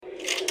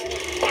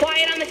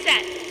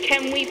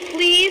Can we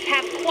please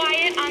have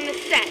quiet on the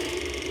set?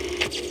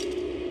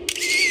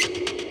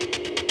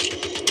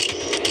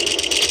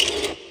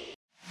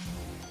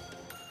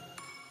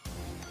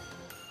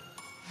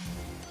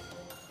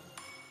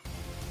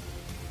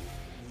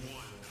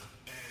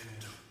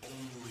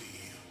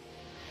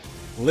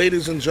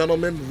 Ladies and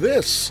gentlemen,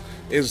 this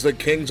is the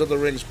Kings of the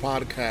Rings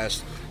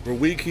podcast, where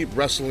we keep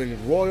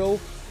wrestling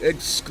royal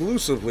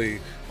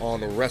exclusively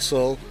on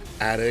Wrestle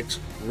Addict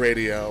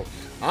Radio.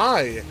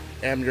 I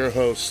am your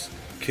host,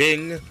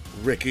 King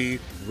Ricky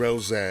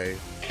Rose.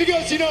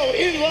 Because, you know,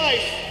 in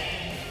life,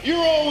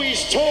 you're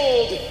always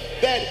told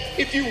that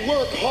if you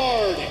work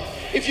hard,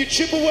 if you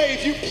chip away,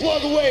 if you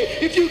plug away,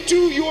 if you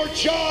do your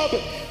job,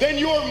 then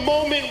your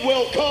moment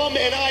will come,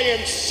 and I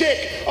am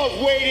sick of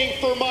waiting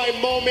for my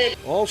moment.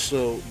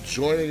 Also,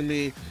 joining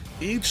me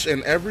each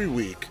and every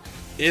week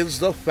is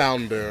the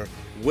founder,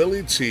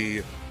 Willie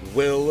T.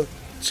 Will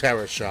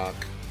Tarashuk.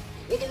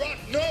 Well, The Rock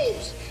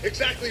knows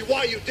exactly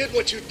why you did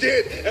what you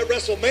did at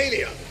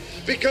WrestleMania.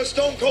 Because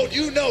Stone Cold,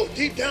 you know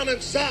deep down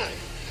inside,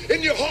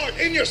 in your heart,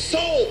 in your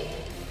soul,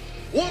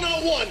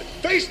 one-on-one,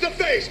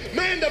 face-to-face,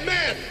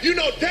 man-to-man, you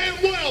know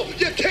damn well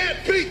you can't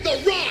beat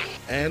The Rock.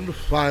 And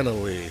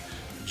finally,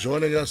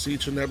 joining us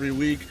each and every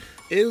week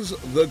is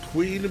the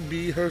Queen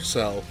Bee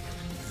herself,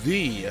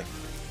 the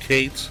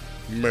Kate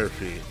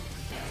Murphy.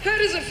 How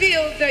does it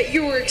feel that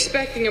you were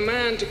expecting a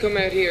man to come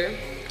out here?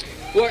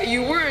 What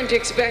you weren't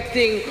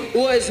expecting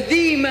was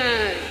the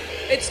man.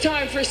 It's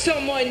time for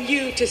someone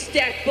new to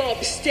step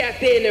up,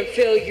 step in, and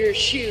fill your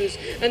shoes.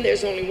 And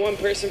there's only one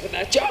person for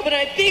that job, and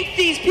I think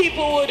these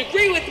people would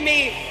agree with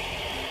me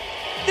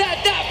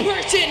that that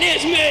person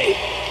is me.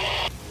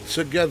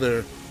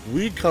 Together,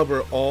 we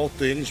cover all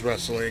things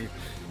wrestling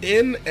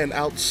in and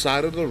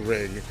outside of the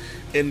ring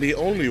in the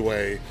only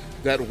way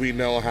that we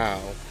know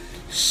how.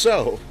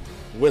 So,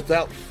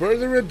 without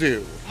further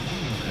ado,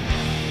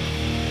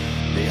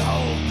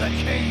 behold the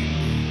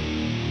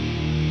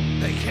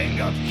King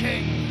of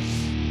Kings.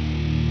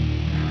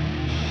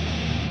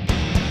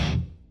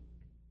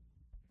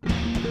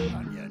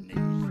 On your knees.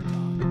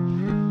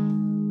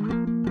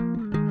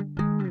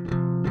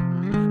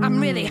 I'm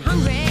really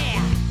hungry.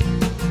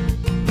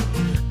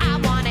 I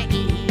wanna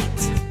eat.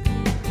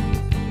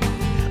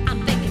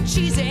 I'm thinking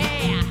cheesy.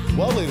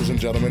 well, ladies and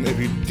gentlemen, if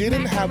you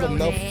didn't have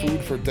enough food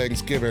for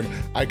Thanksgiving,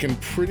 I can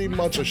pretty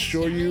much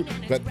assure you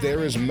that there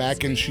is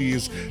mac and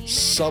cheese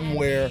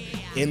somewhere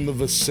in the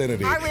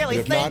vicinity. I really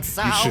if think not,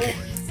 so. You should.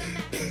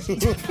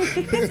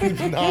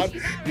 If not,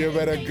 you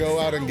better go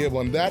out and get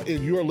one. That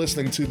is, you are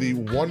listening to the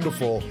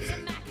wonderful,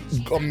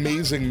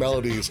 amazing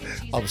melodies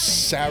of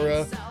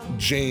Sarah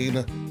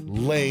Jane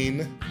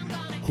Lane,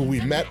 who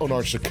we met on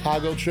our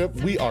Chicago trip.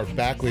 We are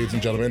back, ladies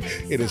and gentlemen.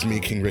 It is me,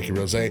 King Ricky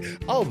Rose,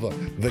 of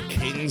the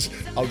Kings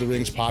of the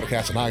Rings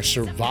podcast, and I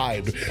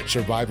survived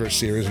Survivor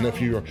Series. And if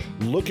you're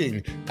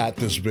looking at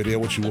this video,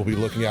 which you will be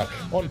looking at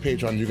on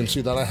Patreon, you can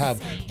see that I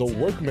have the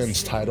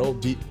Workman's title,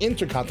 the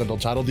Intercontinental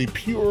title, the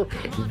pure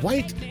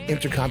white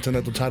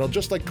Intercontinental title,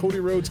 just like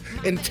Cody Rhodes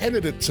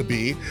intended it to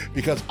be,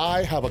 because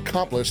I have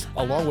accomplished,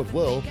 along with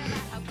Will,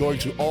 going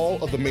to all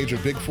of the major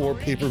Big Four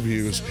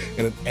pay-per-views,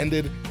 and it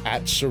ended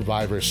at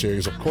Survivor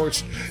Series. Of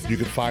course, you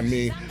can find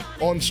me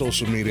on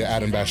social media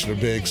at Ambassador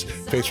Biggs,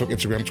 Facebook,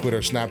 Instagram, Twitter,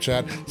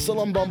 Snapchat.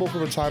 Still on Bumble for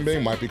the time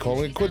being. Might be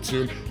calling it quits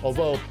soon.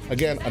 Although,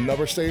 again,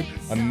 another state,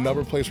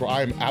 another place where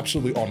I am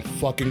absolutely on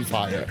fucking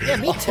fire. Yeah,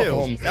 me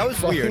too. That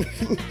was weird.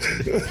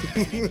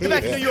 Go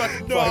back to New York.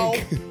 No.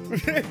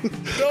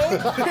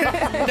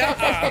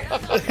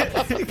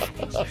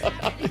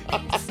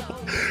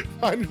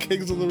 Find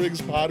Kings of the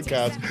Rings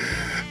podcast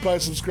by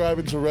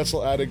subscribing to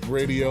Wrestle Addict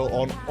Radio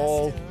on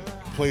all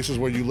places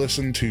where you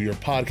listen to your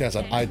podcast,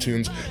 on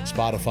iTunes,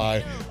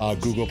 Spotify,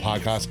 Google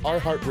Podcasts,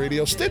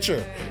 iHeartRadio,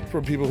 Stitcher,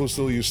 for people who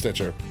still use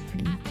Stitcher.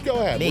 Go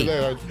ahead. Me. We're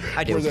there.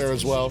 I do. We're there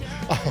as well.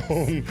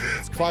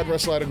 Find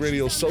Wrestle Addict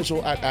Radio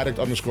social at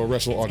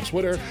addict_wrestle on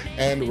Twitter,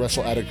 and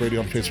Wrestle Addict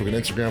Radio on Facebook and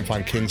Instagram.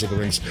 Find Kings of the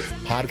Rings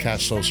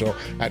podcast social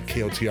at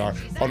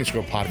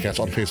KOTR_podcast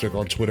on Facebook,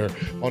 on Twitter,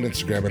 on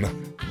Instagram.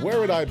 And where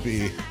would I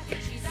be?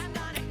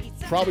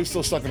 Probably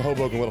still stuck in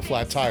Hoboken with a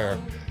flat tire.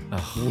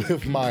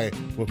 With my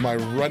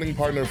running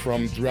partner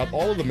from throughout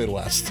all of the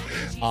Midwest,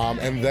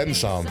 and then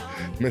some,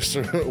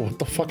 Mr. What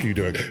the fuck are you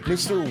doing,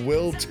 Mr.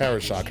 Will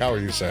Tarashuk? How are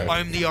you, sir?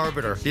 I'm the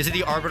arbiter. Is it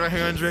the arbiter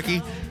hands,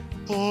 Ricky?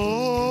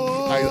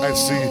 I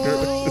see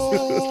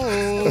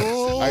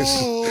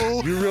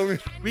you. You really.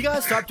 We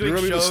gotta stop doing You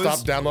really shows. need to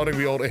stop downloading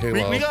the old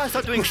Halo. We gotta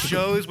stop doing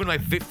shows when my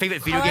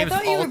favorite video I games of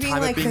thought you all were being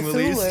time like are being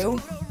released.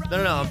 Cthulhu.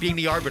 No, I'm being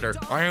the arbiter.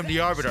 I am the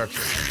arbiter.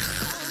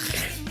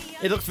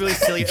 It looks really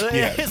silly.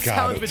 Yeah, It got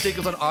sounds it.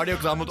 ridiculous on audio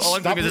because all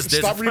I'm doing is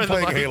this. Stop in front of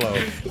the replaying mic. Halo.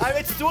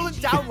 It's still in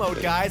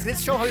download, guys.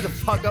 Let's show how to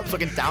fuck up so I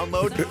can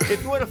download.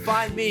 If you want to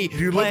find me,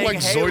 You look playing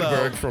like Halo,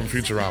 Zoidberg from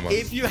Futurama.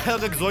 If you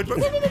have like Zoidberg,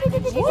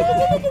 if you want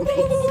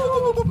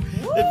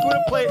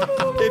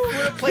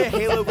to play a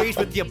Halo Reach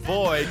with your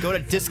boy, go to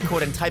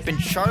Discord and type in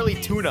Charlie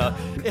Tuna,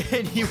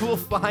 and you will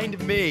find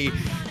me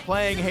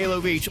playing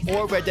Halo Reach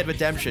or Red Dead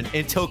Redemption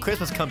until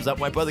Christmas comes up.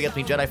 My brother gets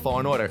me Jedi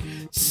Fallen Order.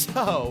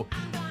 So,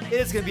 It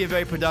is going to be a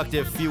very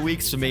productive few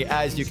weeks for me,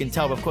 as you can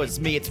tell. But of course,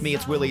 it's me,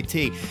 it's Willie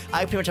T.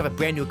 I pretty much have a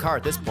brand new car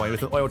at this point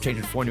with an oil change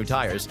and 4 new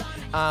tires.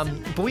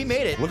 But we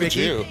made it. Look at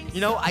Ricky. you.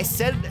 You know, I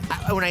said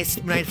when I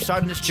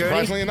started this journey.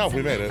 Surprisingly enough,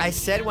 we made it. I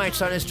said when I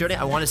started this journey,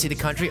 I want to see the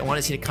country. I want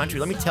to see the country.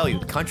 Let me tell you,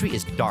 the country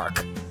is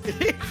dark.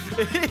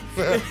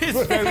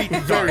 It's very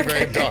dark. Very,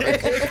 very dark.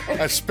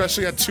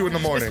 Especially at 2 in the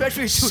morning.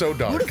 Especially so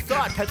dark. Who'd have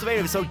thought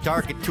Pennsylvania was so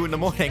dark at 2 in the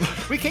morning?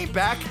 We came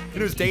back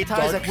and it was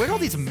daytime. I was like, where did all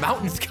these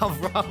mountains come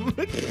from?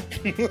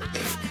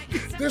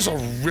 There's a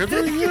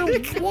river here?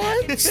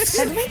 What?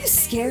 Everybody's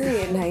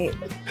scary at night.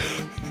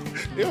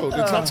 Ew,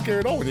 it's not scary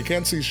at all when you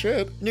can't see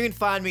shit. You can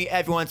find me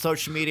everywhere on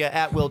social media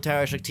at Will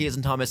Tarashuk, T as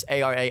in Thomas,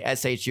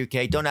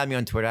 ARASHUK. Don't add me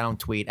on Twitter. I don't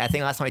tweet. I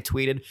think last time I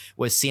tweeted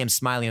was CM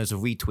Smiley and it was a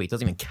retweet.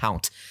 Doesn't even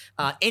count.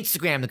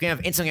 Instagram, the Gram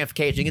of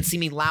Instagramification. You can see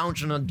me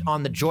lounging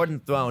on the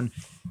Jordan throne.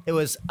 It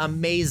was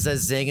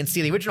amazing. And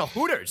see the original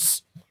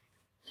Hooters.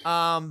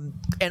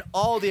 And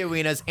all the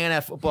arenas and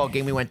a football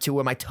game we went to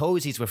where my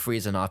toesies were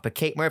freezing off. But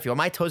Kate Murphy, while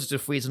my toesies were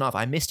freezing off,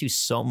 I missed you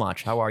so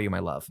much. How are you, my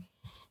love?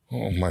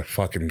 Oh my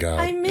fucking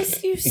God. I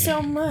miss you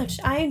so much.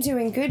 I am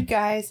doing good,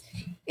 guys.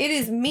 It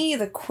is me,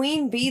 the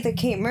Queen Bee, the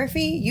Kate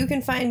Murphy. You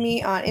can find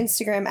me on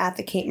Instagram at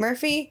the Kate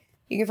Murphy.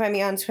 You can find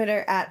me on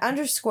Twitter at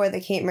 _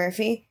 the Kate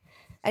Murphy.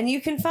 And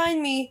you can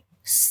find me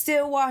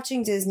still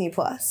watching Disney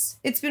Plus.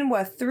 It's been,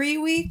 3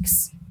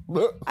 weeks?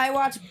 I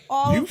watched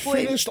all You of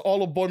Boy... finished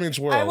all of Boy Meets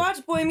World. I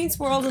watched Boy Meets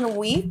World in a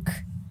week.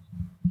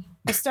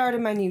 I started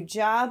my new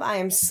job. I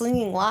am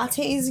slinging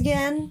lattes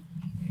again.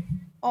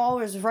 All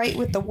is right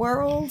with the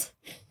world.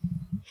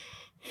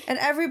 And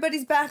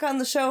everybody's back on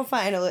the show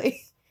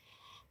finally.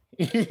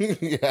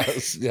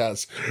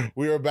 Yes.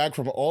 We are back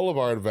from all of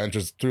our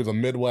adventures through the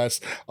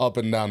Midwest, up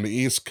and down the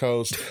East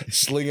Coast,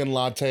 slinging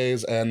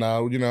lattes and,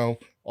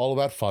 all of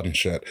that fun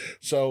shit.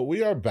 So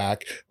we are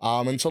back.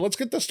 And so let's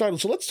get this started.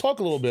 So let's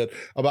talk a little bit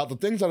about the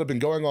things that have been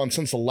going on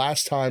since the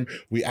last time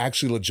we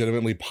actually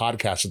legitimately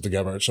podcasted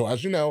together. So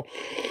as you know,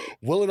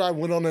 Will and I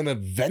went on an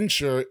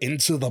adventure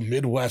into the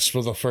Midwest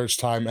for the first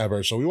time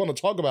ever. So we want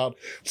to talk about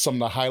some of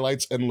the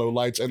highlights and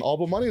lowlights and all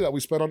the money that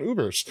we spent on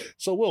Ubers.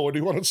 So Will, where do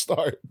you want to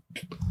start?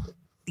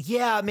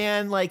 Yeah,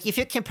 man, like if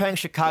you're comparing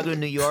Chicago to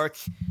New York,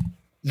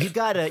 you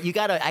gotta,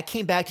 I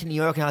came back to New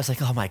York and I was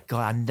like, oh my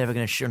God, I'm never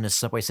gonna shit on this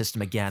subway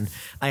system again.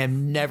 I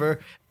am never,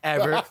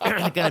 ever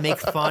gonna make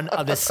fun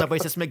of this subway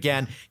system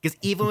again. Because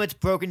even when it's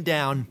broken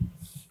down,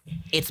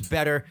 it's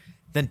better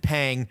than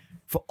paying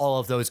for all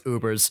of those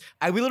Ubers.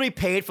 We literally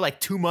paid for like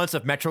 2 months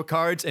of Metro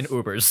cards and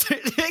Ubers.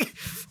 Did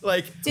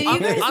you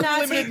guys not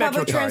unlimited take Metro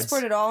public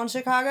transport at all in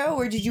Chicago,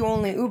 or did you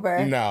only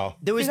Uber? No.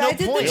 There was Because no I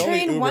did point. the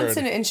Only train once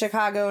Ubered. in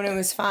Chicago and it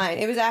was fine.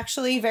 It was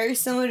actually very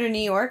similar to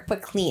New York,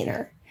 but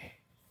cleaner.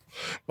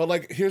 But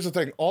like, here's the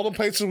thing. All the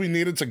places we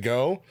needed to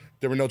go,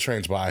 there were no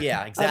trains by.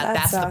 Yeah, exactly. that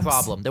That's sucks. the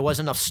problem. There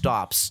wasn't enough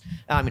stops.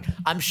 I mean,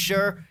 I'm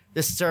sure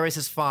the service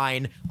is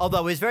fine.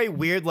 Although it's very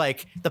weird,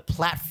 like the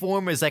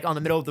platform is like on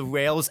the middle of the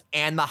rails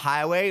and the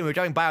highway. And we were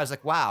driving by, I was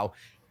like, wow.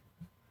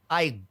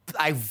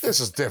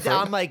 This is different.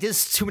 I'm like,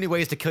 there's too many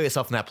ways to kill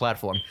yourself on that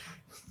platform.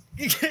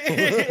 Yeah,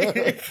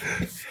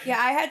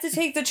 I had to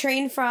take the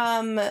train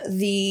from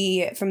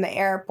the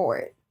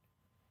airport.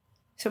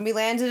 So when we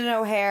landed in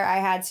O'Hare, I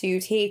had to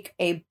take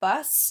a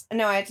bus.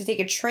 No, I had to take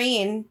a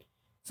train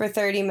for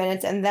 30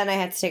 minutes, and then I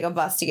had to take a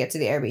bus to get to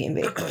the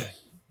Airbnb.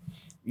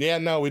 Yeah,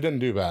 no, we didn't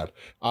do that.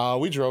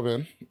 We drove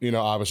in,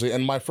 obviously.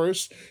 And my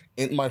first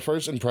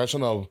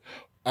impression of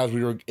as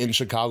we were in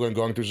Chicago and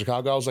going through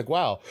Chicago, I was like,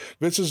 wow,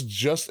 this is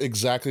just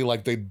exactly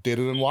like they did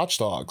it in Watch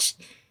Dogs.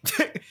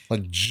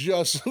 Like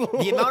just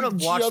The amount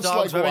of Watch just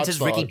Dogs like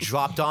references Watch Ricky Dogs.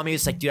 dropped on me.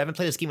 It's like, dude, I haven't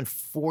played this game in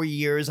 4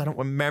 years. I don't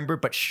remember,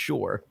 but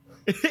sure.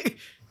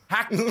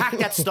 hack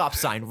that stop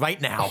sign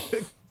right now.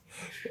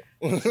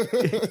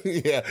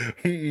 Yeah,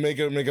 make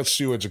a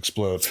sewage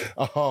explode.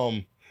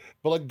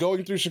 But like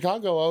going through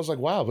Chicago, I was like,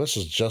 wow, this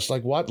is just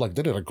like what? Like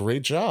they did a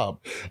great job.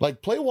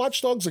 Like play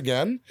Watch Dogs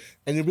again,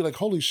 and you'll be like,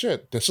 holy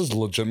shit, this is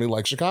legitimately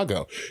like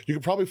Chicago. You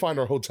could probably find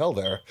our hotel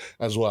there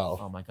as well.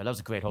 Oh my God, that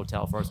was a great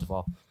hotel, first of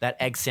all. That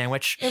egg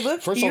sandwich. It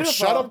looked First of all,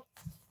 beautiful.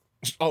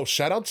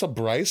 shout out to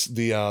Bryce,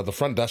 the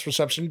front desk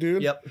reception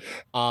dude. Yep.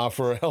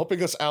 For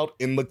helping us out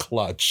in the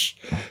clutch.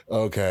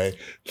 Okay.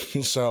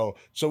 So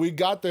we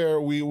got there.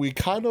 We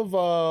kind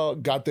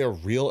of got there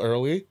real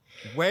early.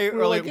 Way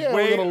were like, yeah,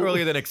 we're gonna-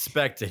 earlier than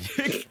expected.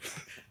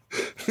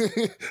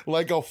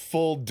 Like a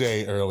full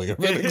day earlier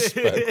than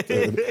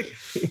expected.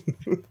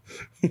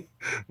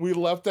 We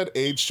left at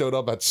 8, showed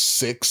up at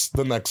 6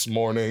 the next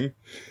morning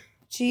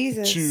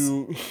Jesus.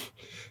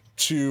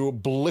 to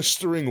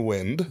blistering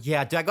wind.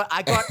 Yeah, dude,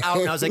 I got out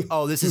and I was like,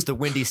 oh, this is the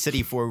Windy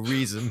City for a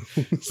reason.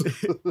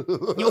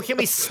 You'll hear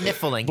me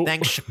sniffling.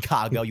 Thanks,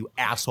 Chicago, you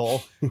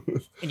asshole.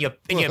 In your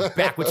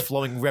backwards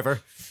flowing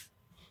river.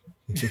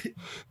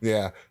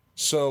 Yeah.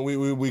 So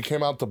we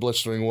came out to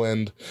blistering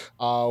wind.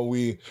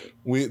 The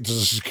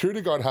security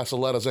guard has to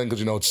let us in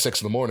because it's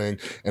 6 a.m.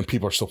 and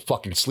people are still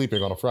fucking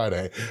sleeping on a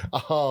Friday.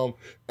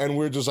 And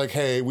we're just like,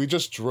 hey, we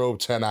just drove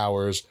 10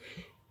 hours.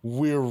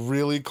 We're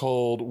really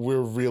cold. We're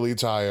really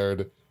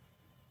tired.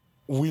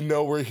 we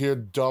know we're here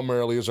dumb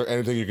early. Is there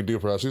anything you can do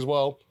for us? He's,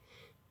 well,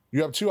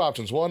 you have two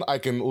options. One, I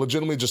can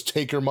legitimately just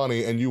take your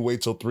money and you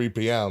wait till 3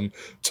 p.m.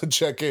 to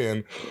check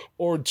in.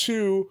 Or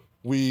two,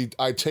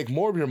 I take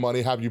more of your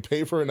money, have you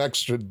pay for an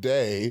extra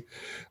day,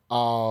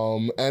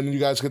 and you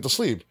guys get to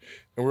sleep.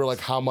 And we're like,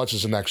 how much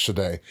is an extra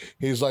day?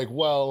 He's like,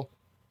 well,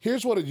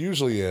 here's what it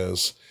usually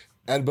is.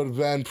 But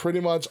then pretty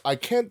much, I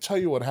can't tell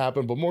you what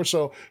happened, but more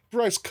so,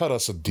 Bryce cut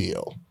us a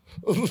deal.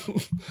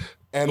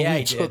 And Yeah, we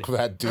he took did.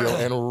 that deal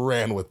and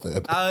ran with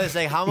it. I was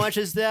like, how much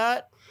is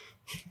that?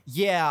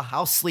 Yeah,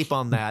 I'll sleep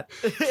on that.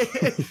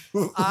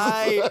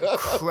 I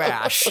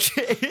crashed.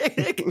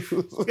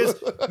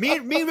 Because me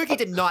and Ricky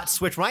did not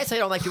switch. When I say I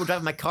don't like people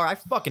driving my car, I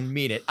fucking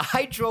mean it.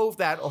 I drove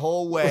that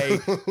whole way,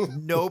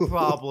 no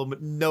problem,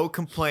 no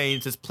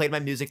complaints, just played my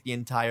music the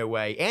entire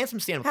way, and some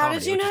stand-up How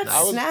comedy. did you which is not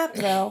nice. snap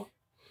though?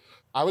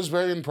 I was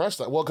very impressed.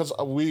 Well, because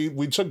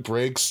we took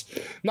breaks,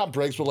 not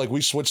breaks, but like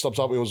we switched up.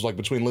 It was like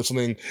between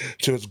listening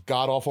to his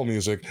god awful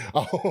music,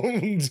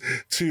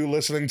 to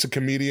listening to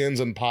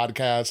comedians and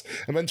podcasts,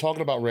 and then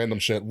talking about random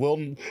shit.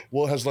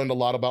 Will has learned a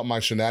lot about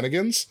my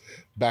shenanigans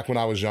back when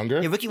I was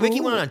younger. Yeah, Ricky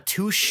went on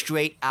 2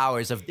 straight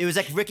hours of. It was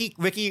like Ricky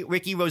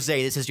Rose.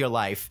 This is your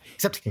life,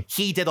 except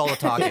he did all the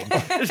talking.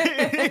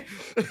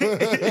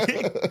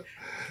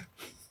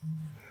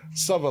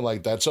 Something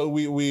like that. So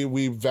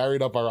we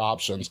varied up our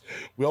options.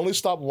 We only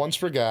stopped once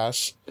for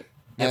gas,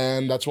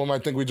 and that's when I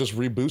think we just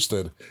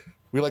reboosted.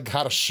 We like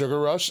had a sugar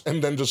rush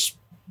and then just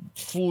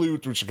flew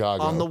through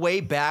Chicago. On the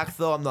way back,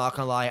 though, I'm not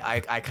gonna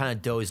lie, I kind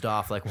of dozed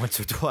off like once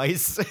or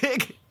twice.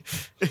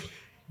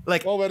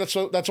 Like, well, that's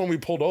when we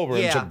pulled over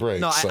and took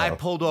breaks. No, so. I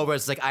pulled over.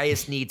 It's like I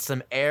just need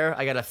some air.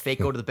 I gotta fake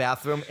go to the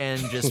bathroom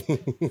and just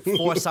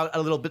force out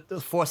a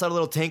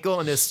little tinkle,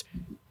 and just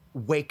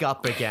wake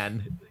up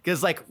again.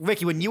 Because like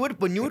Ricky, when you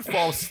would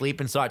fall asleep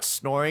and start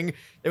snoring,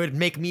 it would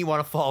make me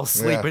want to fall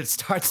asleep and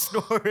start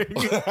snoring.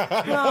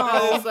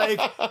 I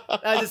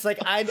was like,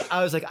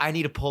 I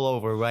need to pull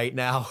over right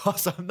now,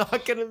 so I'm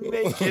not gonna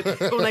make it.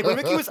 But like when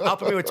Ricky was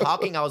up and we were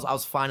talking, I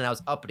was fine and I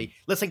was uppity,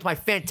 listening to my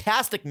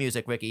fantastic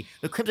music. Ricky,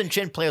 the Crimson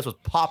Chin Players was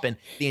popping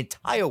the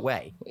entire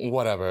way.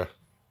 Whatever.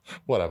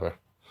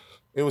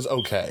 It was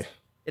okay.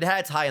 It had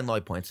its high and low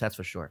points, that's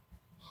for sure.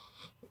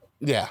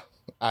 Yeah,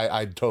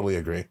 I totally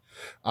agree.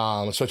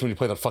 Especially when you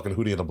play that fucking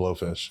Hootie and the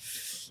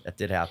Blowfish. That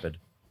did happen.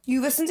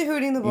 You listened to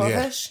Hootie and the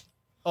Blowfish?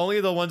 Only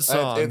the one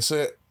song. It's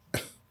a.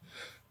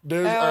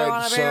 There's I all right.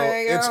 wanna So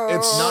be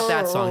it's Not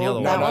that song, the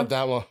other no, one. not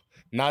that one.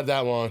 Not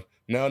that one.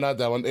 No, not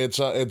that one.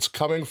 It's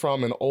coming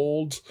from an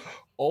old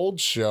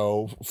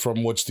show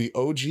from which the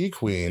OG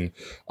queen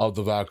of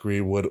the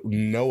Valkyrie would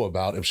know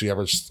about if she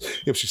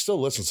still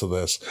listens to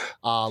this.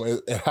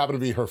 It happened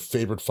to be her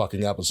favorite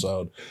fucking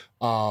episode.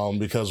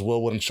 Because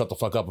Will wouldn't shut the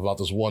fuck up about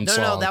this one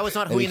song. No, that was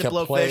not and Hootie he and the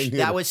kept playing Blowfish. it.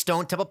 That was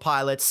Stone Temple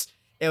Pilots.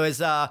 It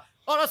was on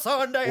a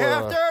Sunday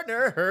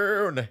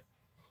afternoon.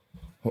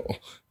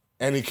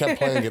 And he kept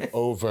playing it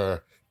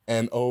over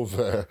and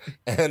over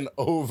and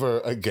over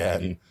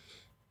again,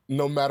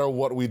 no matter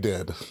what we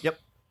did. Yep.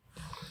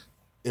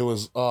 It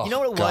was. You know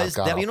what it was?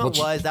 You know what it Which-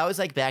 was? That was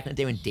like back in the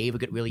day when Dave would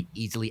get really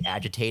easily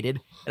agitated,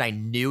 and I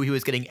knew he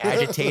was getting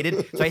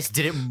agitated, so I just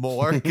did it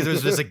more because it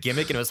was just a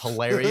gimmick and it was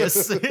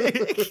hilarious. And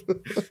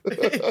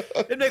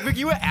like,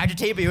 you were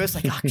agitated, but you were just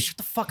like, oh, shut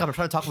the fuck up! I'm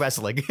trying to talk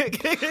wrestling.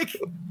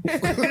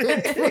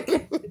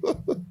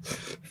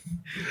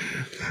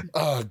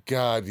 Oh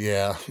God,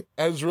 yeah.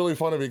 And it's really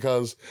funny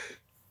because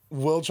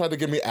Will tried to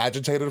get me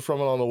agitated from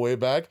it on the way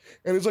back,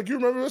 and he's like, "You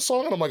remember this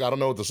song?" And I'm like, "I don't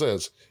know what this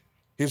is."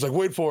 He's like,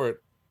 "Wait for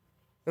it."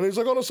 And he's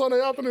like, "On a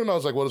Sunday afternoon." I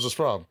was like, "What is this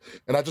from?"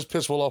 And I just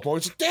pissed Will off more.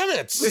 He's like, "Damn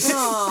it!"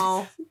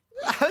 Oh.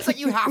 I was like,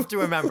 you have to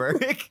remember.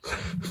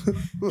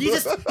 He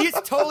just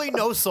totally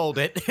no-sold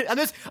it.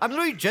 I'm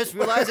literally just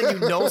realizing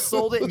you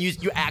no-sold it and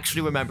you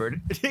actually remembered.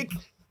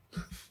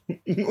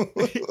 You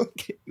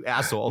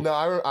asshole. No,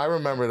 I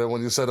remembered it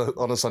when you said it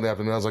on a Sunday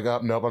afternoon. I was like, "Oh,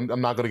 nope,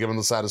 I'm not going to give him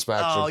the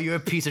satisfaction." Oh, you're a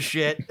piece of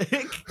shit.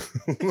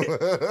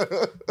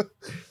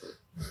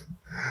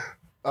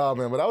 Oh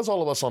man, but that was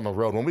all of us on the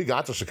road. When we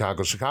got to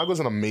Chicago's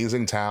an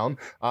amazing town.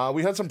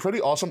 We had some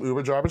pretty awesome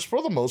Uber drivers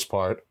for the most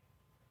part.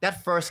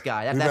 That first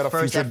guy, We met a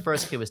that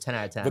first kid was 10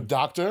 out of 10. The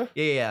doctor.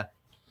 Yeah.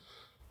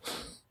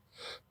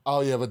 Oh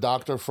yeah, the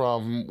doctor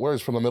from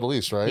the Middle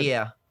East, right?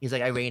 Yeah. He's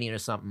like Iranian or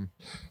something.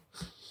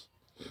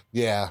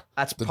 Yeah.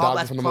 That's the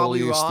doctor from the Middle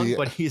probably East, wrong,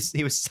 but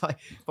he was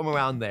from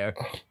around there.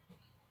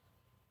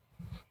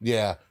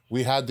 Yeah.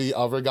 We had the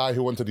other guy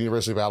who went to the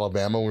University of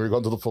Alabama when we were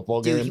going to the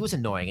football game. Dude, he was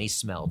annoying and he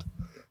smelled.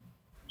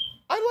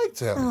 I liked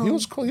him. He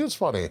was cool. He was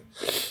funny.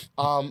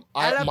 My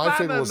Alabama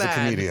favorite was the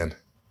man. comedian.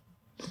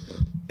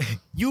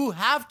 You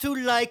have to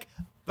like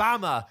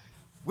Bama.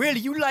 Will,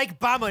 you like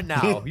Bama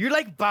now. You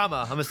like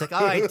Bama. I'm just like,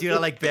 all right, dude, I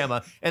like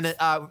Bama. And then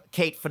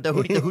Kate, for the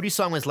Hootie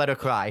song was Let Her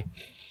Cry.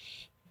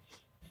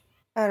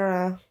 I don't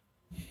know.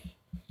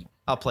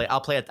 I'll play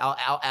it.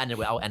 I'll end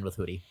with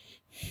Hootie.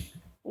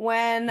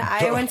 When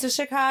I went to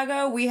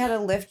Chicago, we had a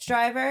Lyft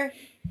driver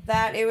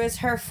that it was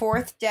her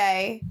 4th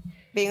day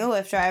being a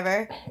Lyft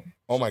driver.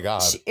 Oh my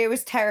God. It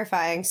was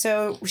terrifying.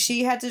 So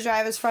she had to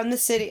drive us from the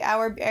city.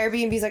 Our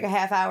Airbnb's like a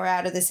half hour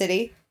out of the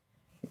city.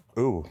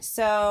 Ooh.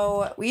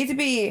 So we had to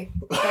be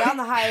on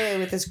the highway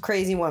with this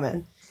crazy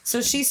woman. So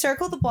she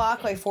circled the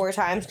block like 4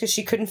 times because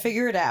she couldn't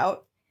figure it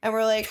out. And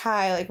we're like,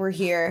 hi, like we're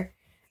here.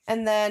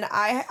 And then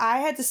I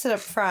had to sit up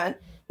front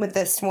with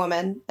this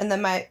woman. And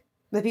then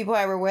the people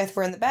I were with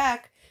were in the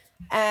back.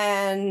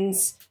 And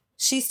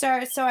she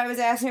starts, so I was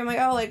asking her, I'm like,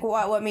 oh, like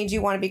what made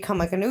you want to become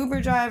like an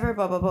Uber driver,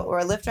 blah, blah, blah, or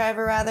a Lyft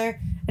driver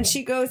rather. And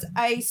she goes,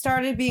 I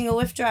started being a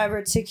Lyft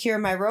driver to cure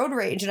my road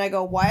rage. And I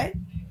go, what?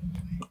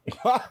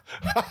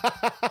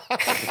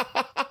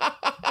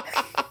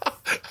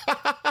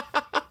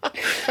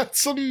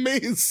 That's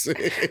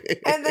amazing.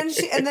 And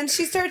then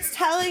she starts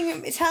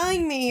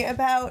telling me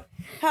about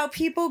how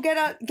people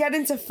get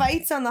into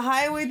fights on the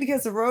highway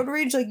because of road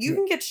rage. Like you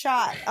can get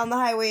shot on the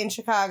highway in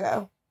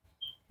Chicago.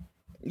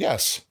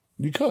 Yes,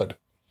 you could.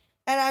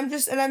 And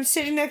I'm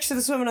sitting next to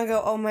this woman. I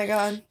go, oh my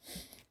God,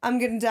 I'm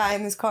gonna die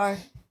in this car.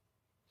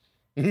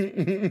 Yeah,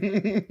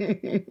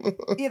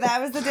 that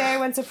was the day I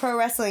went to Pro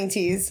Wrestling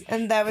Tees,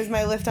 and that was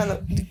my lift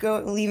on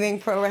leaving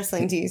Pro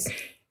Wrestling Tees.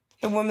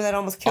 The woman that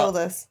almost killed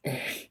us.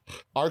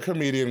 Our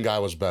comedian guy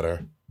was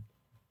better.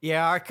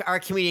 Yeah, our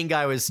comedian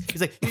guy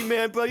he's like, hey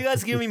man, bro, you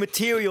guys giving me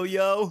material,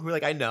 yo. We're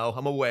like, I know,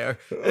 I'm aware.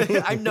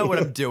 I know what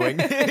I'm doing.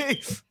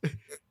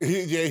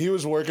 He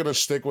was working a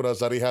stick with us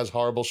that he has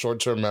horrible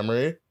short-term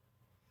memory.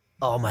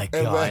 Oh my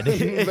God.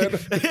 And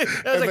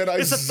then I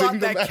it's a thought zinged him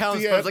that at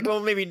counts, the but I was end. like, well,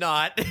 maybe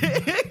not. I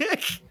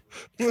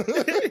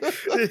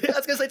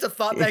was gonna say it's a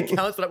thought that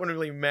counts, but that wouldn't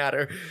really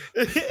matter.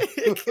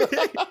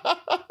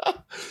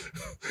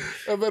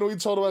 And then we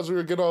told him as we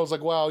were getting on, I was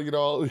like, wow, you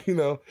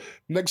know,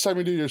 next time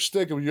you do your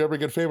stick, if you ever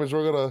get famous,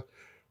 we're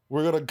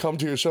gonna come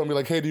to your show and be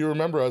like, hey, do you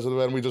remember us? And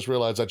then we just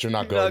realized that you're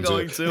not going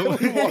to.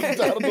 We walked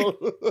out.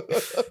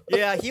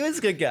 Yeah, he was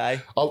a good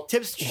guy. Oh.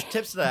 Tips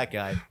to that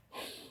guy.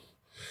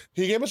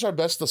 He gave us our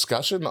best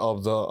discussion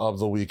of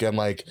the weekend.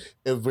 Like,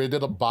 if we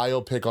did a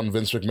biopic on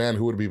Vince McMahon,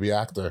 who would be the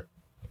actor?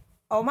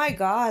 Oh my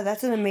God,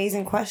 that's an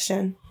amazing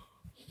question.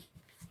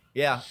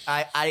 Yeah,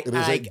 It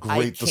is a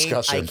great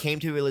discussion. I came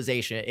to a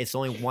realization it's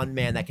only one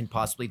man that can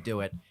possibly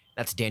do it.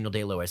 That's Daniel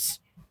Day-Lewis.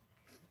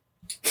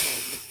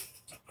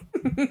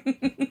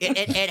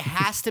 it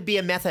has to be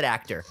a method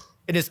actor.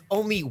 It is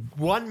only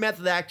one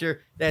method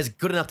actor that is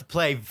good enough to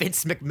play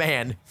Vince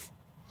McMahon.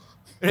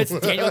 And it's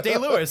Daniel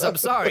Day-Lewis. I'm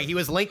sorry. He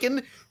was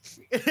Lincoln.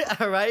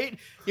 All right?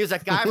 He was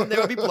that guy from There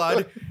Will Be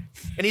Blood.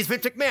 And he's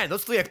Vince McMahon.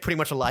 Those three are pretty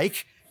much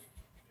alike.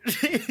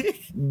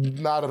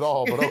 Not at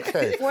all, but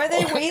okay. Where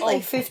they wait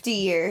like 50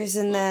 years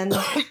and then...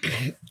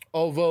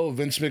 Although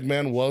Vince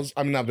McMahon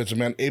not Vince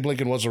McMahon, Abe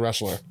Lincoln was a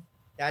wrestler.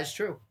 That's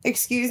true.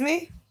 Excuse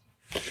me?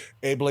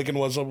 Abe Lincoln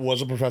was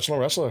a professional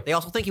wrestler. They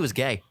also think he was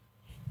gay.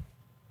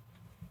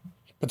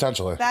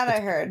 Potentially. That I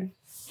heard.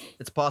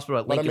 It's possible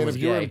that But Lincoln was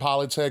if you're gay. in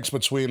politics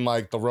between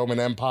like the Roman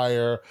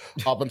Empire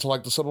up until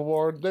like the Civil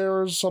War,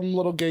 there's some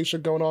little gay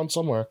shit going on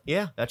somewhere.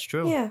 Yeah, that's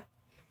true. Yeah.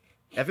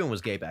 Everyone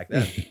was gay back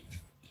then.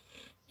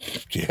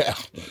 Yeah.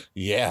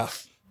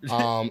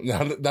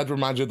 That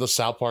reminds you of the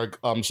South Park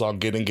song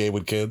 "Getting Gay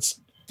with Kids."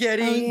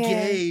 Getting yeah.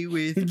 gay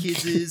with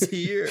kids is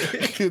here.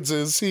 Kids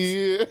is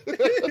here.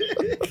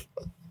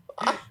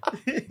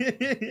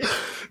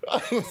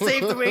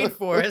 Save the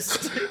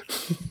rainforest.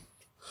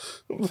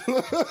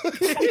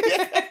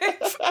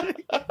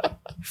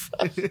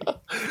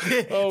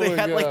 Oh They my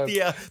had God. like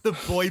the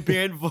boy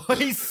band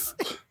voice.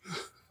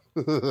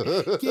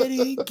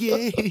 Getting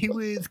gay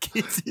with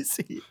kids is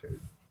here.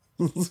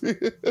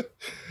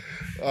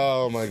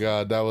 Oh my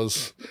God, that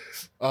was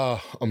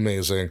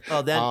amazing.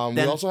 Oh, then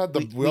we also had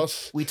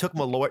we took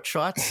Malort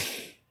shots.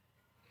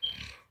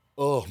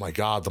 Oh my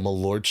God, the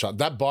Malort shot.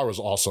 That bar was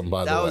awesome,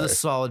 by the That way. was a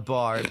solid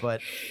bar,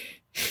 but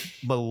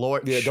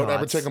Malort Yeah, shots. don't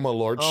ever take a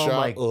Malort oh shot.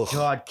 my Ugh.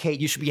 God, Kate,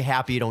 you should be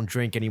happy you don't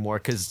drink anymore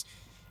because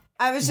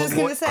I was just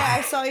going to say,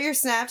 I saw your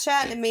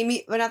Snapchat and it made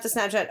me, well, not the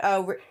Snapchat,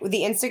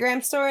 the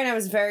Instagram story, and I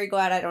was very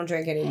glad I don't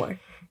drink anymore.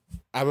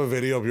 I have a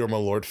video of your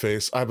Malort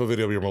face.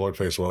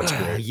 Well, it's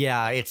great.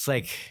 yeah, it's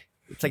like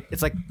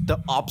the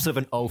opposite of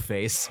an O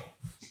face.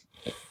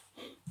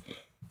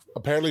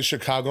 Apparently,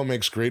 Chicago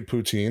makes great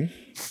poutine,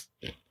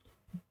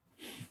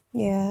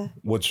 Yeah.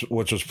 which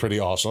was pretty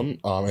awesome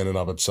in and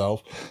of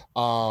itself.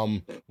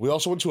 We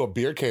also went to a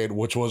beercade,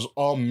 which was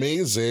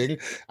amazing.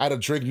 I had a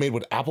drink made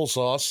with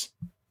applesauce.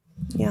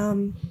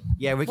 Yum.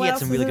 Yeah, Ricky What had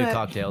else some was really in good it?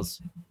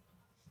 cocktails.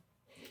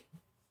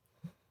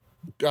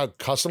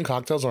 Custom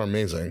cocktails are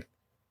amazing.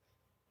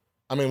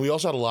 I mean, we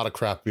also had a lot of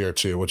craft beer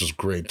too, which is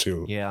great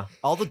too. Yeah,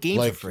 all the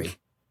games are free.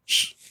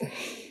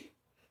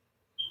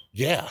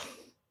 Yeah.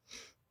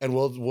 And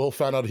we'll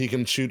find out he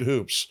can shoot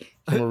hoops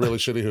from a really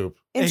shitty hoop.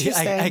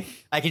 Interesting.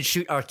 I can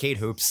shoot arcade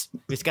hoops.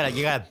 You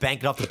gotta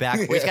bank it off the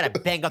backboard. You just gotta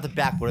bank off the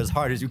backboard as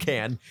hard as you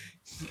can.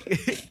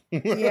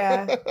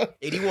 Yeah.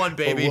 81, But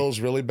baby. Will's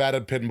really bad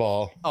at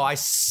pinball. Oh, I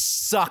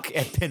suck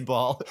at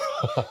pinball.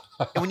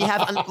 And when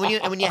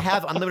you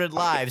have unlimited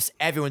lives,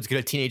 everyone's good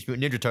at Teenage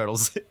Mutant Ninja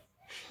Turtles.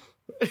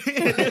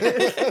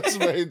 That's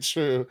very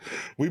true.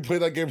 We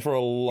played that game for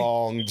a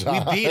long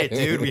time. We beat it,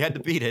 dude. We had to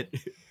beat it.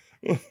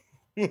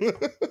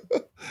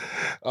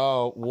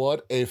 Oh,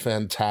 what a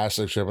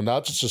fantastic trip. And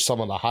that's just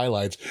some of the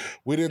highlights.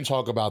 We didn't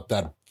talk about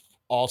that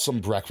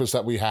awesome breakfast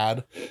that we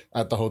had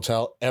at the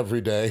hotel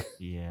every day.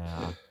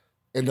 Yeah.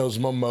 And those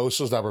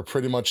mimosas that were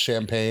pretty much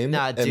champagne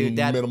Nah, dude, and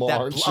that minimal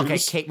orange okay,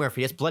 juice. Kate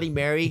Murphy. This Bloody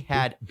Mary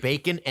had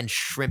bacon and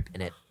shrimp in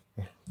it.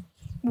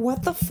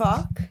 What the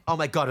fuck? Oh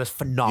my god, it was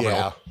phenomenal.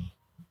 Yeah.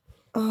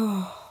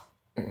 Oh.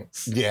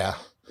 Yeah.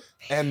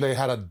 And they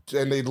had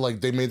they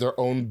made their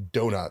own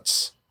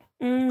donuts.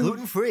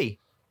 Gluten free.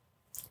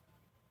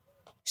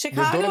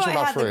 Chicago, donuts I were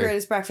not had the free.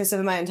 greatest breakfast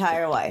of my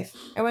entire life.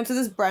 I went to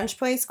this brunch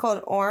place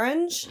called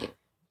Orange,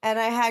 and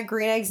I had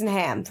green eggs and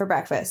ham for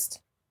breakfast.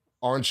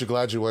 Aren't you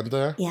glad you went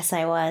there? Yes,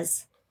 I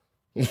was.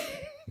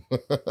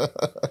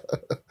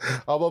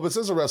 Oh, well, this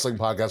is a wrestling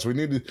podcast. We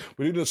need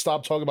to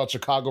stop talking about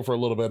Chicago for a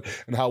little bit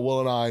and how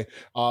Will and I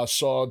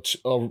saw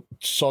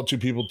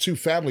two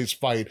families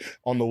fight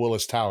on the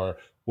Willis Tower,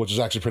 which is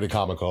actually pretty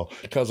comical.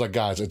 Because like,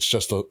 guys, it's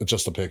just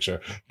a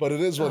picture, but it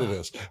is what it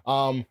is.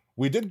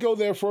 We did go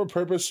there for a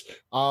purpose.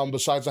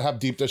 Besides to have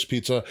deep dish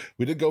pizza,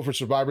 we did go for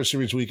Survivor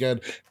Series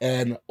weekend,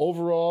 and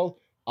overall,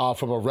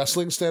 from a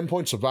wrestling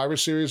standpoint, Survivor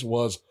Series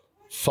was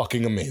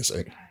fucking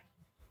amazing.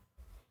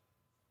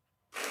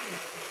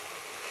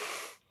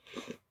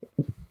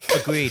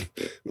 Agreed.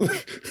 Were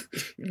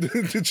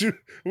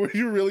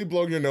you really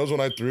blowing your nose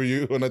when I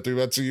threw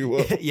that to you?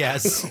 Will?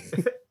 Yes.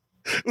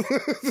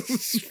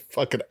 This is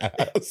fucking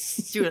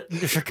ass. Dude,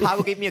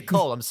 Chicago gave me a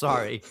cold. I'm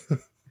sorry.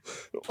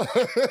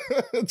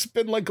 It's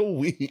been like a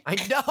week. I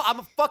know.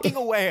 I'm fucking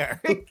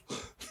aware.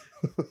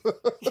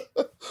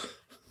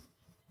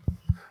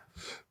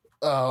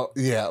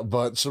 Yeah,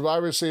 but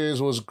Survivor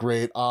Series was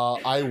great.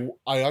 I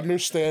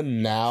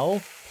understand now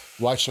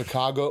why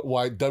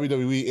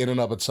WWE in and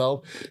of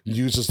itself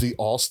uses the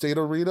Allstate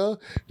Arena,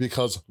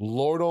 because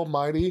Lord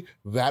Almighty,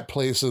 that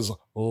place is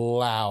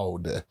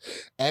loud,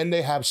 and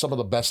they have some of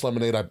the best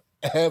lemonade I've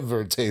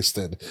ever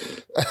tasted,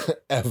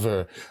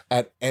 ever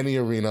at any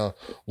arena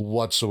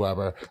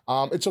whatsoever.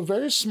 It's a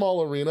very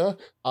small arena.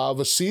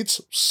 The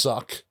seats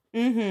suck.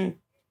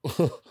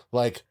 Mm-hmm.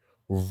 Like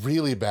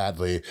really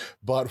badly,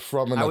 but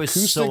from an I was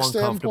so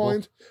acoustic uncomfortable.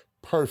 standpoint,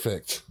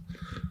 perfect.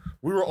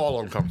 We were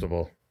all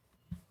uncomfortable.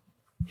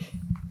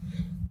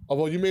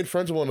 Although you made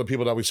friends with one of the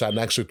people that we sat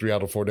next to 3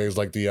 out of 4 days,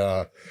 like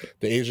the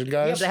Asian Yeah,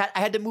 guys. but I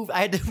had to move.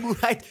 I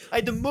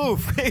had to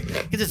move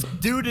because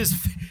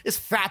this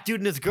fat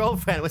dude and his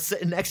girlfriend was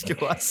sitting next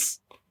to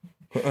us.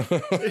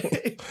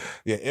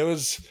 Yeah, it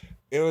was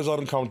an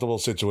uncomfortable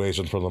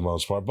situation for the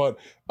most part, but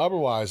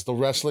otherwise the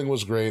wrestling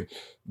was great.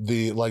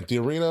 The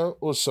arena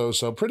was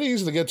so pretty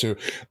easy to get to.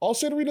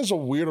 Allstate Arena is a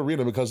weird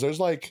arena because there's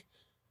like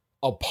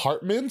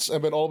apartments,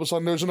 and then all of a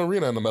sudden there's an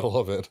arena in the middle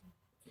of it.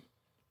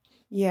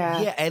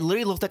 Yeah. Yeah, it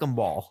literally looked like a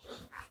mall.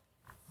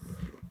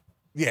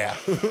 Yeah,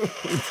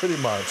 pretty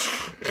much.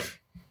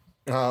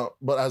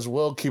 But as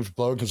Will keeps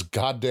blowing his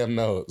goddamn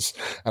nose,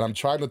 and I'm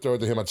trying to throw it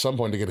to him at some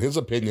point to get his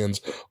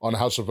opinions on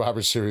how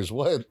Survivor Series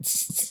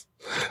went.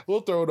 We'll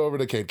throw it over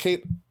to Kate.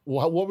 Kate,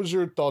 what was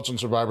your thoughts on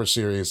Survivor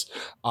Series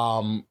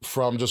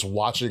from just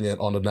watching it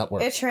on the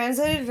network? It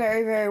translated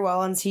very, very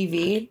well on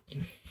TV.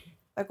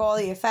 Like all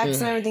the effects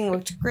and everything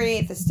looked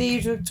great. The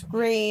stage looked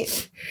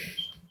great.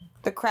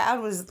 The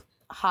crowd was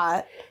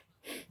hot.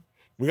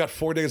 We got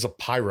 4 days of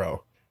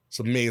pyro. It's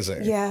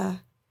amazing. Yeah.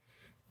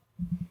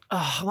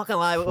 I'm not gonna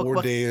lie.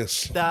 4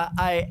 days.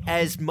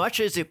 As much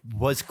as it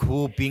was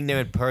cool being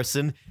there in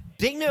person,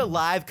 being there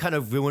live kind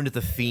of ruined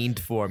the Fiend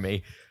for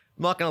me.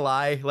 I'm not gonna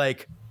lie.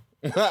 Like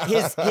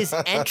his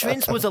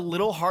entrance was a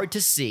little hard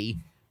to see.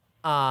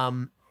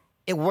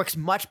 It works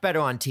much better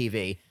on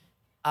TV.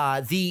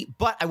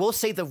 But I will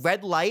say the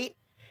red light,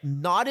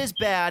 not as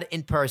bad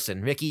in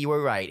person. Ricky, you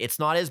were right. It's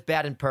not as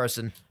bad in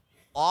person.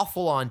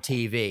 Awful on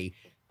TV.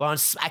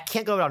 But I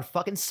can't go on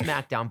fucking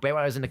SmackDown. Bray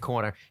Wyatt was in the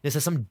corner.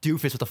 There's some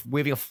doofus with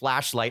waving a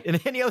flashlight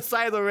and on the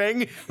outside of the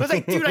ring. I was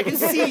like, dude, I can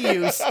see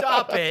you.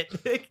 Stop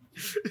it.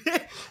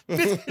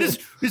 Yeah.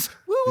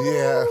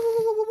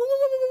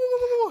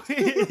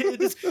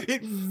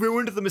 It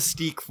ruined the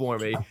mystique for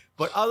me.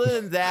 But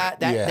other than that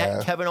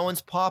Kevin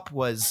Owens pop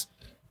was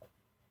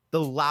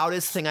the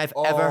loudest thing I've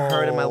ever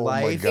heard in my Oh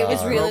my life. God. It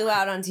was really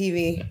loud on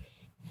TV.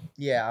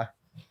 Yeah.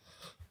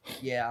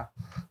 Yeah.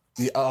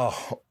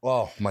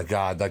 Oh my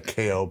God, that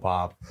KO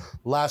pop.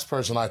 Last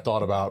person I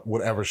thought about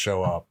would ever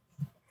show up.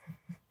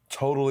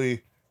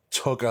 Totally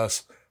took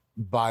us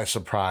by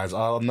surprise.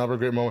 Another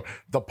great moment.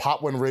 The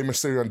pop when Rey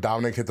Mysterio and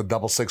Dominic hit the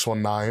double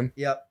 619.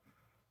 Yep.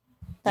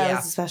 That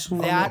was a special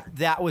moment.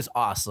 That was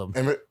awesome.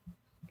 And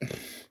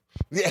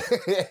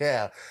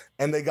yeah.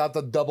 And they got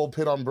the double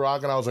pin on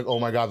Brock, and I was like, oh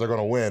my God, they're going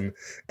to win.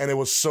 And it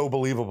was so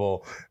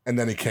believable. And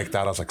then he kicked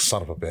out. I was like,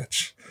 son of a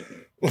bitch.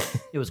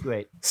 It was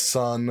great.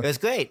 Son. It was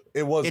great.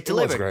 It was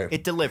great.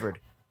 It delivered.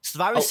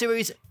 Survivor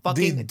Series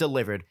fucking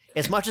delivered.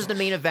 As much as the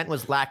main event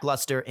was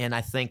lackluster and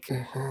I think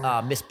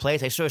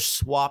misplaced, they sort of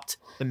swapped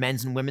the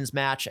men's and women's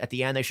match at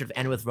the end. They should have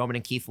ended with Roman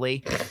and Keith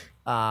Lee.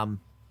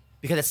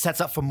 because it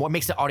sets up for more,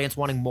 makes the audience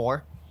wanting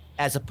more,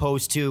 as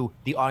opposed to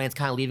the audience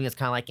kind of leaving us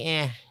kind of like,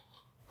 eh.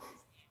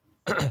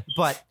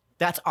 But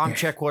that's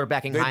armchair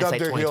quarterbacking. They dug Hindsight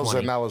their 2020. heels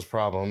in. That was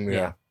problem.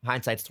 Yeah.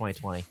 Hindsight's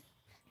 2020.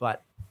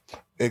 But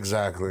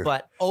Exactly.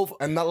 over.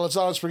 And now let's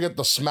not forget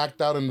the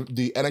SmackDown and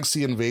the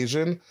NXT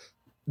invasion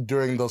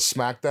during the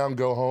SmackDown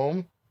Go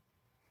Home.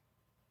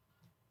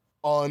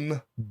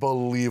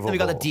 Unbelievable. Then we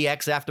got the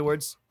DX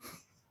afterwards.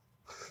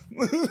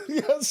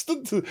 Yes,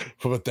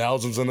 for the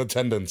thousands in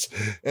attendance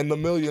and the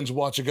millions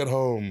watching at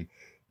home,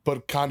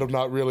 but kind of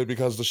not really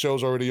because the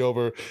show's already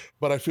over.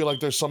 But I feel like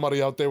there's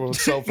somebody out there with a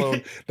cell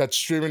phone that's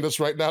streaming this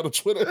right now to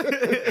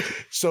Twitter.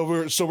 so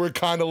we're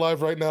kind of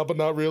live right now, but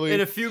not really.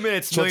 In a few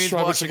minutes, So let's millions try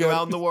this watching again.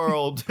 around the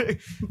world.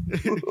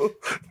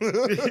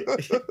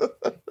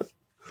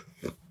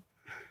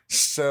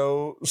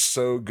 So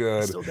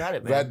good. Still got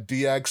it, man. That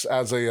DX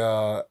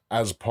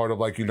as part of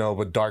like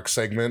the dark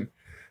segment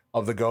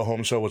of the Go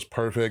Home show was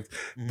perfect.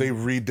 They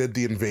redid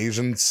the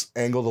invasions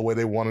angle the way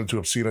they wanted to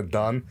have seen it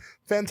done.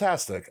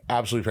 Fantastic,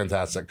 absolutely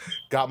fantastic.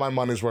 Got my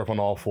money's worth on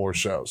all 4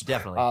 shows.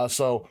 Definitely.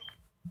 So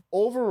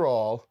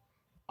overall,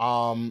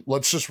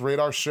 let's just rate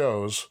our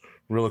shows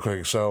really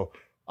quick. So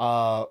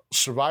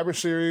Survivor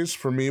Series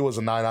for me was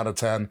a 9 out of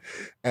 10,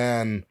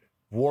 and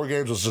War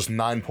Games was just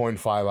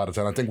 9.5 out of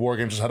 10. I think War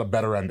Games just had a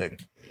better ending.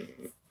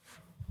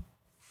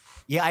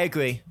 Yeah, I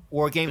agree.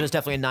 War Games is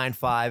definitely a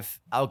 9.5.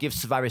 I'll give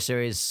Survivor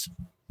Series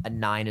a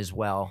 9 as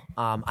well.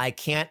 I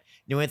can't.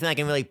 The only thing I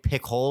can really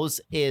pick holes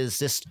is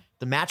just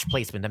the match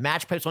placement. The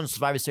match placement on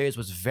Survivor Series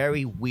was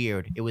very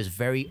weird. It was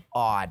very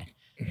odd.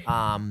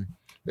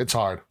 It's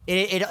hard.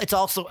 It's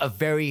also a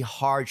very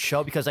hard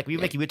show because, like we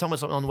were talking about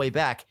something on the way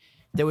back,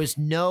 there was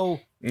no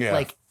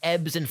like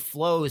ebbs and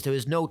flows. There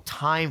was no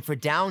time for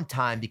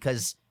downtime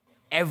because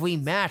every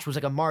match was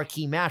like a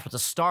marquee match with a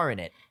star in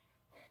it.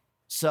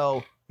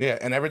 So yeah,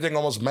 and everything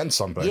almost meant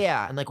something.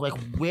 yeah, and like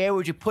where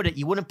would you put it?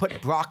 You wouldn't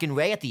put Brock and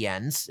Ray at the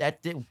ends.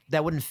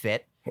 That wouldn't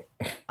fit.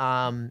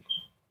 Becky,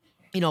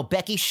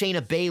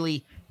 Shayna,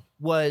 Bailey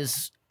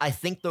was, I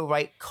think, the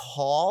right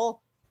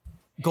call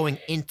going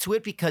into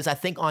it because I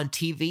think on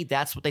TV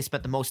that's what they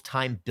spent the most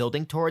time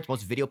building towards,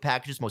 most video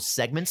packages, most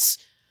segments.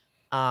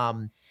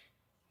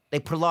 They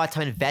put a lot of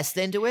time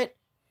invested into it,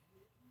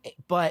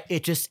 but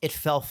it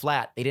fell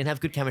flat. They didn't have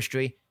good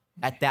chemistry.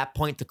 At that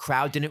point, the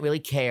crowd didn't really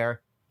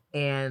care.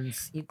 And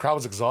The crowd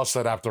was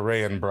exhausted after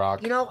Ray and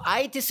Brock.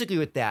 I disagree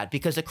with that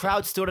because the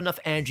crowd still had enough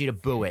energy to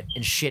boo it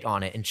and shit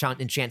on it and chant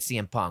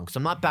CM Punk. So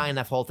I'm not buying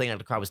that whole thing that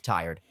the crowd was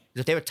tired.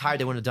 Because if they were tired,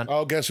 they wouldn't have done.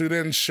 Oh, guess who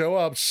didn't show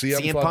up?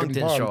 CM Punk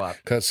didn't show up.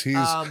 Because he's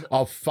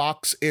a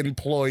Fox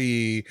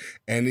employee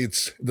and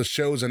the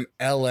show's in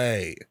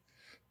L.A.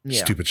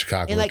 Yeah. Stupid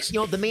Chicago. And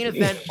the main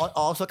event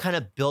also kind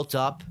of built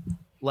up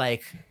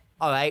like,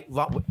 all right,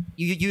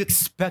 you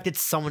expected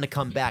someone to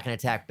come back and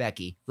attack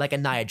Becky, like a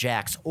Nia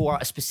Jax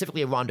or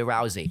specifically a Ronda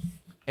Rousey.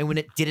 And when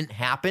it didn't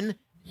happen,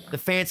 the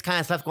fans kind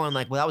of left going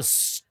like, well, that was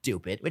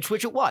stupid, which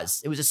it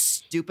was. It was a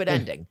stupid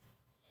ending.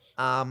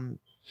 No,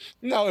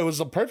 it was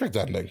a perfect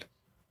ending.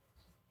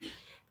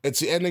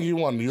 It's the ending you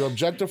wanted. Your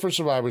objective for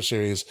Survivor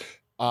Series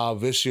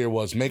this year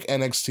was make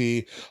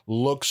NXT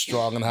look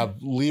strong and have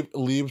leave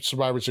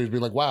Survivor Series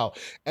being like, wow,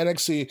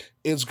 NXT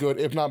is good,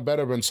 if not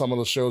better than some of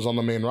the shows on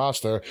the main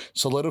roster,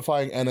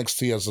 solidifying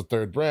NXT as the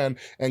third brand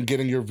and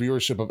getting your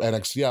viewership of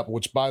NXT up,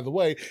 which, by the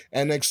way,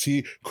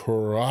 NXT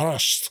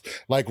crushed,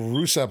 like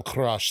Rusev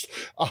crushed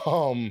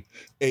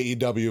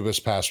AEW this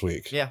past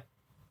week. Yeah.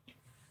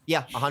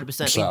 Yeah,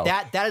 100%. So-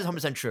 That is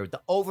 100% true.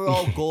 The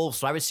overall goal of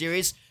Survivor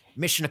Series,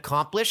 mission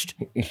accomplished,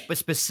 but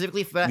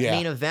specifically for that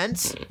main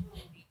event,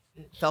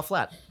 fell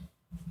flat.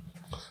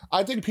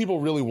 I think people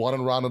really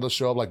wanted Ronda to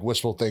show up, like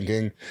wishful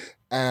thinking,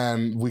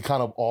 and we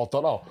kind of all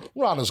thought, oh,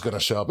 Ronda's going to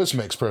show up. This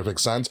makes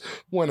perfect sense,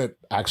 when it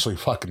actually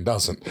fucking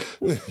doesn't.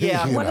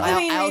 Yeah, One of the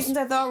main I reasons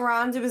I thought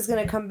Ronda was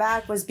going to come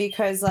back was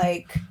because,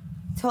 like,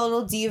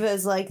 Total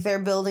Divas, like, they're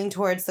building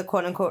towards the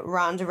quote-unquote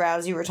Ronda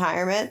Rousey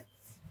retirement.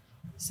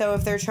 So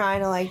if they're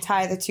trying to, like,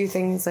 tie the two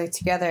things, like,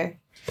 together.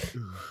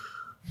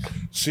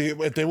 See,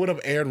 if they would have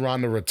aired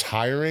Ronda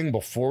retiring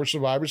before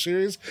Survivor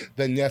Series,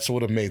 then yes, it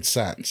would have made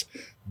sense.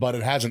 But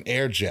it hasn't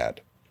aired yet.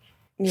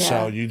 Yeah.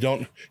 So you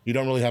don't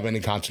really have any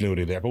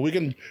continuity there. But we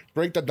can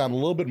break that down a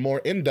little bit more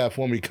in depth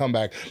when we come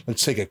back.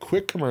 Let's take a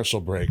quick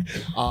commercial break.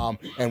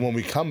 And when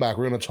we come back,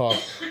 we're going to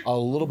talk a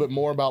little bit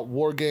more about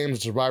War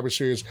Games, Survivor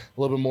Series,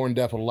 a little bit more in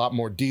depth with a lot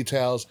more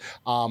details,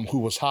 who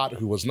was hot,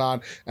 who was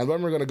not. And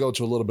then we're going to go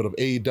to a little bit of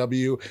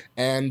AEW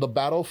and the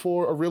battle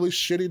for a really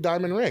shitty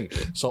diamond ring.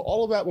 So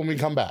all of that when we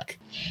come back.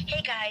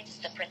 Hey guys, it's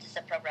the Princess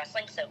of Pro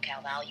Wrestling,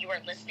 SoCal Val. You are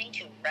listening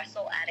to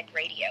Wrestle Addict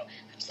Radio.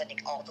 I'm sending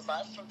all the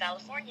love from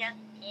California.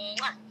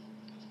 Mwah.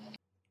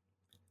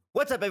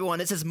 What's up, everyone?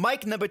 This is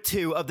Mike number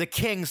 2 of the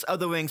Kings of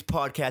the Rings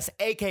podcast,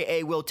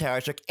 aka Will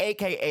Tarashuk,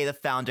 aka the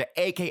founder,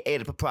 aka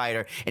the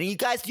proprietor. And you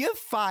guys, do you have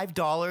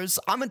 $5?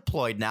 I'm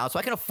employed now, so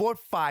I can afford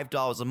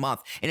 $5 a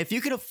month. And if you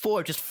can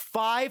afford just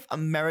 $5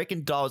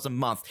 American dollars a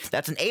month,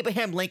 that's an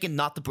Abraham Lincoln,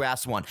 not the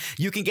brass one,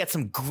 you can get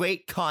some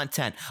great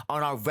content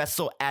on our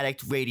Wrestle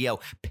Addict Radio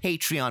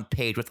Patreon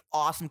page with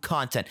awesome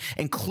content,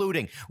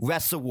 including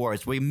Wrestle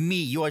Wars, where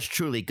me, yours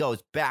truly,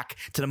 goes back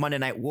to the Monday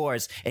Night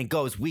Wars and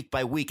goes week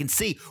by week and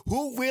see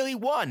who really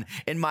won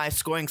in my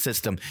scoring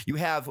system. You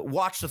have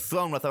Watch the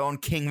Throne with our own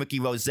King Ricky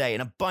Rose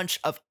and a bunch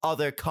of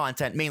other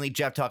content, mainly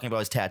Jeff talking about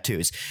his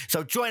tattoos.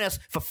 So join us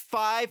for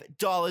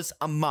 $5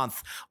 a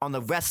month on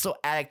the Wrestle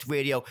Addict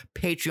Radio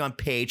Patreon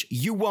page.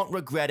 You won't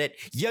regret it.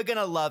 You're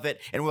gonna love it,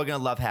 and we're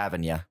gonna love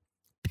having you.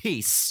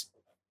 Peace.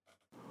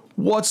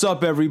 What's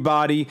up,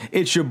 everybody?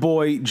 It's your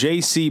boy,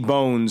 JC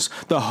Bones,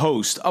 the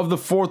host of the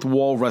Fourth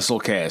Wall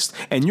WrestleCast,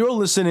 and you're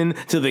listening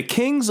to the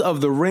Kings of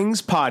the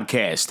Rings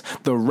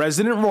podcast, the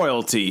resident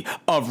royalty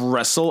of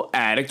Wrestle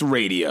Addict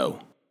Radio.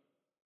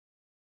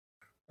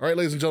 All right,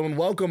 ladies and gentlemen,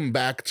 welcome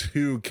back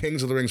to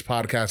Kings of the Rings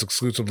podcast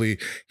exclusively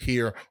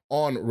here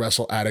on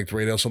Wrestle Addict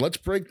Radio. So let's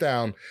break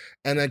down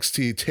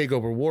NXT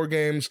TakeOver War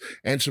Games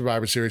and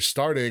Survivor Series,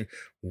 starting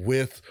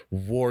with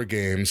War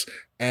Games.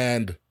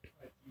 And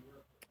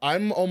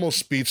I'm almost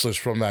speechless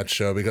from that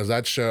show because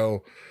that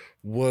show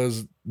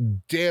was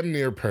damn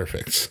near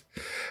perfect.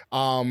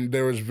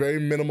 There was very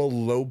minimal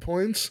low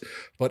points,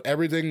 but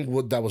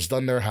everything that was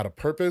done there had a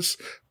purpose.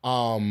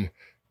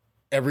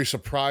 Every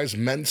surprise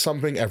meant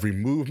something. Every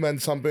move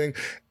meant something.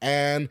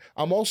 And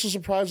I'm also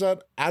surprised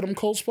that Adam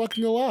Cole's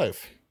fucking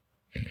alive.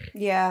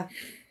 Yeah.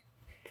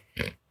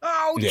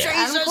 Oh, Yeah.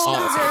 Adam Cole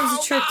deserves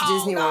a trip to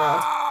Disney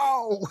World.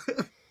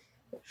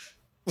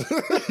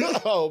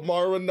 Oh,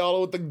 Mauro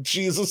Ranallo with the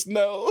Jesus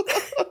no.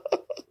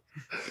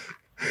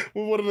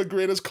 One of the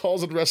greatest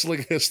calls in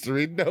wrestling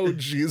history. No,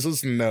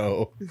 Jesus,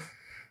 no.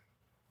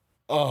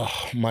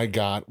 Oh my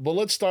God. Well,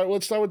 let's start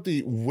with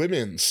the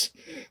women's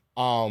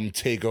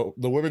the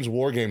women's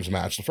War Games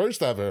match. The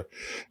first ever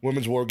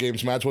women's War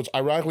Games match, which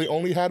ironically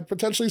only had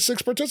potentially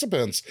 6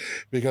 participants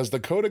because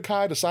Dakota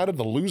Kai decided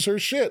to lose her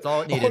shit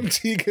on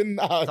Tegan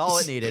Knox. That's all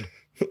it needed.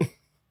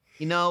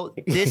 You know,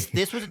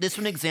 this was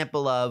an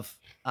example of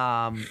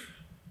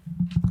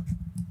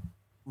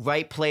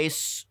right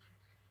place,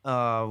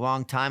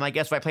 wrong time, I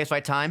guess. Right place,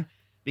 right time.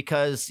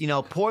 Because, you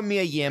know, poor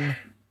Mia Yim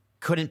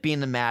couldn't be in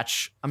the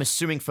match. I'm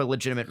assuming for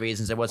legitimate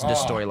reasons. It wasn't a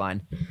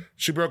storyline.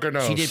 She broke her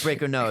nose. She did break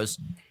her nose.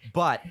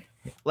 But,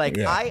 like,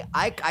 yeah.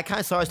 I kind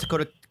of saw as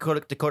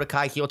Dakota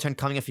Kai heel turn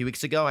coming a few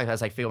weeks ago,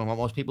 as I feel what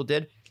most people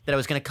did, that it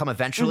was going to come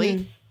eventually.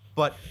 Mm-hmm.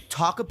 But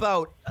talk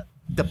about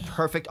the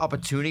perfect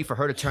opportunity for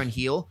her to turn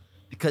heel,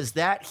 because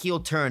that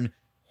heel turn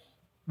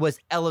was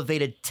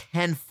elevated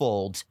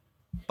tenfold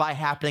by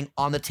happening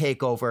on the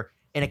takeover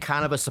in a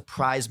kind of a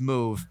surprise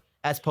move,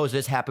 as opposed to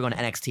this happening on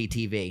NXT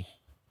TV.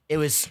 It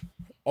was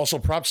also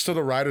props to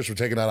the writers for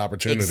taking that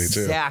opportunity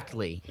too.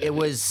 Exactly. It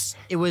was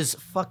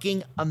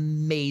fucking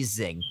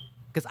amazing,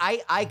 because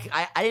I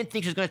didn't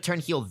think she was going to turn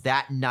heel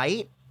that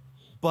night,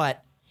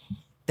 but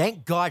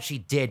thank God she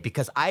did,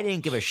 because I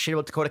didn't give a shit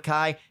about Dakota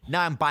Kai.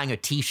 Now I'm buying a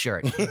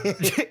t-shirt.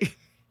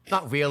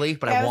 Not really,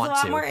 but I want to. I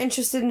was a lot more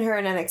interested in her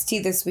in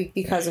NXT this week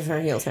because of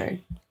her heel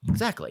turn.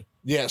 Exactly.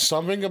 Yeah,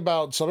 something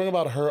about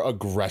her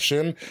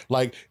aggression.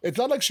 Like, it's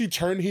not like she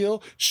turned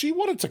heel. She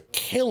wanted to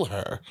kill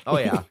her. Oh,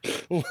 yeah.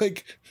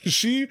 Like,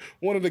 she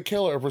wanted to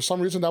kill her. For some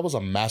reason, that was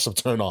a massive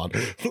turn on.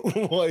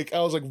 Like,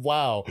 I was like,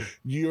 wow,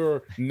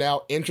 you're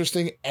now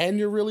interesting and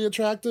you're really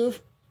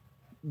attractive?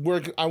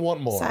 I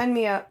want more. Sign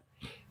me up.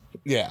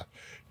 Yeah,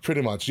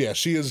 pretty much. Yeah,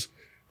 she is.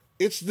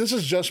 This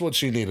is just what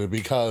she needed,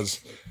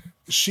 because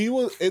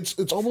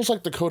it's almost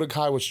like Dakota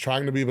Kai was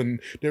trying to be they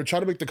were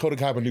trying to make Dakota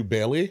Kai a new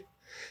Bayley.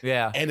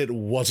 Yeah. And it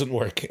wasn't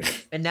working.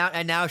 And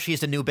now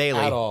she's the new Bayley.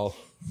 At all.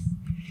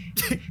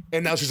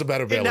 And now she's a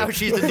better Bayley. And now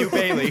she's the new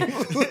Bayley.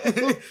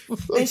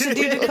 They should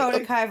do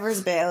Dakota Kai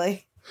versus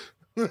Bayley.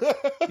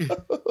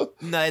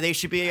 No, they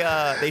should be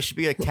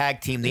a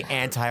tag team, the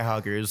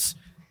anti-huggers.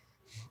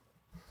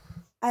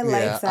 I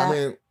like that. I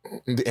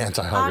mean, the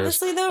anti-huggers.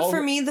 Honestly, though,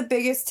 for me, the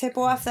biggest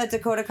tip-off that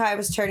Dakota Kai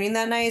was turning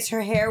that night is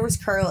her hair was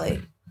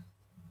curly.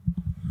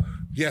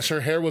 Yes,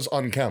 her hair was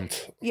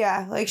unkempt.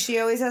 Yeah, like she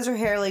always has her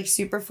hair like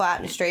super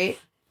flat and straight.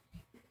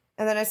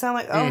 And then I saw, I'm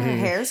like, oh, her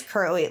hair's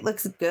curly. It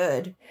looks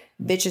good.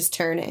 Bitch is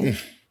turning.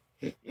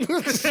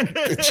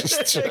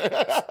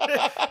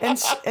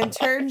 And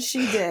turn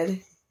she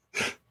did.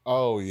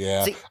 Oh,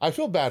 yeah. See, I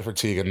feel bad for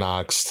Tegan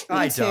Knox.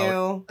 I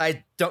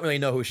don't really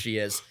know who she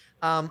is.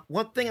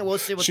 One thing I will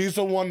say, she's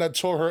the one that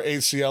tore her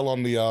ACL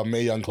on the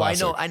Mae Young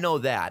Classic. Well, I know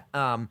that.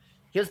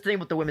 Here's the thing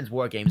with the women's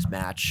War Games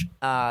match.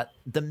 The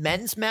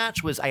men's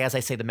match was, as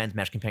I say, the men's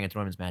match comparing it to the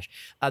women's match.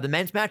 The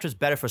men's match was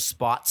better for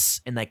spots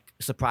and like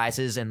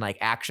surprises and like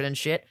action and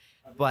shit.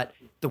 But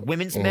the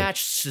women's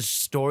match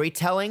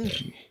storytelling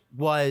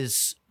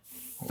was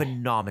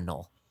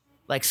phenomenal.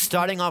 Like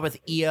starting off with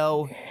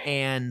Io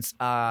and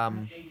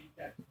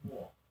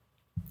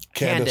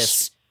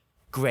Candice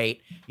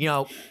great. You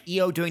know,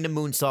 Io doing the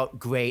moonsault,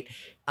 great.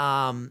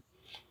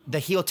 The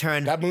heel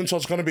turn. That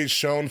moonsault's going to be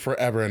shown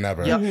forever and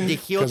ever. Yep, the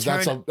heel turn.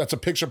 Because that's a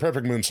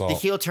picture-perfect moonsault. The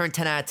heel turn,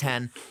 10 out of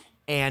 10.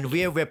 And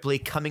Rhea Ripley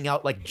coming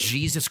out like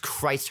Jesus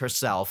Christ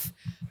herself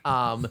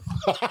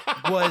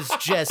was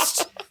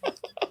just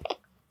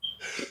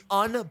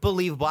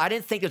unbelievable. I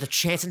didn't think there was a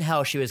chance in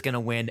hell she was going to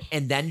win,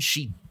 and then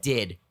she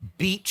did.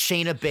 Beat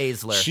Shayna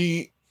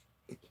Baszler.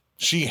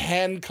 She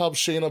handcuffed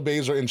Shayna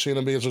Baszler in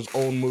Shayna Baszler's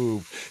own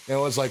move. And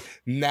it was like,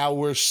 now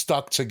we're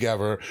stuck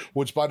together,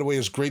 which, by the way,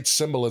 is great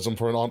symbolism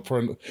for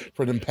an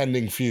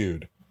impending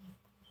feud.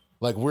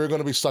 Like, we're going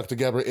to be stuck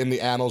together in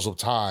the annals of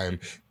time.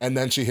 And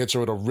then she hits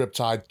her with a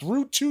riptide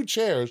through 2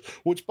 chairs,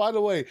 which, by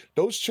the way,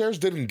 those chairs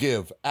didn't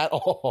give at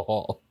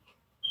all.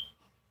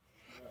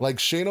 Like,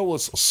 Shayna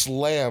was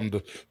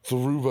slammed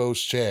through those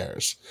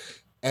chairs.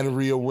 And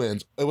Rhea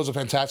wins. It was a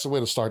fantastic way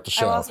to start the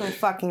show. I lost my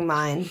fucking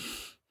mind.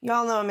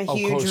 Y'all know I'm a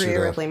huge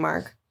Rhea Ripley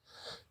mark.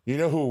 You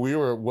know who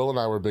Will and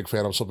I were a big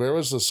fan of? So there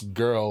was this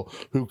girl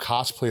who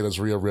cosplayed as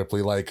Rhea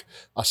Ripley, like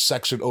a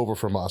section over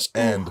from us.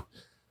 And,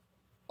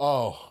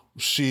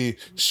 she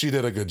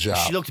did a good job.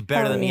 She looked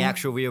better than the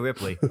actual Rhea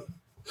Ripley.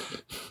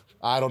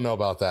 I don't know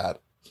about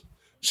that.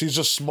 She's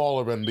just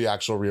smaller than the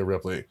actual Rhea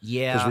Ripley.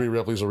 Yeah. Because Rhea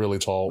Ripley's a really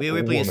tall Rhea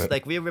Ripley woman.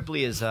 Rhea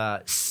Ripley is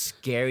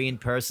scary in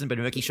person, but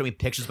when Ricky showed me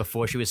pictures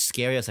before she was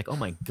scary, I was like, oh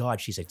my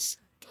God, she's like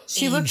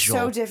She looked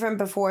so different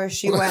before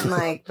she went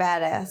like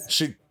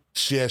badass.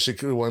 She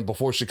went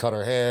before she cut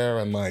her hair,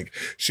 and like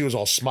she was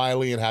all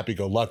smiley and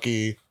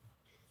happy-go-lucky.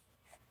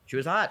 She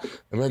was hot.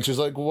 And then she's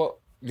like, well,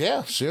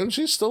 yeah,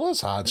 she still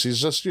is hot. She's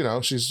just,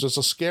 she's just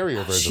a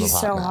scarier version of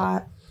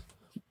hot.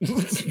 She's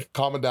so hot.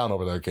 Calm it down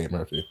over there, Kate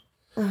Murphy.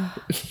 Then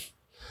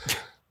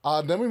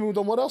we moved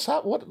on. What else?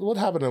 What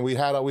happened? And we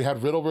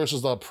had Riddle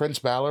versus Prince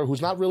Balor,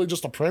 who's not really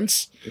just a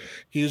prince.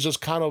 He's just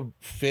kind of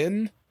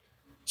Finn,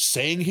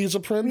 saying he's a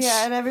prince.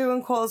 Yeah, and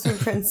everyone calls him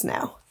Prince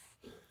now.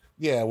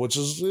 Yeah, which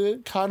is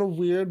kind of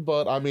weird,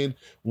 but I mean,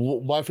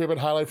 my favorite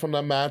highlight from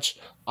that match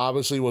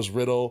obviously was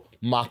Riddle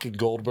mocking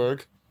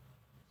Goldberg.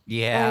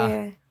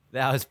 Yeah.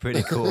 That was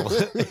pretty cool.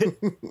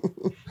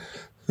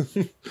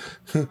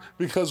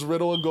 Because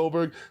Riddle and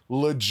Goldberg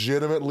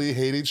legitimately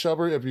hate each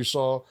other. If you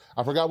saw,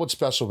 I forgot what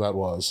special that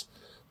was.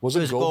 Was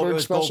it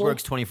Goldberg's special?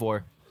 Goldberg's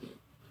 24.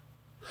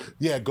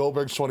 Yeah,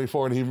 Goldberg's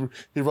 24, and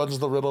he runs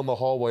the Riddle in the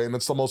hallway, and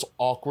it's the most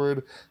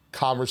awkward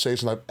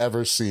conversation I've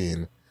ever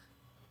seen.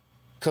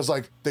 Because,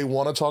 like, they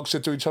want to talk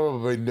shit to each other,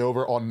 but they know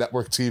they're on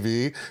network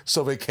TV,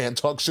 so they can't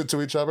talk shit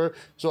to each other.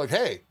 So, like,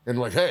 hey. And,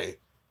 like, hey,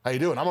 how you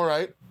doing? I'm all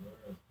right.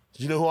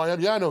 You know who I am?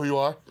 Yeah, I know who you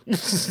are.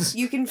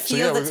 You can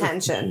feel the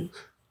tension.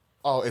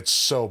 Oh, it's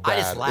so bad.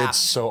 I just laughed. It's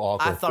so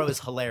awkward. I thought it was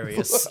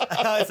hilarious.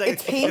 I was like,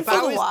 it's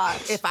painful to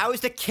watch. If I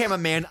was the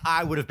cameraman,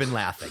 I would have been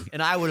laughing,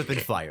 and I would have been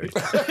fired.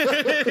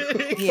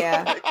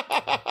 Yeah.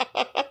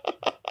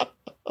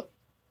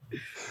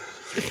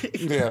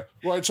 Yeah.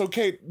 Right. So,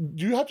 Kate,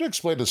 you have to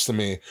explain this to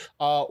me.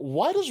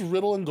 Why does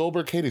Riddle and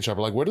Goldberg hate each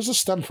other? Like, where does this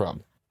stem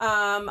from?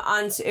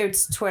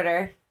 It's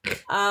Twitter.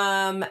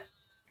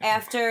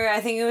 After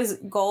I think it was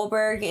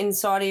Goldberg in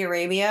Saudi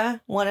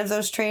Arabia, one of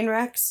those train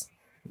wrecks.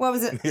 What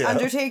was it? Yeah.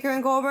 Undertaker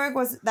and Goldberg?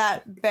 Was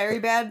that very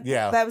bad?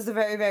 Yeah. That was the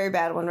very, very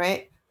bad one,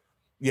 right?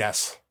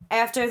 Yes.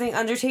 After I think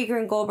Undertaker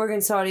and Goldberg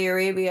in Saudi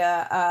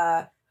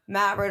Arabia,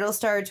 Matt Riddle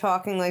started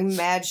talking like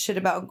mad shit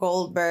about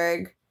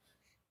Goldberg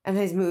and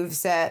his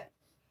moveset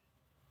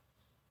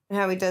and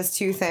how he does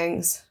 2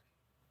 things.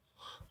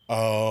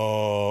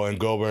 Oh, and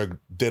Goldberg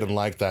didn't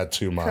like that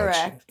too much.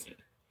 Correct.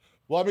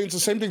 Well, I mean, it's the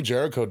same thing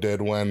Jericho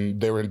did when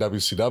they were in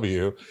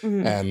WCW,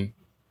 and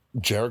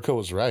Jericho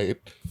was right.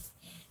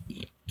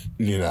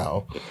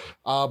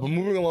 But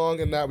moving along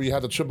in that, we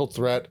had the triple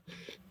threat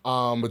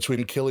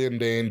between Killian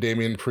Dane,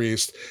 Damian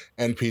Priest,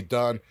 and Pete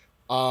Dunne.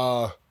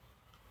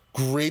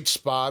 Great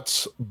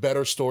spots,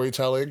 better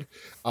storytelling.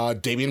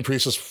 Damian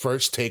Priest's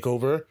first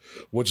takeover,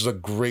 which is a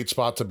great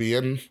spot to be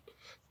in.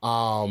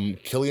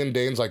 Killian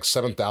Dane's like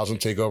 7,000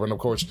 takeover, and of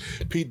course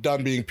Pete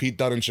Dunne being Pete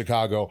Dunne in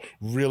Chicago,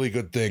 really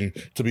good thing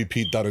to be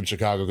Pete Dunne in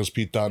Chicago because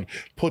Pete Dunne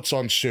puts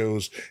on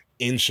shows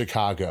in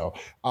Chicago.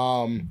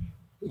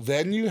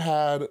 Then you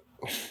had,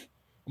 oh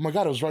my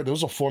God, it was right, there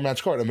was a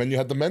 4-match card, and then you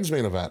had the men's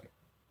main event,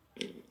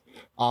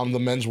 the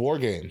men's war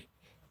game,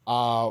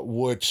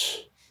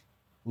 which,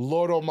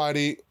 Lord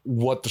Almighty,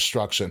 what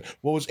destruction.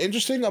 What was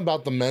interesting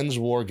about the men's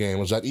war game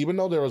was that even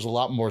though there was a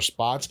lot more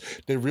spots,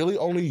 they really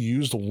only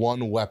used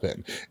one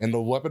weapon. And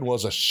the weapon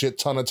was a shit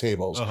ton of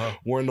tables.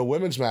 Where in the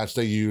women's match,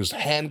 they used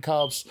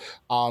handcuffs.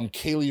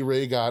 Kaylee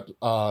Ray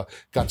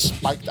got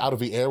spiked out of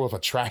the air with a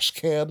trash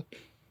can.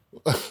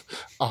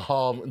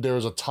 There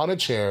was a ton of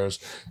chairs.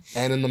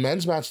 And in the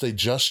men's match, they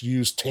just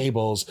used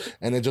tables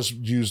and they just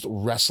used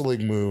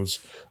wrestling moves.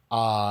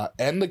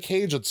 And the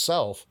cage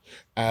itself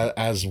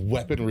as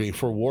weaponry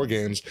for war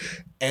games,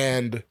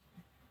 and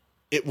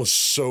it was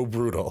so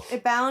brutal.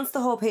 It balanced the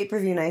whole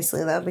pay-per-view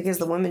nicely, though, because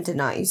the women did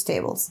not use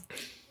tables.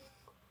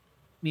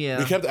 Yeah.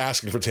 We kept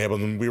asking for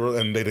tables, and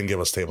they didn't give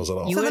us tables at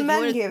all. So the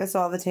men gave us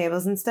all the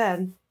tables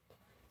instead.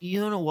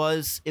 You know what it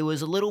was? It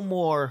was a little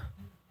more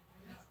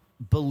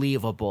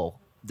believable.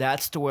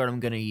 That's the word I'm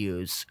gonna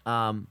use.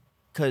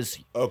 Because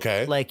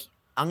Okay. like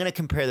I'm gonna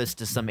compare this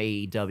to some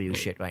AEW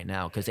shit right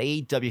now. Because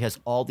AEW has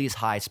all these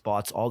high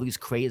spots, all these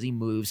crazy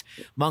moves,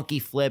 monkey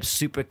flips,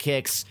 super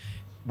kicks,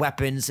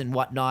 weapons and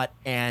whatnot,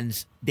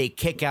 and they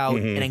kick out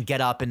and then get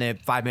up, and then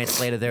 5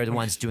 minutes later they're the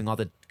ones doing all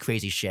the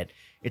crazy shit.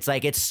 It's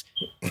like it's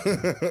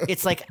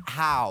like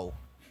how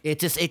it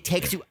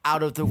takes you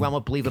out of the realm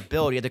of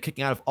believability. They're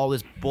kicking out of all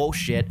this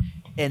bullshit,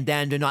 and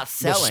then they're not The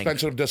selling.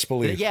 suspension of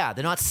disbelief. Yeah,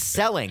 they're not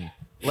selling.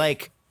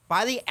 Like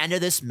by the end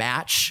of this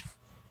match,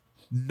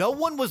 no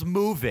one was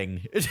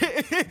moving,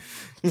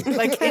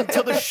 like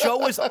until the show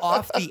was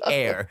off the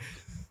air.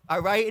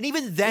 All right, and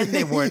even then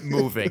they weren't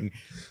moving.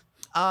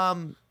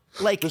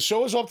 Like The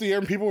show was off the air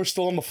and people were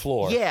still on the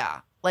floor.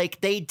 yeah,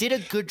 like they did a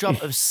good job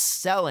of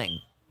selling.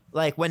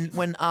 Like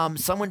when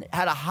someone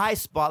had a high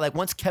spot, like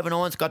once Kevin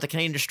Owens got the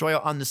Canadian Destroyer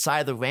on the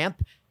side of the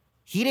ramp,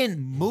 he didn't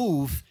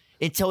move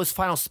until his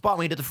final spot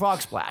when he did the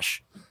frog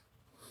splash.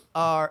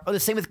 Or the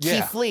same with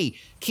Yeah. Keith Lee.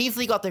 Keith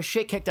Lee got the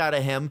shit kicked out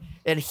of him,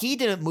 and he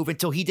didn't move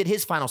until he did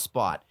his final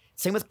spot.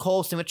 Same with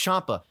Cole, same with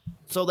Ciampa.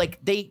 So like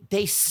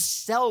they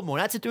sell more.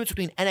 That's the difference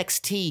between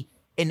NXT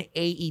and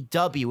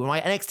AEW, and why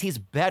NXT is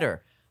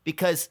better,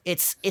 because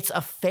it's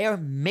a fair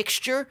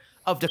mixture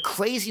of the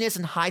craziness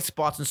and high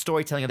spots and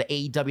storytelling of the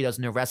AEW does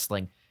in their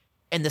wrestling,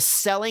 and the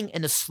selling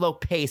and the slow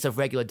pace of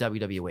regular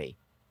WWE.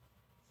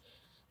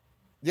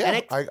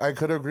 Yeah, NXT I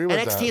could agree with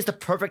NXT that. is the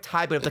perfect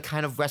hybrid of the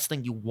kind of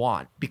wrestling you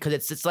want, because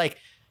it's like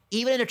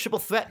even in a triple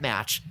threat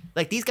match,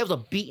 like these guys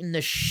are beating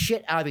the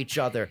shit out of each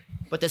other,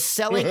 but the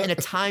selling and the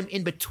time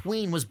in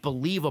between was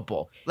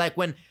believable. Like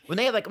when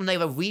they have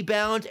a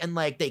rebound and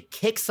like they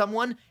kick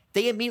someone,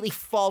 they immediately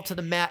fall to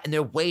the mat and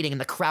they're waiting,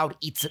 and the crowd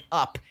eats it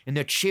up, and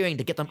they're cheering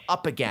to get them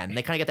up again.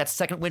 They kind of get that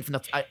second win from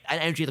the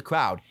energy of the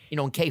crowd, in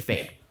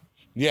kayfabe.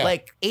 Yeah.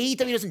 Like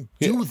AEW doesn't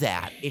do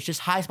that. It's just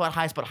high spot,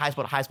 high spot, high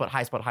spot, high spot,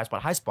 high spot, high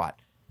spot, high spot.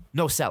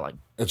 No selling.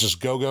 It's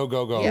just go, go,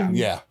 go, go.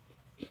 Yeah.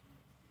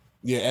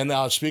 Yeah,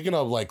 and speaking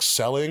of like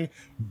selling,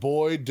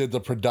 boy, did the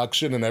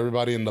production and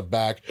everybody in the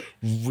back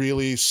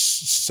really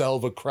sell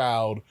the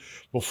crowd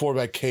before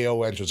that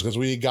KO entrance, because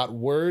we got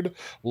word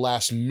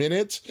last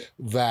minute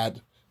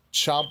that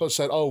Ciampa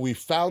said, "Oh, we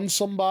found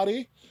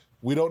somebody.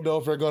 We don't know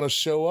if they're going to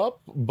show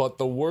up, but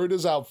the word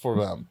is out for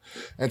them."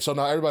 And so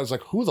now everybody's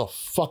like, who the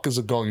fuck is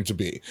it going to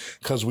be?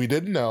 Because we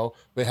didn't know.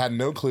 They had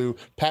no clue.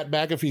 Pat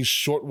McAfee's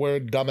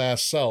short-wearing dumbass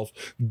self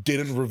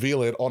didn't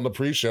reveal it on the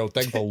pre-show.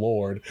 Thank the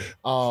Lord.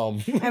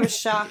 I was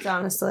shocked,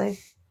 honestly.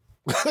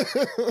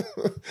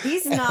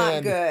 He's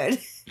not good.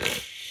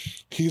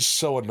 He's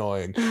so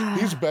annoying.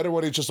 He's better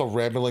when he's just a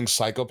rambling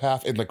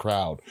psychopath in the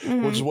crowd,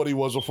 which is what he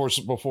was before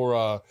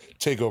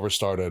TakeOver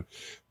started.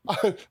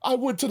 I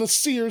went to the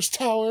Sears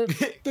Tower.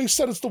 They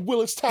said it's the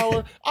Willis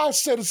Tower. I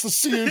said it's the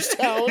Sears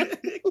Tower.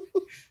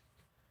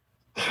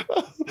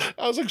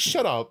 I was like,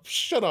 shut up.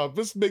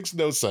 This makes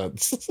no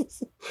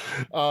sense.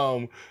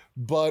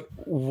 But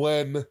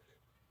when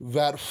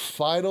that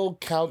final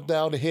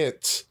countdown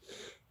hit,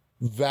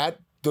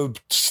 the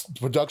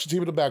production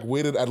team in the back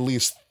waited at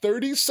least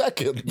 30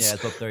 seconds Yeah,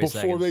 it's about 30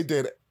 before seconds. they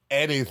did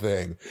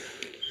anything.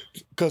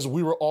 Because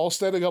we were all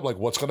standing up like,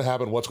 what's going to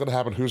happen?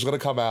 Who's going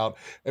to come out?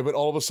 And then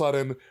all of a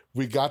sudden,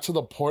 we got to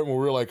the point where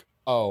we were like,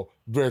 oh,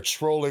 they're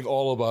trolling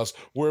all of us.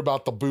 We're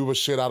about to boo the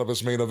shit out of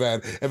this main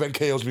event. And then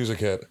KO's music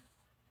hit.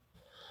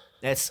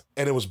 And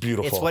it was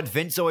beautiful. It's what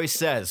Vince always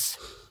says.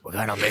 We're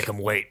gonna make him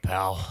wait,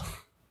 pal.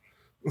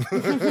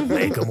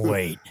 Make him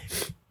wait.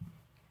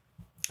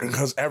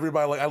 Because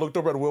everybody, like, I looked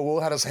over at Will. Will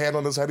had his hand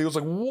on his head. He was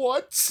like,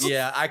 what?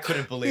 Yeah, I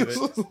couldn't believe it.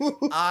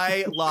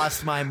 I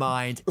lost my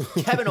mind.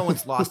 Kevin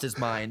Owens lost his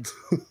mind.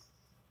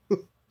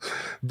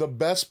 The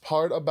best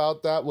part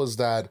about that was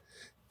that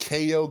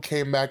KO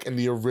came back in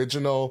the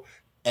original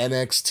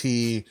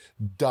NXT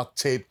duct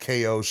tape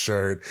KO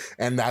shirt,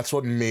 and that's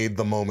what made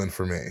the moment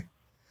for me.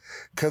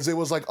 Because it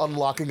was like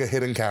unlocking a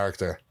hidden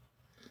character.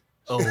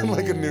 In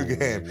like a new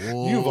game.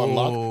 You've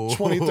unlocked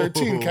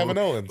 2013 Kevin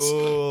Owens.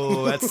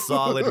 Oh, that's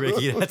solid,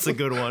 Ricky. That's a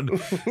good one.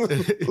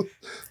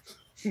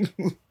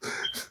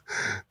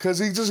 Because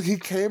he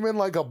came in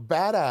like a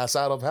badass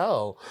out of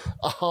hell,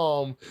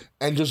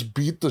 and just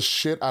beat the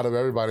shit out of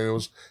everybody. It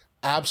was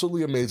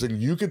absolutely amazing.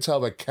 You could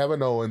tell that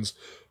Kevin Owens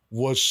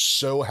was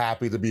so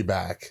happy to be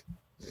back.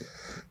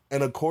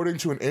 And according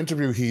to an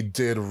interview he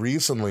did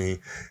recently,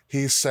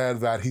 he said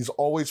that he's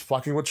always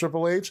fucking with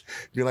Triple H.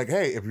 Be like,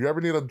 hey, if you ever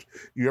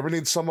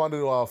need someone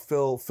to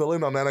fill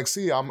in on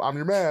NXT, I'm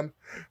your man.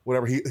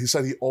 Whatever. He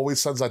said he always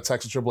sends that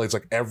text to Triple H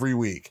like every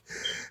week.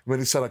 When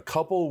he said a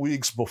couple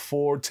weeks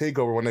before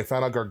TakeOver, when they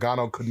found out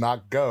Gargano could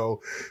not go,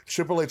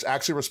 Triple H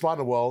actually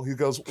responded, he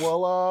goes,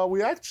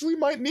 we actually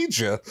might need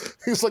you.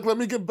 He's like, let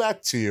me get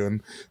back to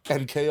you.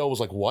 And KO was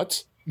like,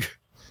 what?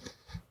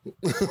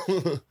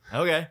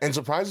 Okay. And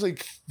surprisingly,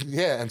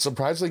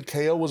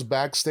 KO was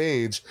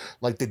backstage.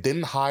 Like, they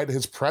didn't hide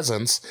his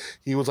presence.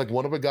 He was like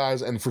one of the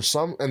guys, and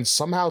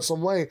somehow,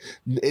 some way,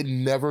 it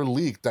never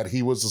leaked that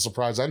he was the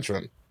surprise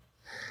entrant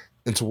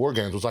into War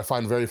Games, which I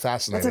find very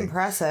fascinating. That's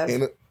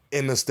impressive.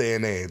 In this day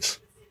and age.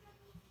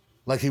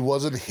 Like he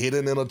wasn't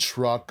hidden in a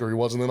truck or he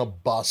wasn't in a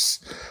bus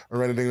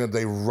or anything that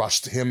they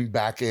rushed him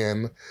back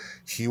in.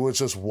 He was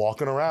just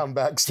walking around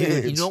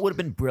backstage. Dude, you know what would have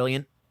been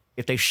brilliant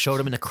if they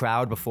showed him in the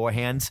crowd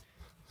beforehand,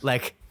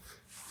 like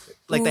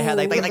they had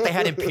they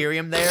had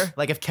Imperium there.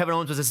 Like if Kevin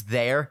Owens was just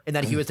there and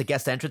then he was the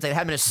guest entrance, they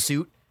had him in a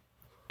suit,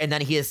 and then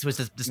he was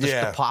just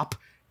the pop.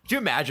 Could you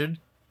imagine?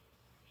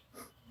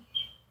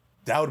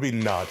 That would be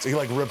nuts. He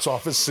like rips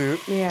off his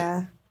suit.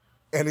 Yeah.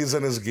 And he's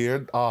in his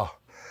gear. Oh,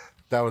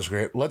 that was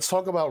great. Let's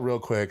talk about real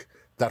quick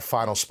that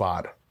final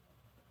spot.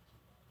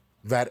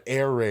 That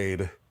air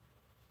raid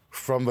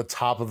from the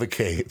top of the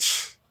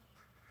cage.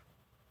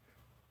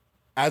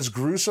 As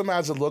gruesome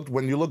as it looked,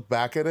 when you look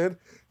back at it,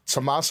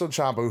 Tommaso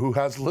Ciampa, who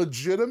has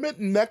legitimate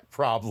neck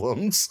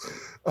problems,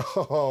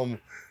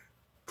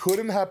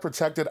 couldn't have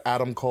protected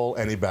Adam Cole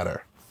any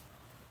better.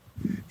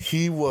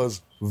 He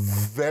was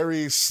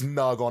very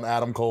snug on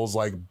Adam Cole's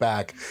like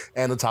back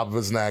and the top of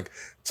his neck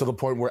to the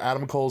point where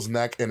Adam Cole's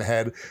neck and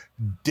head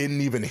didn't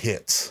even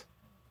hit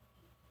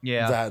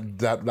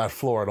that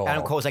floor at all.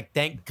 Adam Cole's like,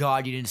 thank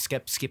God you didn't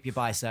skip your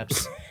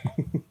biceps.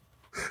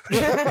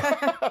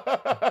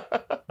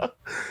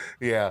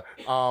 Yeah.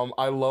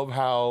 I love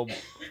how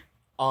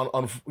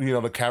on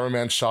the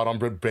cameraman shot on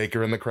Britt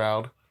Baker in the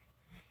crowd.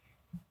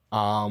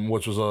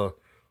 Which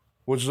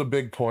was a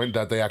big point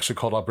that they actually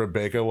called out Britt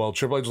Baker. Well,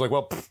 Triple H was like,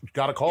 well,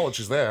 gotta call it.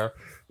 She's there.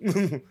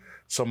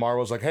 So Mara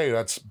was like, hey,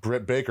 that's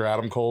Britt Baker,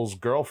 Adam Cole's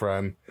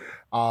girlfriend.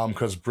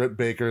 Because Britt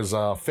Baker's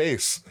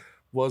face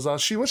was,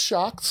 she was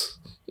shocked.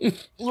 A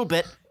little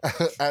bit.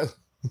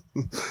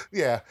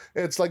 Yeah,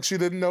 it's like she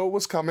didn't know it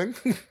was coming.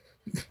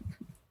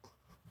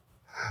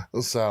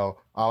 So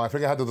I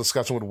think I had the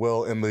discussion with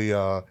Will in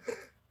the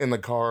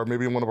car,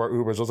 maybe in one of our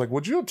Ubers. I was like,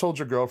 would you have told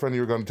your girlfriend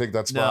you were going to take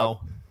that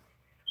spot?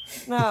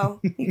 No,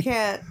 you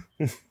can't.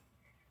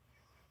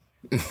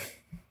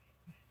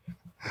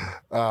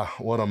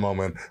 What a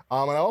moment.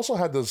 And I also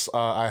had this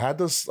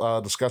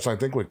discussion, I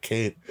think, with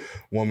Kate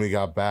when we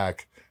got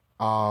back.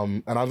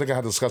 And I think I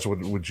had a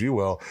discussion with you,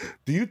 Will.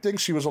 Do you think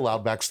she was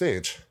allowed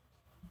backstage?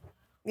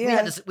 Yeah.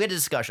 We had a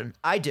discussion.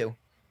 I do.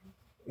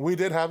 We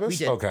did have this? We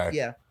did. Okay.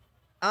 Yeah.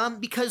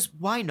 Because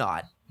why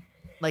not?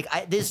 Like,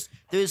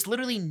 there's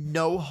literally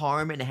no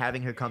harm in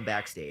having her come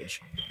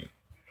backstage.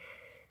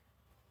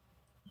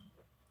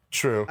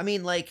 True. I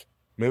mean, like,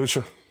 maybe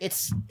sure.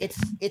 It's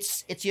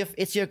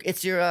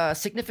your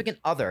significant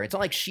other. It's not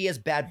like she has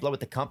bad blood with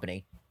the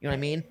company. You know what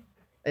I mean?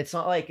 It's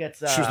not like it's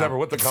she was never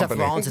with the company.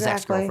 Seth Rollins'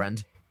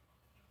 ex-girlfriend.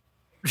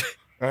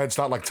 It's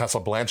not like Tessa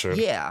Blanchard.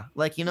 Yeah,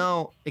 like,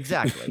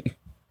 exactly.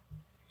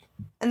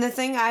 And the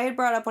thing I had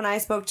brought up when I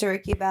spoke to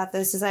Ricky about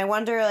this is I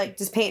wonder, like,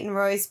 does Peyton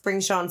Royce bring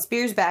Sean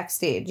Spears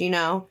backstage,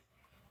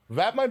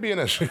 That might be an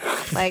issue.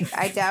 Like,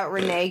 I doubt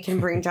Renee can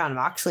bring John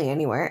Moxley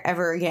anywhere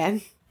ever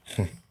again.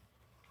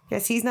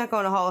 Guess he's not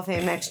going to Hall of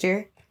Fame next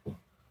year.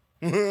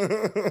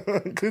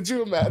 Could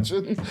you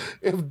imagine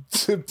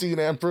if Dean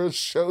Ambrose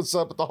shows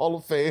up at the Hall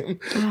of Fame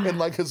in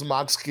like his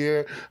Mox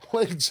gear,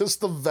 like just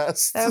the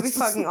vest? That would be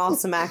fucking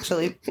awesome,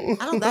 actually. I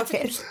don't know.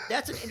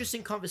 That's an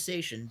interesting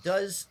conversation.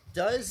 Does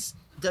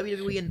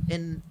WWE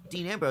and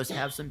Dean Ambrose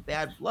have some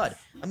bad blood?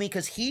 I mean,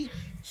 because he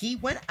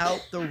went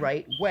out the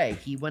right way.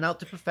 He went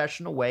out the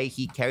professional way.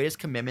 He carried his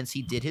commitments.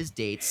 He did his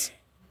dates.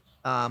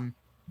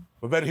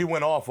 But then he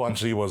went off once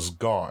he was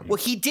gone. Well,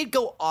 he did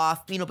go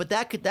off, but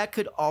that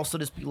could also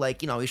just be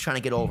like, he's trying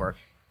to get over.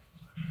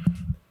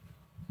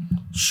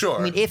 Sure.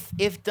 I mean, if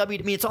it's not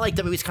like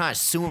WWE's kind of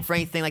suing for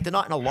anything. Like, they're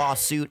not in a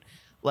lawsuit.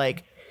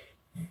 Like,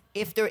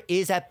 if there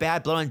is that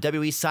bad blood on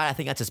WWE's side, I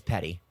think that's just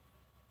petty.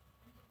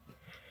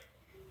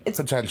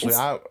 Potentially.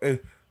 I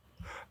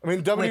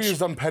mean, WWE's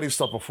done petty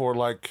stuff before.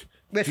 Like,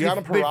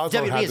 Deonna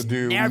Purrazzo had to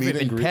do never meet and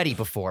been greet. petty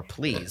before,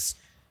 please.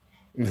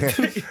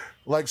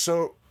 Like,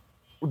 so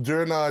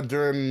during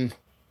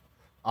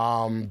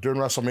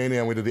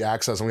WrestleMania, we did the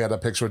Access, and we had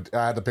that picture.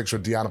 I had the picture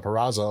of Deonna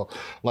Purrazzo.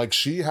 Like,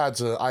 she had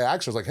to. I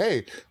asked her, I was like,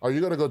 "Hey, are you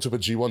going to go to the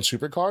G1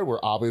 Supercard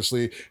where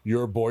obviously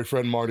your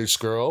boyfriend Marty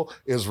Scurll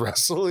is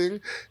wrestling?"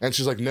 And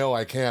she's like, "No,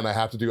 I can't. I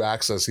have to do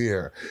Access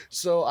here."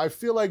 So I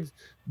feel like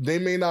they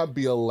may not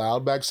be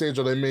allowed backstage,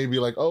 or they may be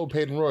like, "Oh,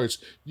 Peyton Royce,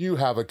 you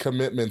have a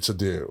commitment to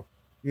do,"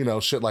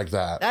 shit like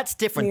that. That's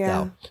different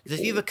though. Because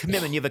if you have a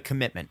commitment, you have a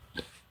commitment.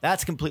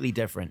 That's completely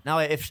different. Now,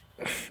 if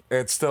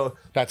that's still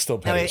petty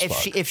as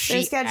fuck. They're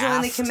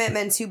scheduling the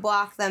commitment to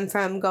block them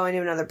from going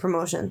to another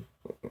promotion.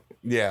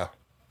 Yeah.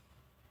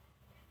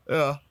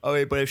 Yeah.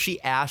 Okay, but if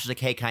she asks, she's like,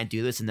 "Hey, can I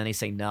do this?" and then they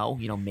say no,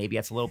 maybe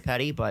that's a little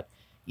petty, but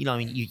your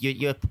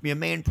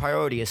main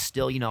priority is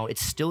still,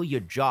 it's still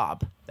your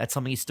job. That's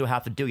something you still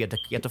have to do. You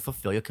have to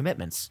fulfill your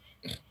commitments.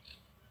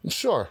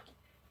 Sure.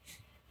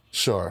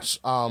 So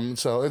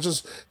it's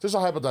just a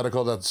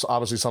hypothetical that's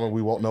obviously something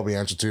we won't know the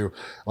answer to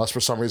unless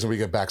for some reason we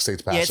get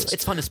backstage passes. Yeah,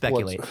 it's fun to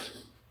speculate.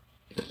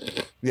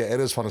 Yeah,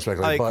 it is fun to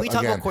speculate. All right, but can we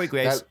talk about Corey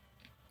Graves?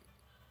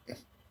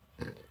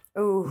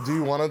 Ooh. Do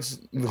you want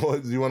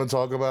to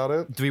talk about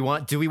it? Do we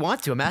want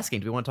to? I'm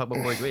asking. Do we want to talk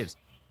about Corey Graves?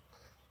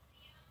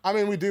 I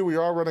mean, we do. We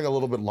are running a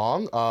little bit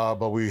long,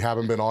 but we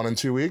haven't been on in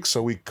 2 weeks,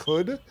 so we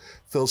could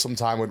fill some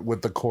time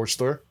with the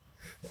Corster.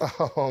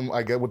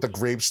 I get with the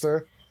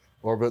Gravester,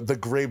 or the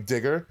Grave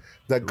Digger.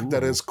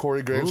 That is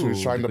Corey Graves,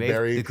 who's trying to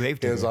bury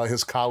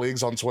his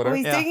colleagues on Twitter. Well,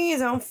 he's digging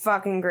his own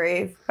fucking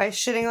grave by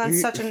shitting on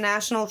such a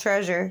national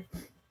treasure.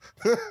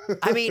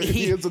 I mean,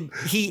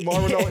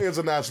 Mauro is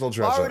a national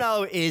treasure.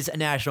 Mauro is a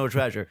national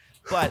treasure.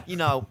 But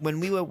when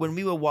we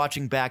were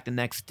watching back the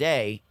next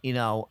day,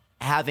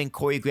 having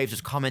Corey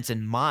Graves' comments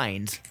in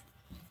mind,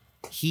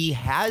 he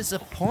has a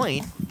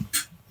point.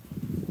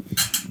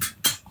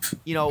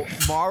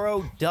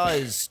 Mauro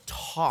does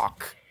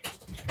talk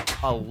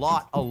a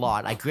lot.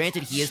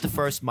 Granted, he is the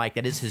first mic.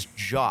 That is his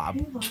job.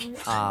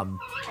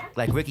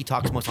 Like Ricky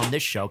talks most on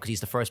this show because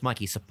he's the first mic.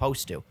 He's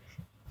supposed to.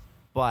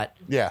 But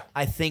yeah,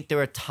 I think there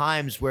are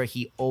times where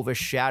he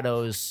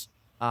overshadows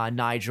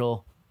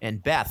Nigel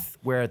and Beth,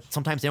 where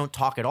sometimes they don't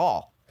talk at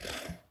all.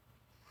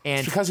 And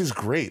it's because he's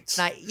great.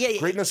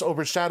 Greatness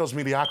overshadows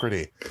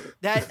mediocrity.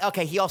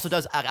 He also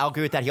does. I'll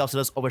agree with that. He also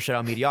does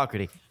overshadow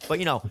mediocrity.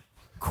 But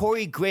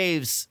Corey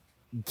Graves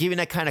giving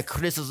that kind of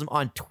criticism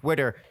on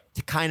Twitter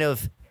to kind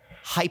of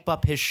hype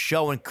up his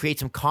show and create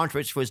some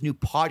controversy for his new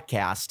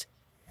podcast.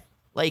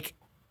 Like,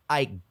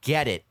 I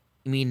get it.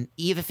 I mean,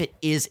 even if it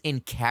is in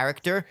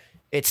character,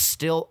 it's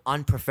still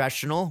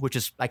unprofessional, which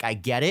is like, I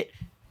get it.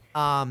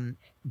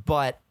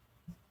 But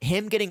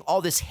him getting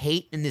all this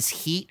hate and this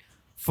heat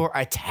for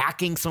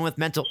attacking someone with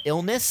mental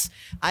illness,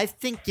 I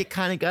think you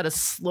kind of got to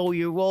slow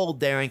your roll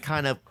there and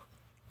kind of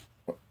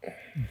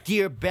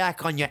gear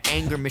back on your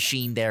anger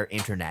machine there,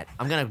 internet.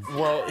 I'm gonna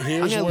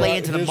lay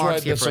into the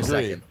marks here for a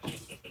second.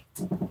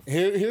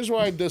 Here's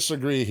where I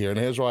disagree here, and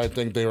here's why I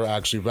think they were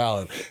actually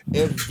valid.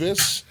 If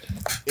this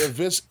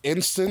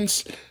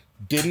instance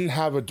didn't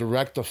have a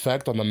direct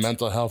effect on the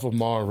mental health of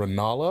Mauro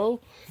Ranallo,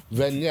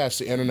 then yes,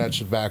 the internet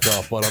should back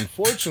off. But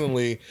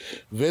unfortunately,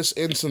 this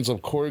instance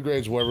of Corey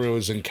Graves, whether it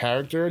was in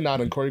character, not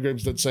in Corey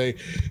Graves, did say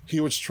he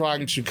was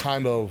trying to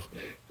kind of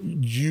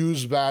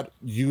use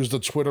the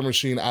Twitter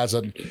machine as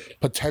a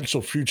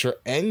potential future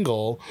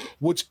angle,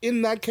 which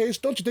in that case,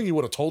 don't you think he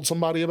would have told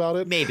somebody about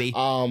it? Maybe.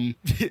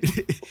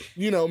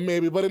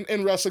 Maybe. But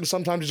in wrestling,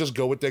 sometimes you just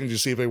go with things, you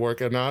see if they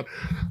work or not.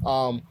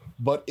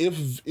 But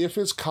if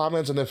his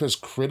comments and if his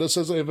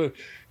criticism,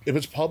 if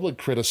his public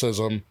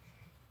criticism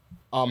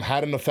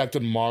hadn't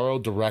affected Mauro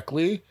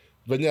directly,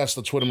 then yes,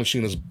 the Twitter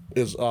machine is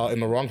in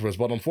the wrong for this.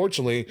 But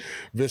unfortunately,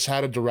 this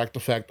had a direct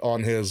effect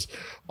on his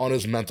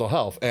mental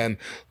health. And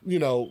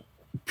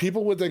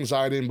people with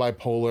anxiety and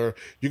bipolar,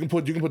 you can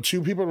put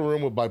two people in a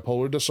room with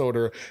bipolar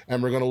disorder,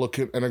 and they're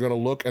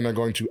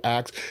going to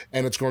act,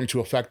 and it's going to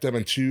affect them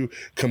in two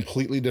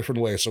completely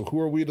different ways. So who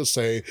are we to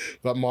say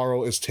that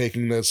Mauro is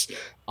taking this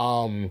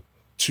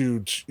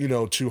too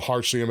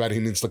harshly, and that he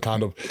needs to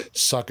kind of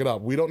suck it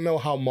up? We don't know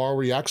how Mauro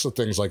reacts to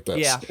things like this.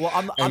 Yeah, well,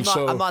 I'm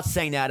not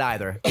saying that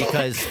either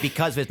because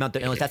of his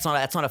mental illness. That's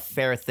not a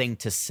fair thing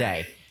to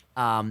say.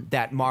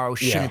 That Mauro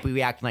shouldn't be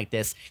reacting like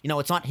this.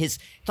 It's not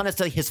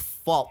necessarily his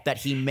fault that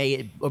he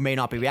may or may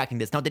not be reacting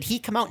to this. Now, did he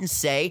come out and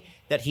say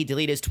that he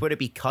deleted his Twitter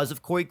because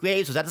of Corey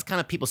Graves? Or was that just kind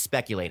of people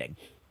speculating?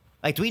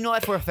 Like, do we know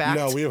that for a fact?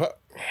 No,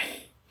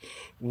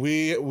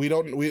 we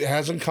don't. It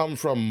hasn't come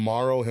from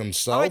Mauro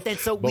himself. All right, then.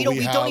 So we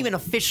don't even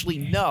officially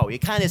know.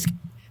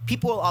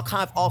 People are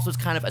kind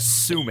of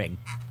assuming.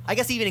 I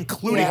guess even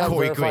including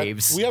Corey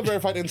Graves. We have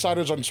verified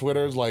insiders on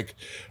Twitter, like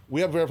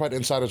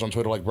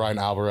Brian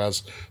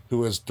Alvarez,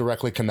 who is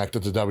directly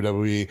connected to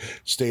WWE,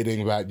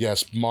 stating that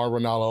yes, Mauro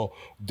Ranallo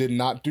did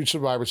not do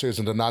Survivor Series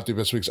and did not do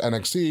this week's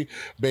NXT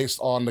based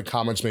on the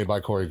comments made by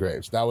Corey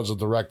Graves. That was a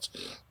direct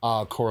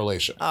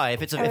correlation. It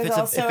was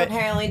also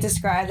apparently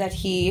described that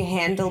he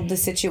handled the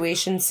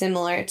situation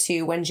similar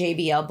to when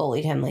JBL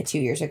bullied him like 2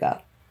 years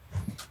ago.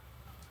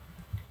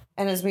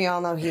 And as we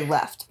all know, he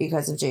left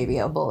because of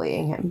JBL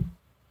bullying him.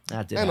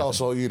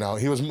 Also, he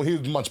was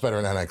much better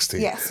in NXT.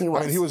 Yes, he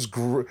was. I mean,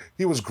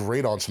 he was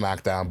great on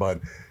SmackDown,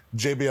 but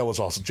JBL was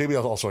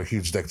also a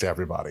huge dick to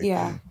everybody.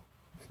 Yeah.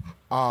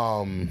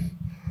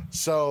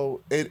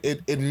 So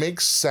it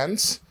makes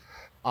sense.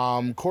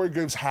 Corey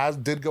Graves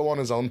did go on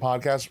his own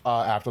podcast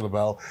after the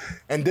bell,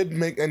 and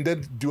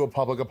did do a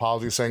public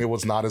apology saying it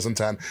was not his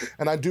intent.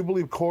 And I do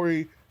believe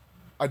Corey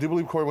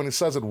when he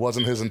says it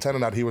wasn't his intent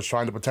and that he was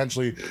trying to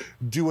potentially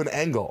do an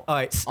angle. All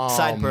right,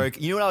 Sideberg,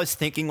 you know what I was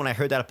thinking when I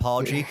heard that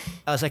apology?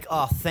 I was like,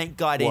 oh, thank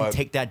God I didn't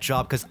take that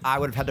job, because I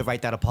would have had to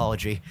write that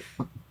apology.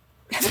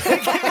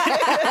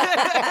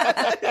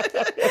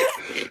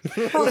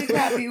 Holy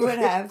crap, you would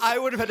have. I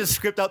would have had to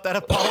script out that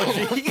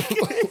apology.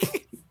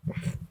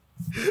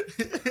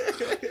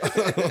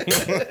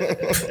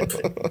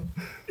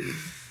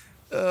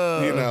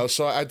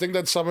 So I think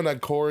that's something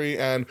that Corey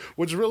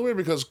which is really weird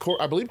because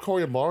I believe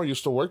Corey and Mauro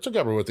used to work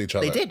together with each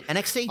other. They did,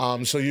 NXT.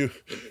 And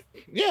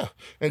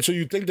so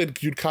you think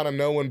that you'd kind of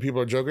know when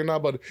people are joking now,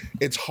 but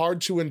it's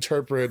hard to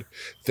interpret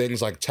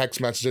things like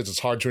text messages. It's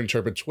hard to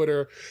interpret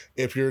Twitter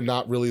if you're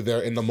not really there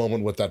in the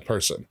moment with that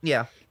person.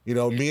 Yeah.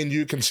 Me and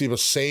you can see the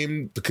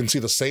same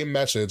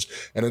message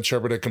and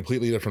interpret it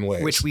completely different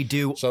ways, which we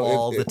do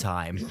all the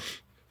time.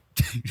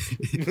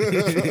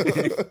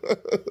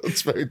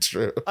 It's very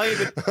true. I mean,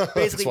 but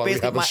That's why we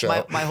have a basically,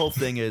 show. my whole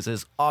thing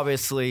is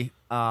obviously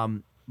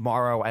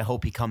Morrow. I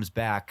hope he comes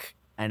back,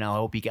 and I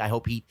hope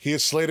he He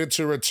is slated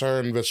to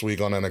return this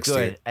week on NXT.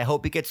 good. I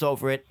hope he gets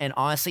over it. And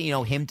honestly,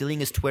 him deleting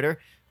his Twitter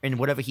and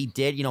whatever he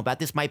did, that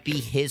this might be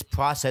his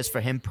process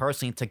for him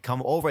personally to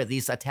come over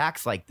these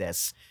attacks like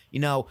this.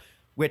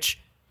 Which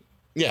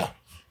Yeah.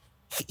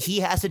 he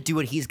has to do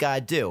what he's got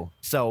to do.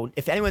 So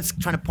if anyone's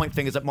trying to point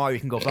fingers at Mario, you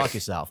can go fuck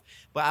yourself.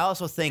 But I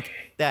also think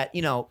that,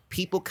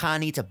 people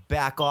kind of need to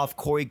back off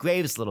Corey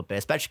Graves a little bit,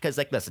 especially because,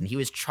 listen, he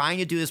was trying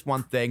to do this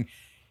one thing.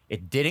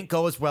 It didn't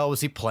go as well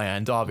as he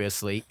planned,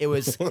 obviously. It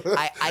was,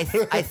 I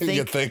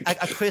You think, think?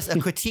 a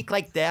critique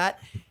like that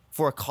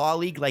for a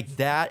colleague like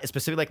that,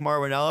 specifically like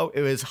Mauro Ranallo,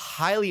 it was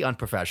highly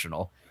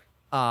unprofessional.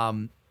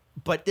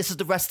 But this is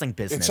the wrestling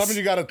business. It's something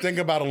you got to think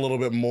about a little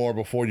bit more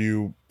before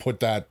you put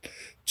that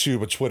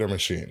to a Twitter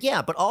machine.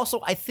 Yeah, but also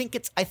I think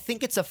it's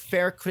a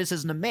fair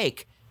criticism to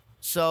make.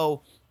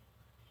 So,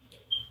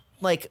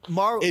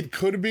 Mauro, It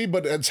could be,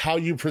 but it's how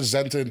you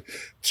present it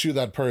to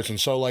that person.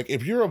 So,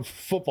 if you're a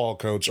football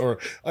coach or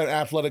an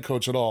athletic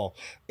coach at all,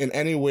 in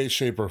any way,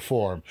 shape, or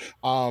form,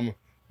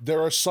 there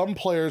are some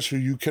players who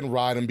you can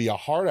ride and be a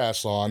hard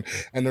ass on,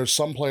 and there's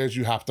some players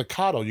you have to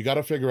coddle. You got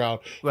to figure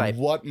out Right.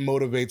 what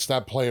motivates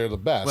that player the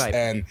best. Right.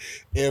 And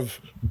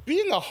if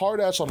being a hard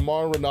ass on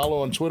Mauro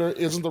Ranallo on Twitter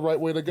isn't the right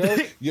way to go,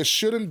 you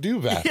shouldn't do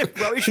that. you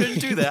probably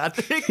shouldn't do that.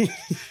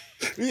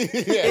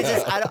 It's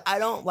just I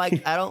don't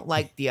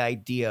like the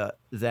idea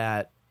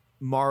that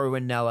Mauro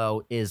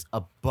Ranallo is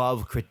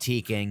above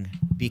critiquing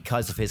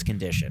because of his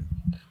condition.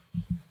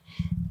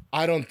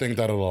 I don't think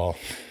that at all.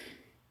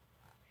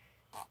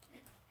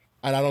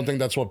 And I don't think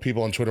that's what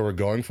people on Twitter were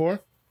going for.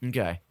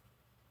 Okay.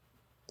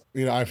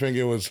 I think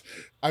it was.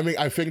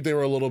 I think they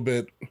were a little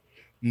bit.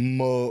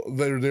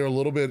 They're a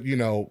little bit,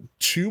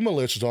 too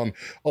malicious on.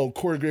 Oh,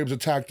 Corey Graves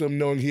attacked him,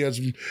 knowing he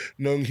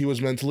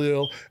was mentally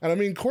ill.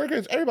 And Corey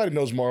Graves. Everybody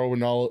knows Mauro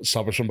Ranallo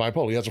suffers from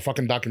bipolar. He has a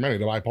fucking documentary,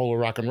 The Bipolar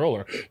Rock and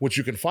Roller, which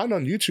you can find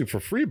on YouTube for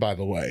free, by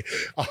the way,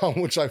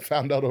 which I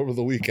found out over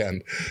the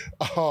weekend.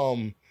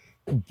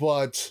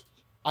 But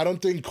I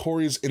don't think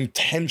Corey's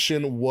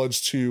intention was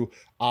to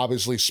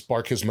obviously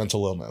spark his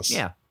mental illness.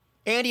 Yeah.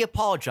 And he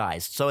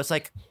apologized. So it's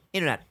like,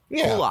 internet,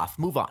 cool off,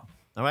 move on.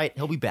 All right?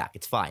 He'll be back.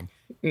 It's fine.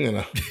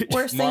 Worst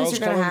Mauro's things are going to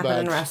coming happen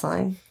in back.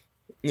 wrestling.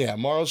 Yeah,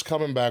 Mauro's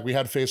coming back. We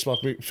had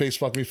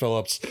Facefuck Me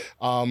Phillips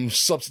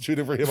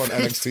substituted for him on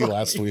NXT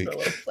last week.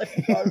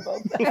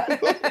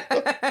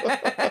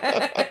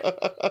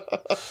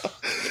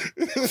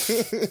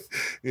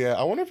 Yeah,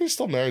 I wonder if he's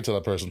still married to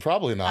that person.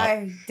 Probably not.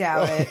 I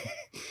doubt it.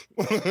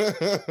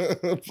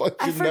 But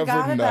I you never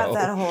forgot know. about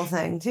that whole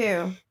thing,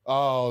 too.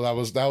 Oh, that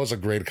was a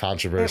great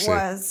controversy. It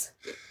was.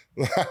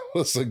 That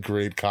was a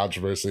great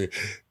controversy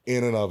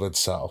in and of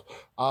itself.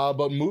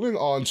 But moving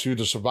on to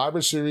the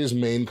Survivor Series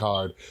main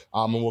card,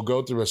 and we'll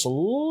go through this a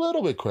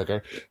little bit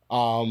quicker,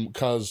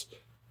 because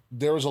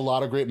there was a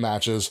lot of great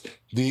matches.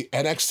 The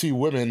NXT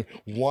women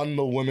won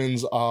the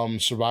women's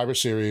Survivor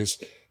Series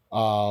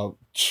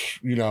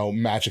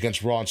match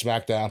against Raw and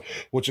SmackDown,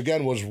 which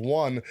again was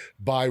won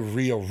by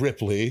Rhea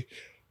Ripley.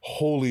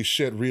 Holy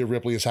shit, Rhea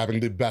Ripley is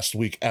having the best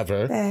week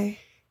ever. Okay.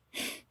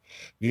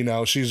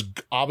 She's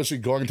obviously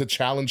going to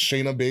challenge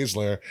Shayna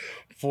Baszler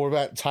for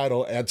that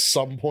title at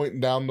some point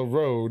down the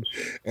road.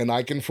 And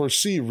I can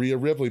foresee Rhea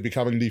Ripley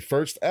becoming the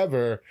first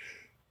ever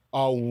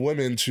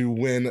woman to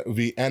win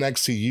the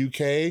NXT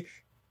UK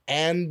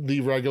and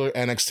the regular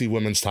NXT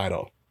women's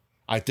title.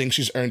 I think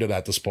she's earned it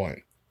at this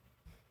point.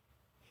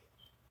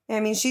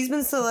 She's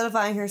been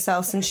solidifying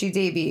herself since she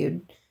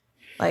debuted.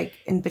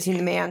 In between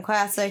the Mae Young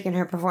Classic and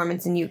her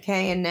performance in UK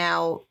and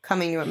now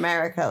coming to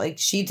America.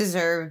 She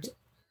deserved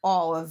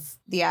all of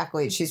the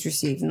accolades she's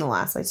received in the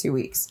last 2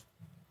 weeks.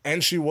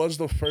 And she was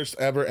the first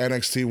ever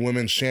NXT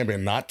Women's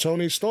Champion, not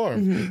Toni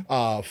Storm,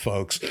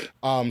 folks.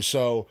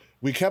 So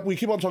we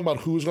keep on talking about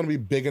who's going to be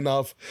big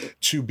enough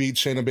to beat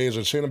Shayna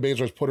Baszler. Shayna Baszler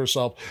has put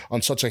herself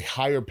on such a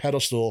higher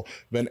pedestal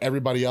than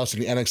everybody else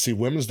in the NXT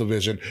Women's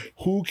division.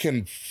 Who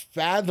can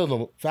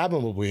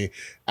fathomably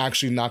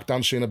actually knock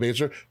down Shayna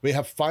Baszler? They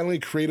have finally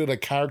created a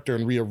character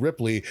in Rhea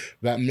Ripley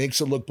that makes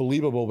it look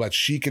believable that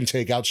she can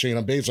take out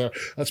Shayna Baszler,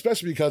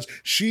 especially because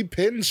she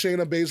pinned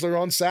Shayna Baszler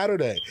on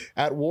Saturday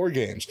at War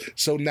Games.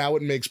 So now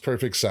it makes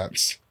perfect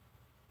sense.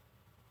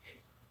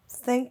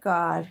 Thank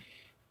God.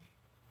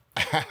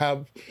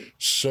 Absolutely.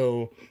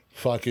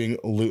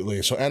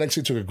 So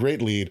NXT took a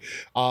great lead.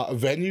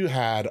 Then you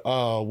had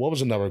what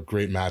was another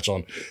great match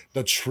on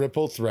the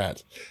triple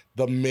threat,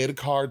 the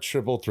mid-card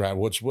triple threat,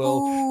 which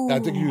I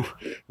think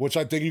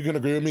you can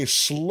agree with me,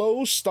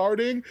 slow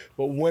starting,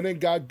 but when it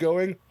got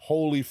going,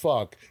 holy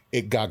fuck,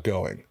 it got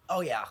going.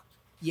 Oh yeah.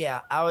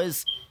 I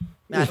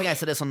think I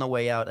said this on the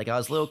way out. I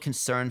was a little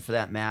concerned for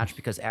that match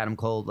because Adam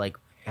Cole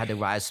had to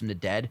rise from the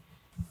dead,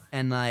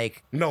 and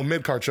no,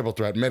 mid-card triple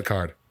threat,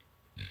 mid-card.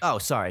 Oh,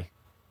 sorry.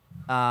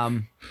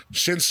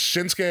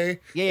 Shinsuke,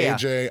 Yeah.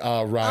 AJ,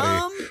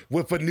 Roddy,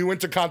 with a new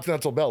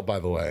Intercontinental belt, by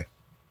the way.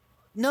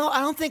 No,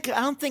 I don't think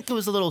it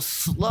was a little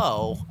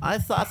slow. I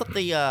thought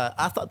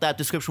that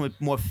description would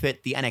more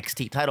fit the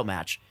NXT title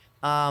match.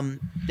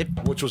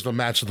 Which was the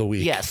match of the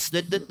week. Yes,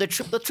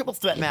 the triple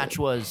threat match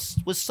was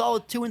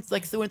solid through and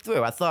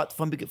through. I thought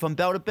from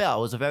bell to bell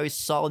it was a very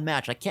solid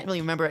match. I can't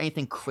really remember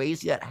anything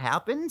crazy that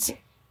happened.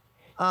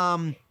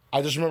 I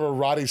just remember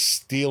Roddy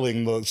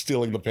stealing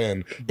the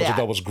pin, which I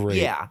thought was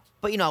great. Yeah,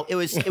 but it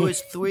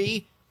was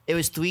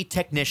three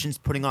technicians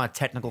putting on a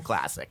technical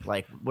classic.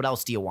 Like, what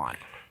else do you want?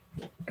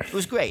 It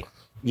was great.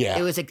 Yeah,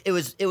 it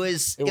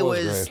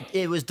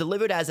was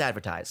delivered as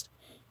advertised.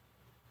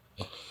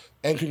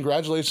 And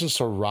congratulations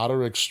to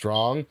Roderick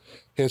Strong,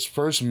 his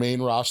first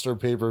main roster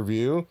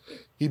pay-per-view.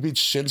 He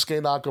beats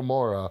Shinsuke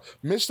Nakamura.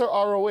 Mr.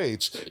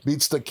 ROH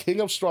beats the King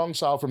of Strong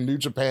Style from New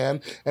Japan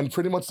and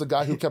pretty much the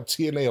guy who kept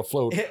TNA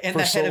afloat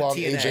for so long,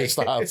 AJ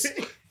Styles.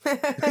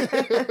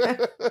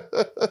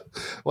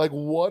 Like,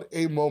 what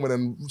a moment.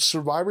 And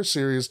Survivor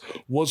Series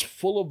was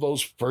full of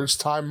those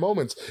first-time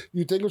moments.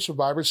 You think of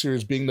Survivor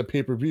Series being the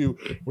pay-per-view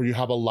where you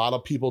have a lot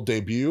of people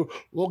debut.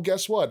 Well,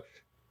 guess what?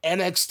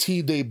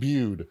 NXT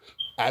debuted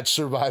at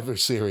Survivor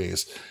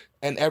Series,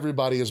 and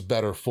everybody is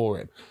better for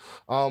it.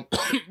 But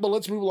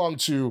let's move along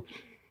to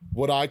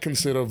what I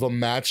consider the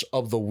match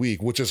of the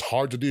week, which is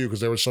hard to do because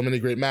there were so many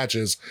great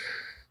matches.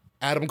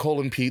 Adam Cole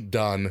and Pete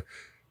Dunne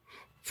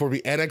for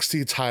the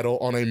NXT title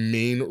on a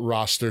main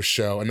roster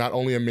show, and not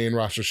only a main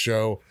roster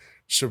show,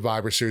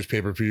 Survivor Series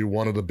pay-per-view,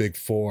 one of the big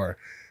four.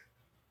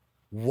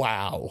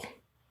 Wow.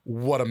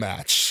 What a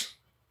match.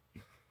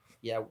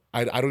 Yeah.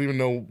 I don't even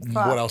know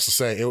what else to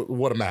say.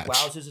 What a match.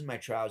 Wowzers in my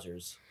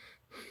trousers.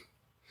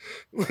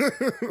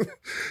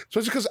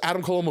 Especially because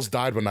Adam Cole almost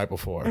died the night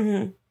before.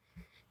 Mm-hmm.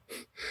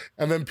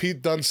 And then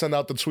Pete Dunne sent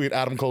out the tweet,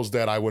 Adam Cole's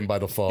dead, I win by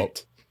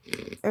default.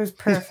 It was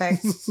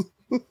perfect.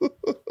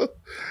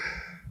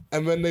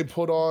 And then they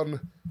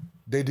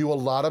do a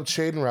lot of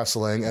chain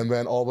wrestling, and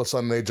then all of a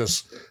sudden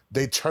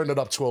they turn it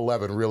up to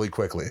 11 really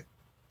quickly.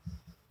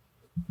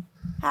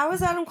 How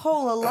is Adam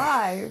Cole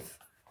alive?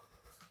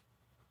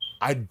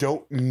 I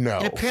don't know.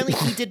 And apparently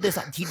he did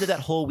that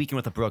whole weekend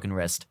with a broken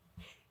wrist.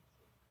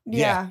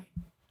 Yeah.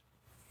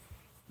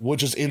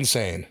 Which is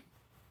insane.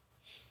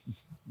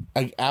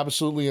 Like,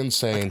 absolutely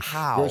insane. Like,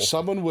 how? There's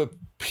someone with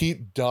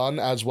Pete Dunne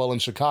as well in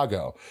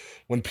Chicago.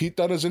 When Pete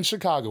Dunne is in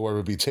Chicago, whether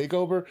it be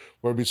TakeOver,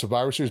 whether it be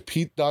Survivor Series,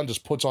 Pete Dunne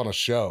just puts on a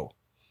show.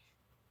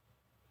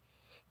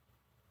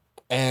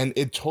 And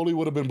it totally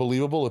would have been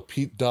believable if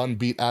Pete Dunne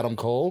beat Adam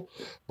Cole,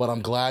 but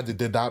I'm glad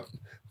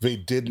they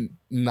did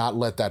not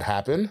let that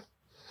happen.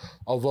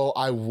 Although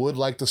I would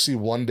like to see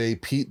one day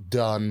Pete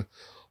Dunne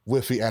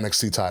with the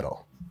NXT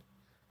title,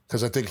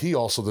 because I think he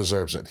also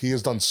deserves it. He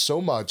has done so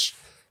much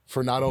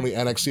for not only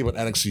NXT, but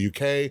NXT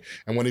UK.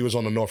 And when he was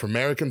on the North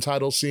American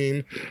title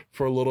scene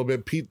for a little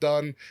bit, Pete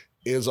Dunne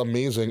is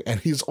amazing. And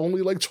he's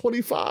only like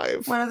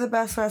 25. One of the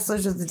best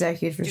wrestlers of the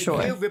decade, for sure.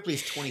 Rhea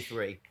Ripley's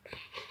 23.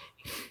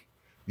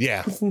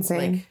 Yeah. It's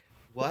insane.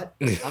 What?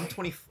 I'm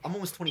 20. I'm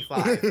almost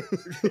 25.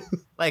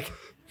 like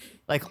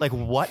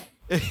what?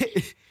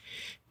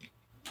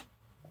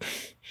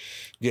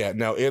 Yeah,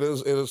 no, it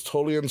is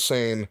totally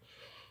insane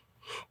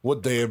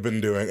what they have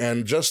been doing.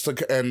 And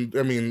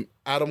I mean,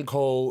 Adam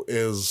Cole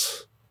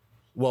is,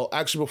 well,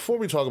 actually, before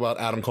we talk about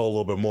Adam Cole a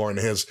little bit more and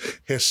his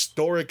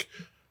historic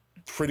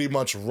pretty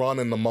much run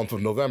in the month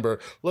of November,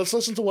 let's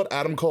listen to what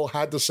Adam Cole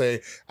had to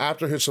say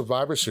after his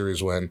Survivor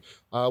Series win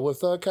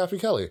with Kathy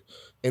Kelly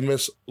in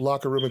this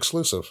Locker Room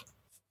exclusive.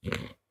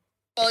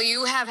 Well,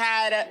 you have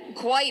had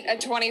quite a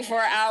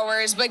 24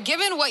 hours, but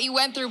given what you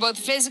went through both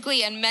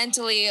physically and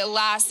mentally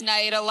last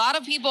night, a lot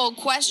of people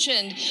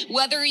questioned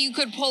whether you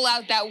could pull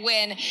out that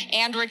win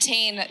and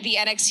retain the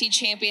NXT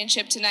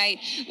Championship tonight.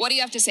 What do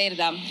you have to say to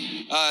them?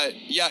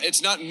 Yeah,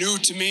 it's not new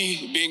to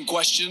me being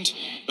questioned.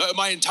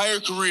 My entire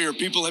career,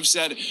 people have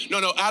said,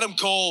 no, Adam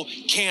Cole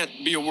can't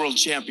be a world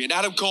champion.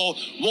 Adam Cole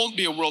won't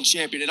be a world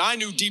champion. And I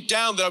knew deep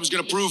down that I was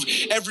going to prove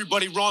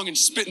everybody wrong and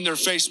spit in their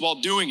face while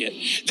doing it.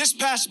 This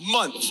past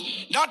month,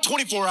 not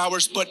 24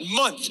 hours, but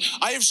month,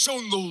 I have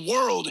shown the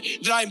world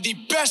that I'm the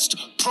best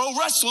pro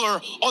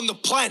wrestler on the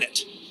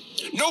planet.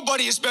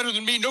 Nobody is better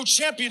than me. No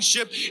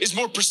championship is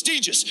more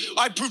prestigious.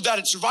 I proved that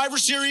at Survivor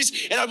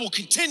Series, and I will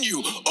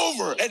continue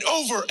over and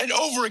over and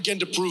over again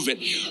to prove it.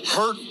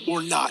 Hurt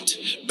or not,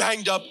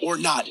 banged up or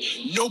not,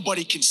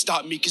 nobody can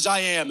stop me because I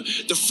am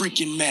the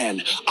freaking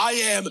man. I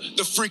am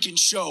the freaking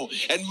show,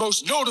 and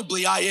most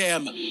notably, I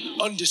am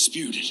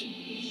undisputed.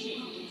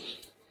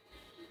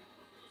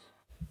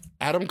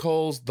 Adam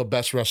Cole's the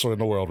best wrestler in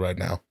the world right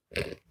now.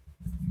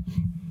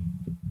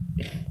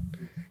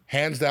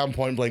 Hands down,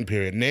 point blank,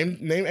 period. Name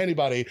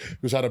anybody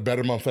who's had a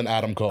better month than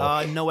Adam Cole.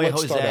 No way,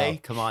 Jose.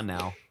 Come on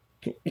now.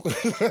 He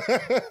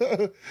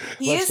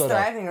is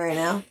thriving right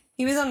now.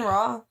 He was on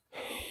Raw.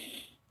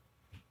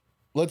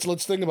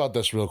 Let's think about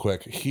this real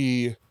quick.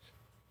 He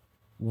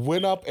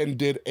went up and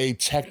did a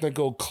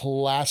technical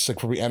classic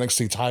for the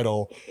NXT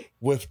title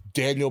with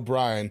Daniel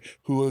Bryan,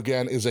 who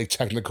again is a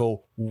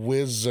technical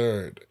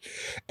wizard,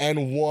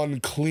 and won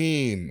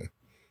clean.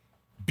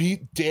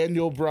 Beat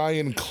Daniel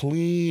Bryan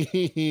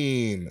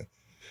clean.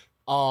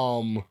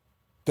 Then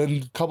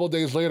a couple of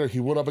days later, he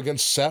went up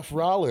against Seth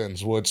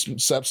Rollins,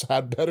 which Seth's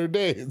had better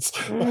days.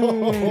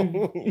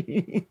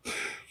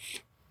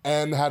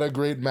 And had a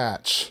great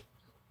match.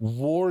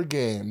 War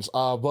Games.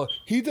 But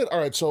he did, all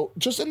right, so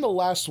just in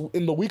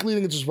the week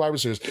leading into Survivor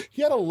Series,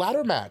 he had a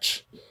ladder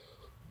match.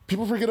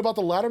 People forget about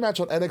the ladder match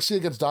on NXT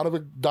against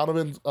Donovan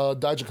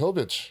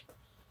Dijakovic.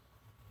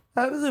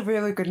 That was a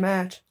really good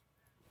match.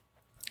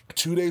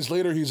 2 days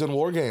later, he's in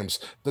War Games.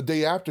 The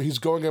day after, he's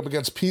going up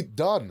against Pete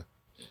Dunne.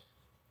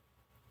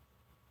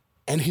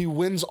 And he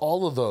wins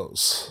all of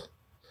those.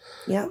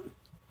 Yep.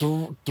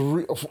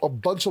 A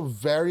bunch of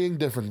varying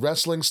different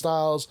wrestling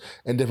styles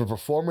and different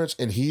performance,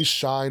 and he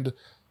shined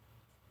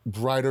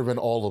brighter than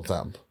all of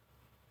them.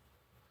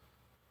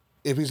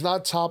 If he's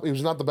not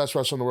the best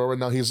wrestler in the world right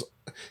now,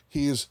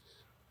 he's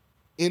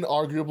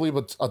inarguably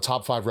but a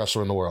top 5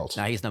 wrestler in the world.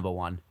 Nah, he's number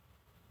 1.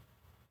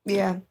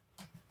 Yeah.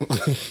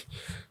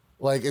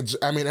 Like and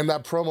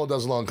that promo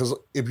does long, because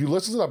if you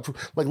listen to that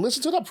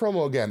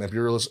promo again, if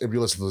you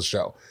listen to the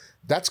show,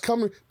 that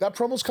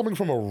promo's coming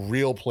from a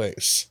real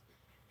place.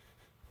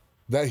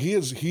 That he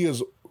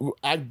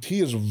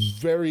is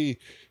very,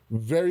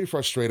 very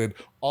frustrated.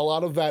 A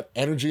lot of that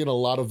energy and a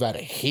lot of that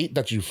hate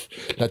that you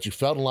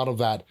felt, and a lot of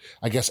that,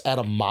 I guess,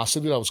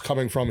 animosity that was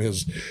coming from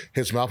his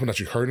mouth and that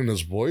you heard in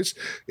his voice,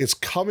 it's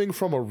coming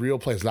from a real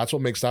place. And that's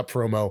what makes that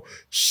promo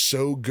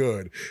so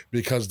good,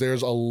 because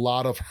there's a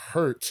lot of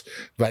hurt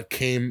that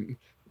came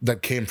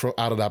from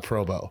out of that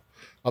promo,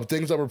 of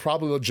things that were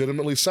probably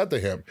legitimately said to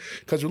him.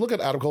 Because you look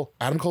at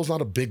Adam Cole's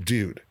not a big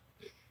dude.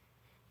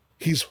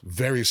 He's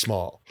very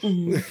small.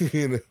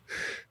 Mm-hmm.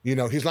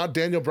 He's not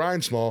Daniel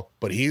Bryan small,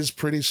 but he's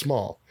pretty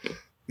small.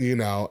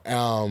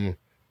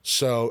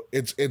 So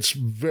it's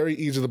very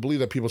easy to believe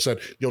that people said,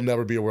 you'll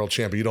never be a world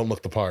champion. You don't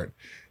look the part.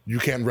 You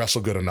can't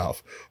wrestle good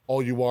enough.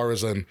 All you are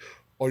is a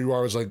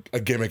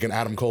gimmick, an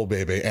Adam Cole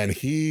baby. And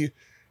he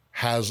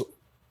has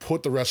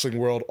put the wrestling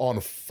world on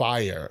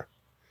fire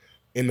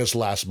in this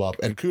last month.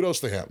 And kudos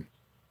to him.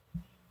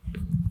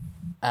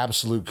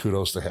 Absolute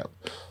kudos to him.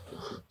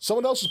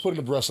 Someone else is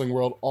putting the wrestling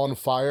world on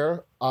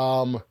fire.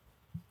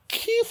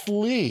 Keith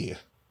Lee.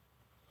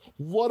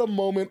 What a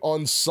moment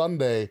on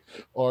Sunday,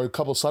 or a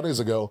couple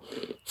Sundays ago,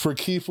 for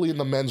Keith Lee in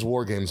the men's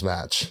War Games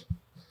match.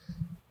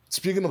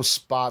 Speaking of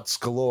spots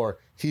galore,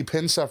 he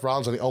pinned Seth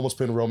Rollins and he almost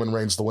pinned Roman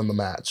Reigns to win the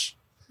match.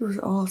 It was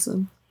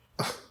awesome.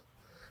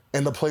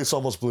 And the place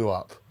almost blew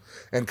up.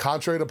 And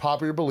contrary to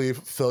popular belief,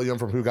 Phil Young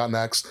from Who Got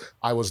Next,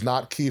 I was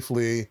not Keith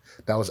Lee.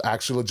 That was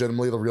actually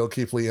legitimately the real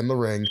Keith Lee in the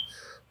ring.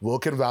 Will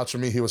can vouch for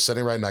me. He was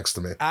sitting right next to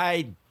me.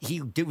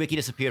 Ricky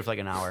disappeared for like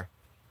an hour.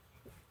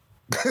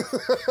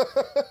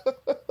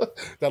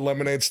 That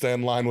lemonade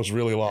stand line was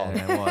really long.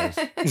 Yeah,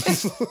 it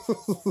was.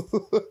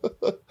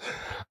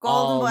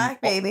 Gold and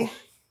black, baby.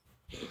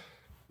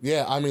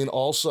 Yeah,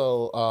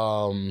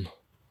 also,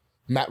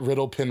 Matt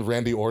Riddle pinned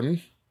Randy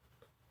Orton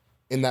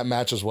in that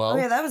match as well. Oh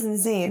yeah, that was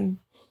insane.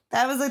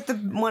 That was like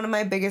one of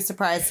my biggest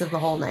surprises of the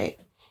whole night.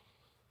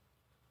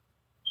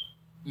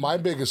 My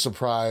biggest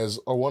surprise,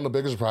 or one of the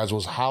biggest surprises,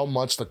 was how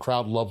much the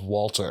crowd loved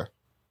Walter.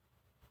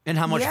 And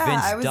how much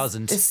Vince I was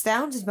doesn't.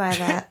 Astounded by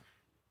that.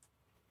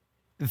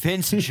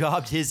 Vince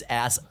jobbed his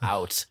ass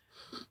out.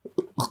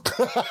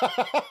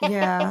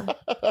 Yeah.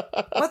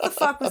 What the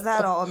fuck was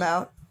that all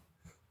about?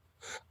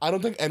 I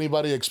don't think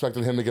anybody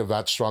expected him to give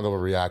that strong of a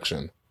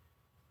reaction.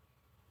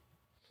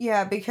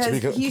 Yeah,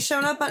 because he's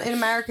shown up in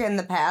America in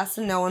the past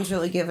and no one's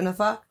really given a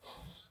fuck.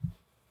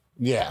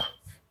 Yeah.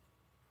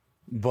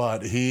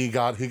 But he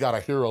got a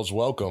hero's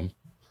welcome.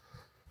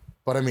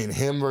 But I mean,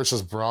 him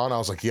versus Braun, I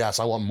was like, yes,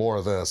 I want more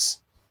of this.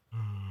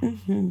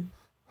 Mm-hmm.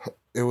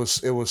 It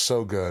was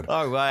so good.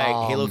 All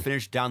right, Halo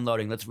finished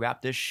downloading. Let's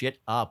wrap this shit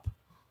up.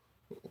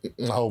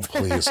 Oh,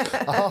 please.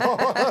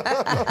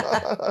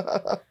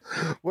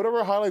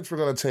 Whatever highlights we're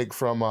gonna take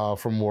from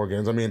War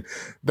Games. I mean,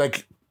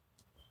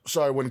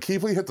 when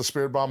Keith Lee hit the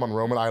Spirit Bomb on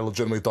Roman, I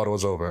legitimately thought it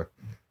was over.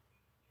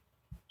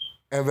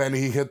 And then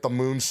he hit the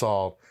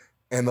moonsault,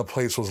 and the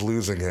place was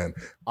losing it.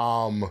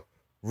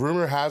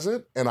 Rumor has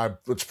it, and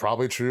it's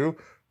probably true,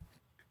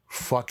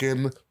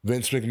 fucking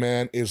Vince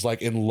McMahon is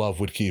like in love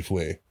with Keith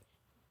Lee.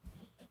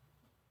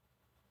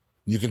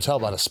 You can tell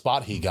by the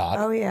spot he got.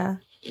 Oh, yeah.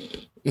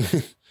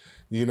 But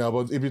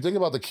if you think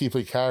about the Keith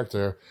Lee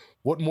character,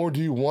 what more do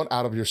you want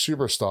out of your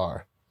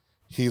superstar?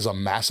 He's a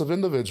massive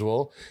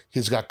individual.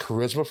 He's got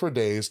charisma for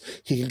days.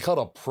 He can cut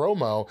a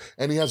promo,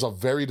 and he has a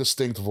very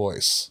distinct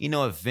voice.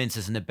 If Vince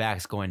is in the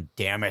back going,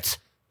 damn it,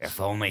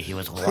 if only he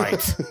was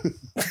right.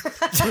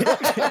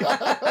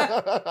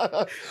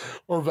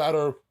 or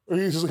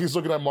he's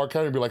looking at Mark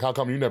Henry and be like, how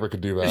come you never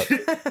could do that?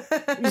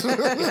 He's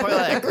probably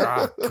like,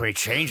 can we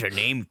change your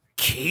name?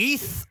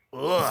 Keith?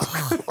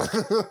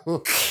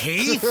 Ugh.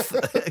 Keith?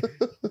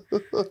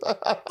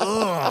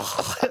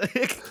 Ugh.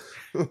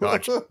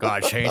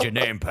 God, change your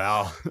name,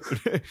 pal.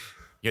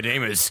 Your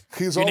name is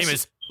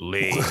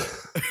Lee.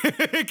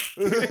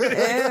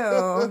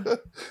 Ew.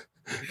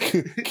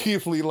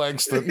 Keith Lee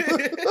Langston.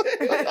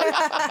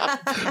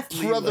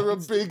 Brother of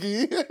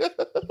Biggie.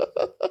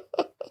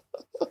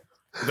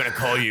 We're gonna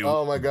call you.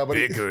 Oh my God, but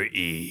Bigger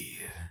E.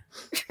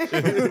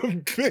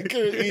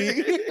 Bigger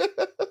E.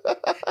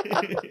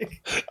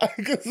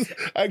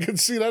 I could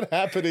see that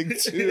happening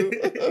too.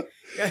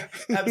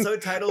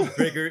 Episode title: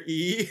 Bigger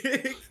E.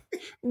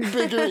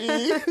 Bigger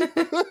E.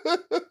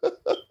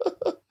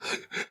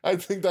 I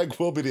think that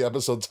will be the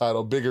episode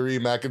title: Bigger E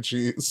Mac and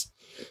Cheese.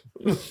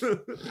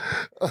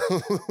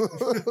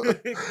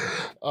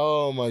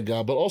 Oh my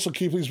God! But also,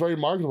 Keith Lee's very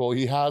marketable.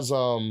 He has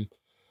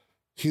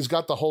he's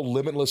got the whole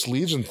Limitless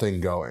Legion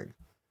thing going.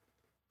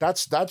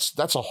 That's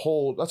a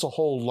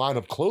whole line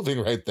of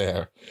clothing right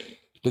there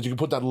that you can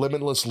put that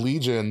Limitless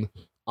Legion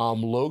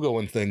logo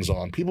and things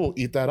on. People will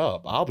eat that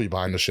up. I'll be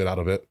buying the shit out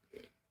of it.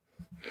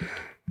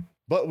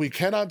 But we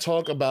cannot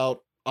talk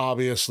about,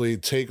 obviously,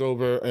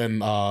 TakeOver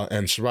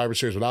and Survivor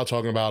Series without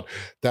talking about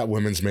that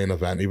women's main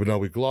event, even though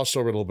we glossed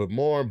over it a little bit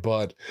more.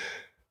 But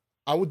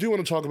I do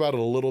want to talk about it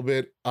a little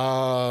bit.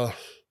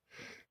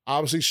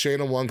 Obviously,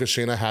 Shayna won because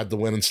Shayna had the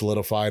win and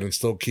solidified and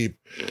still keep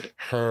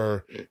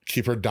her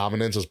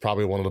dominance as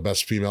probably one of the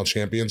best female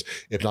champions,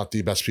 if not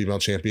the best female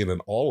champion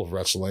in all of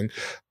wrestling.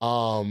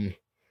 But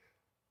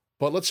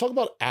let's talk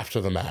about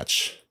after the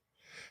match.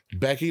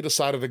 Becky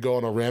decided to go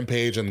on a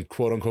rampage and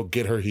quote unquote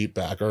get her heat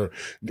back or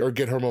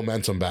get her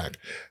momentum back.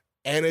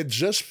 And it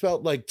just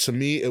felt like, to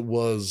me, it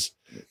was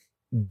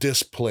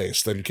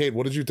displaced. And Kate,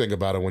 what did you think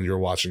about it when you were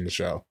watching the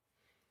show?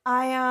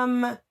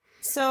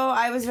 So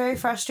I was very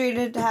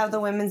frustrated how the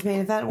women's main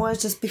event was,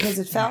 just because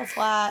it fell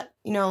flat.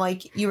 You know,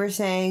 like you were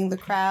saying, the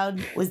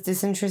crowd was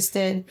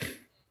disinterested.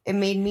 It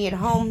made me at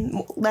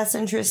home less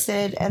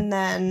interested. And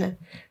then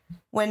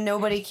when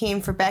nobody came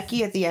for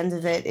Becky at the end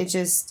of it,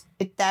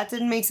 that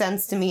didn't make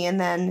sense to me. And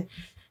then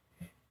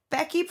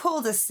Becky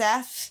pulled a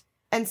Seth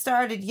and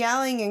started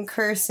yelling and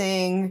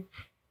cursing.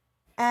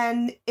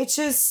 And it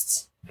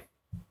just,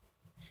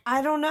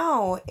 I don't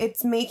know.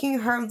 It's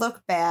making her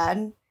look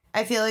bad.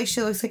 I feel like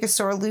she looks like a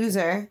sore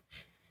loser.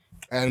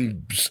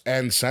 And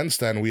since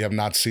then, we have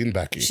not seen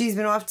Becky. She's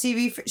been off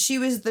TV. She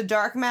was the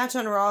dark match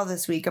on Raw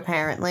this week,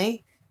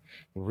 apparently.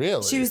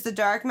 Really? She was the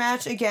dark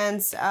match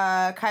against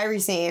Kairi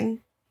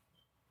Sane.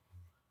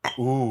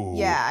 Ooh.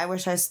 Yeah, I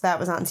wish that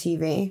was on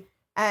TV.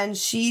 And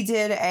she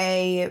did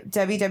a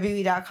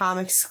WWE.com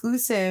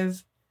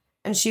exclusive,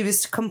 and she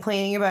was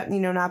complaining about,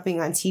 not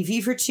being on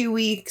TV for 2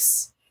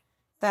 weeks.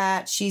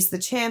 That she's the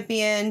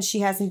champion.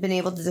 She hasn't been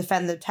able to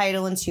defend the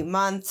title in 2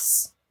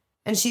 months.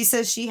 And she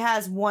says she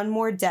has one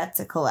more debt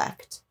to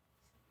collect.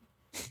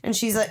 And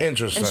she's like,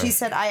 interesting. And she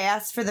said, I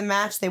asked for the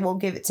match. They won't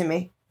give it to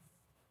me.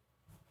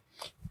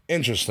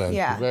 Interesting.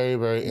 Yeah. Very,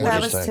 very interesting.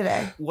 That was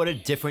today. What a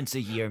difference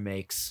a year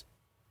makes.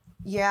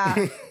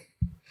 Yeah.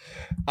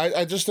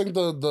 I just think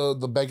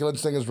the Becky Lynch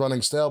thing is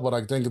running stale, but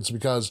I think it's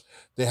because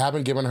they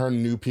haven't given her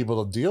new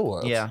people to deal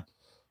with. Yeah.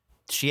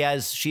 She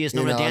has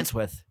no one to dance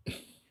with.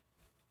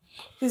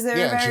 Because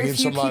there are very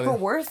few people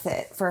worth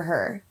it for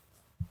her.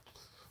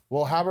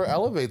 Well, have her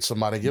elevate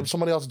somebody. Give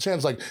somebody else a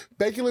chance. Like,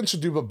 Becky Lynch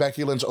should do a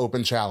Becky Lynch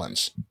Open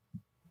Challenge.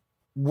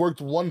 Worked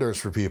wonders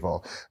for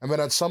people. And then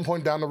at some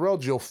point down the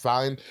road, she'll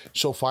find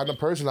a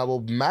person that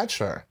will match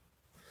her.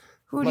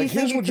 Who do you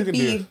think it could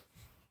be?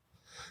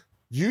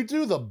 You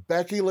do the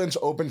Becky Lynch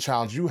Open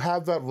Challenge. You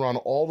have that run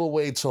all the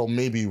way till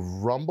maybe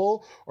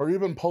Rumble or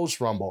even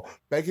post-Rumble.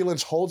 Becky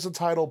Lynch holds the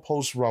title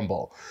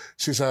post-Rumble.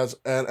 She says,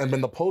 and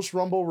then the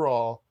post-Rumble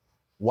Raw,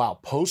 wow,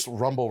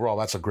 post-Rumble Raw,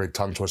 that's a great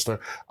tongue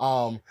twister.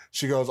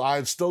 She goes,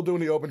 I'm still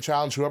doing the Open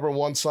Challenge. Whoever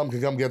wants some can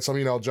come get some,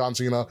 John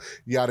Cena,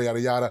 yada, yada,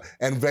 yada.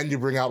 And then you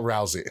bring out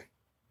Rousey.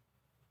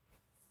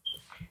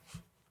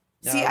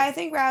 See, I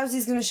think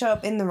Rousey's going to show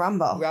up in the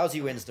Rumble.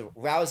 Rousey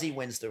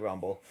wins the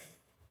Rumble.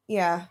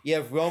 Yeah. You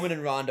have Roman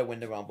and Ronda win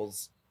the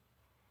Rumbles.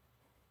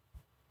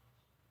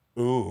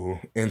 Ooh,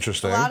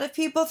 interesting. A lot of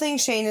people think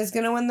Shane is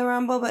going to win the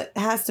Rumble, but it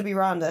has to be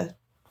Ronda.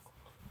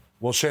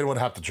 Well, Shane would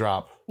have to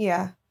drop.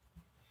 Yeah.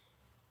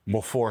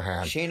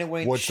 Beforehand. Shayna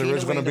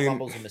winning the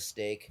Rumble's a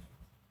mistake.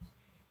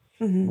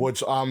 Mm-hmm.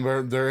 Which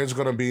there is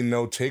going to be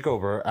no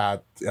takeover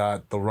at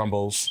the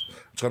Rumbles.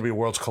 It's going to be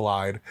Worlds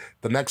Collide.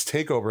 The next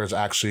takeover is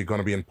actually going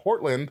to be in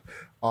Portland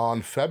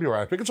on February.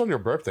 I think it's on your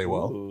birthday,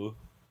 Will.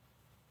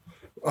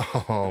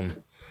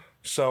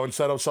 So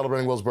instead of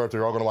celebrating Will's birthday,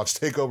 we're all going to watch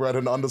TakeOver at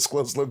an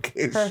undisclosed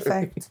location.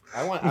 Perfect.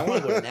 I want to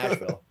go to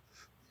Nashville.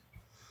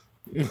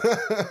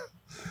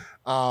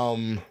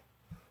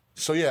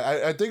 So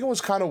yeah, I think it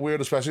was kind of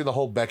weird, especially the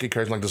whole Becky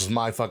cursing, like, this is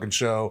my fucking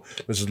show,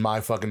 this is my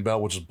fucking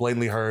belt, which is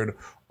blatantly heard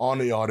on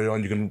the audio,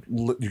 and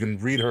you can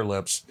read her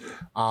lips.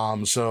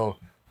 So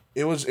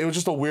it was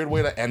just a weird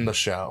way to end the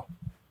show.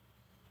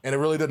 And it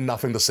really did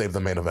nothing to save the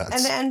main events.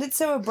 And it ended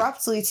so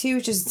abruptly too,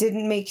 it just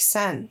didn't make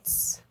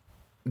sense.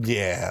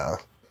 Yeah.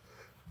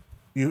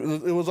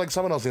 It was like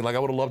someone else did. Like, I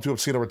would have loved to have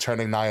seen a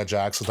returning Nia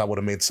Jax, because that would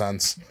have made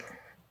sense.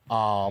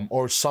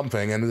 Or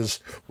something, and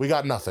we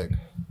got nothing.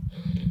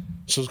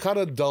 So it's kind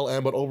of dull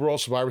end, but overall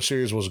Survivor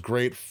Series was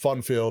great,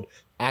 fun-filled,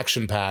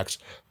 action-packed.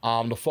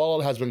 The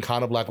fallout has been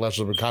kind of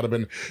lackluster. We've kind of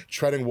been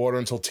treading water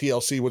until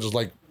TLC, which is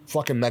like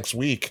fucking next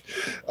week.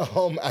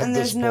 And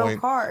there's no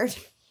card.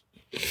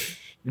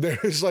 There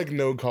is like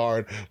no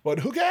card, but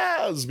who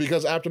cares?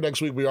 Because after next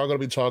week, we are going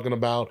to be talking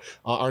about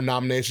our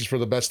nominations for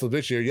the best of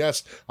this year.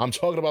 Yes, I'm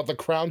talking about the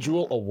Crown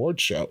Jewel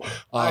Award Show.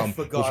 I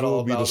forgot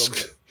all about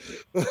them.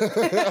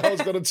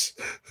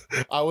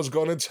 I was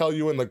going to tell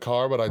you in the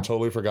car, but I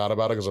totally forgot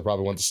about it because I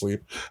probably went to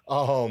sleep.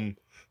 And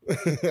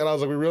I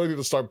was like, we really need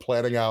to start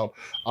planning out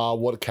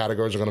what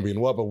categories are going to be in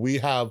what. But we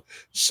have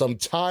some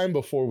time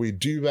before we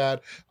do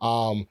that.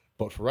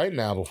 But for right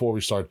now, before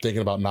we start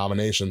thinking about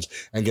nominations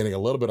and getting a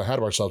little bit ahead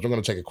of ourselves, we're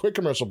going to take a quick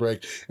commercial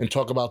break and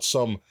talk about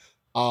some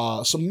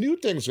new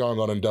things going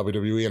on in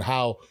WWE and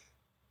how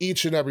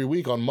each and every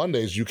week on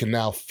Mondays you can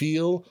now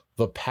feel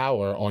the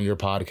power on your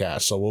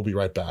podcast. So we'll be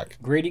right back.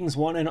 Greetings,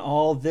 one and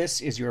all. This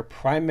is your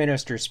Prime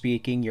Minister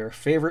speaking, your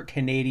favorite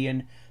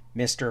Canadian,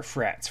 Mr.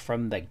 Fretz,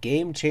 from the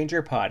Game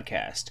Changer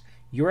podcast.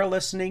 You are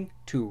listening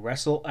to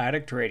Wrestle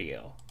Addict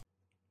Radio.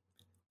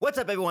 What's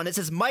up, everyone? This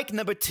is Mike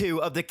number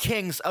 2 of the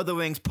Kings of the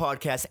Rings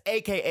podcast,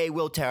 aka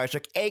Will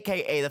Tarashuk,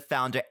 aka the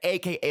founder,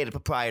 aka the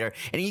proprietor.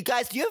 And you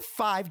guys, do you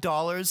have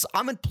 $5?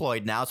 I'm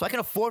employed now, so I can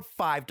afford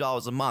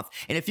 $5 a month.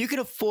 And if you can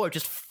afford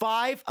just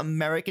 $5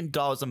 American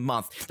dollars a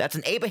month, that's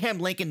an Abraham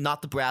Lincoln,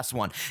 not the brass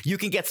one, you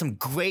can get some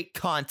great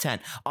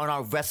content on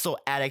our Wrestle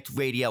Addict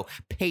Radio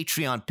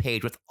Patreon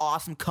page with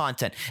awesome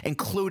content,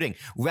 including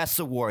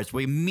Wrestle Wars,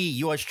 where me,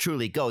 yours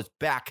truly, goes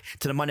back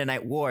to the Monday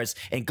Night Wars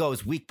and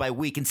goes week by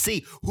week and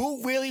see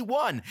who really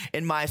won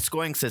in my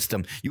scoring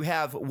system. You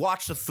have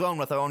Watch the Throne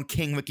with our own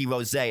King Ricky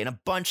Rose and a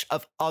bunch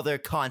of other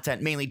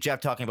content, mainly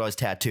Jeff talking about his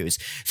tattoos.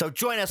 So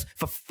join us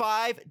for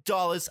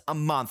 $5 a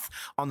month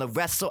on the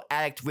Wrestle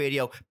Addict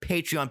Radio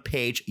Patreon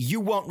page. You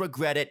won't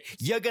regret it.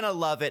 You're going to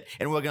love it,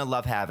 and we're going to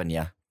love having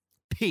you.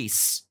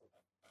 Peace.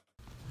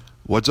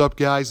 What's up,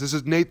 guys? This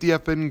is Nate the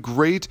Effin'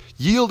 Great,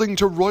 yielding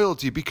to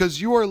royalty because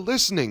you are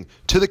listening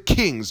to the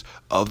Kings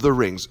of the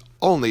Rings,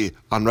 only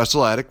on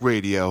Wrestle Addict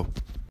Radio.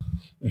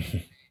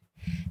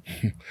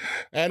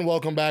 And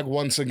welcome back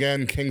once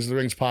again, Kings of the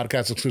Rings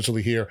podcast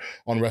exclusively here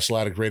on Wrestle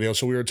Addict Radio.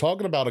 So we were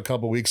talking about a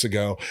couple weeks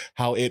ago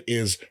how it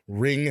is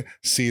ring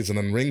season,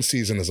 and ring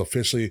season is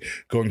officially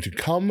going to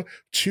come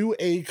to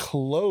a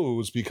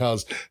close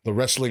because the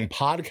Wrestling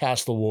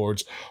Podcast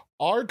Awards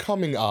are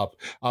coming up.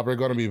 They're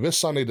going to be this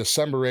Sunday,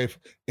 December 8th,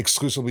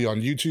 exclusively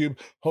on YouTube,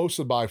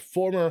 hosted by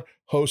former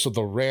host of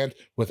the Rant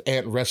with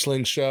Ant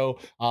Wrestling Show,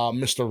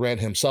 Mr. Rant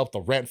himself,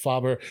 the Rant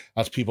Father,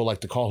 as people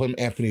like to call him,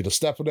 Anthony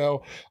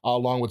DiStefano,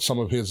 along with some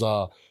of his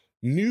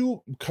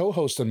new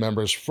co-host and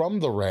members from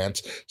the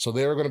Rant. So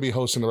they're going to be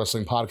hosting the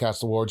Wrestling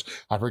Podcast Awards.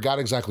 I forgot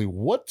exactly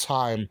what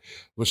time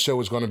the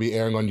show is going to be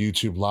airing on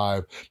YouTube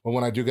Live, but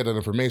when I do get that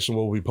information,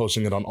 we'll be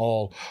posting it on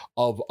all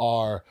of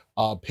our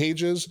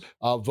pages.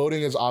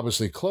 Voting is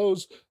obviously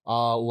closed.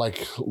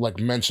 Like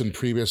mentioned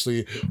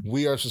previously,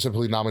 we are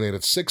specifically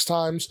nominated 6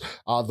 times.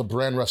 The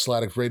brand Wrestle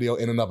Addict Radio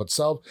in and of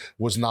itself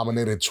was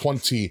nominated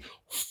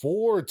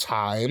 24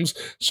 times.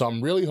 So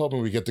I'm really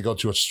hoping we get to go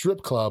to a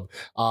strip club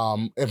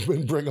and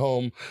bring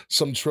home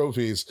some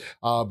trophies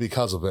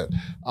because of it.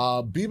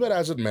 Be that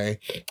as it may,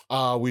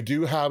 we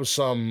do have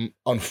some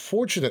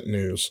unfortunate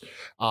news,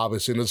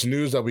 obviously, and it's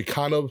news that we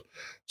kind of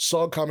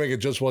saw coming.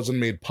 It just wasn't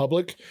made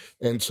public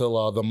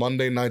until the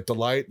Monday Night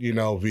Delight,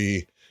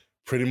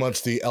 pretty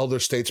much the elder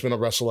statesman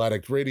of Wrestle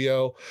Addict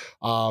Radio.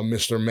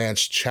 Mr.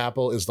 Mance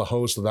Chappell is the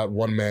host of that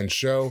one-man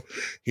show.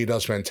 He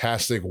does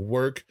fantastic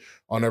work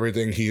on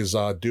everything he's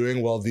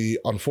doing. Well,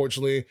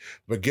 unfortunately,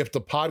 the Gift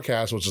of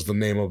Podcast, which is the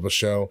name of the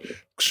show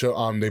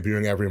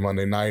debuting every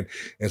Monday night,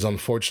 is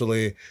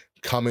unfortunately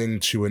coming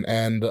to an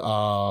end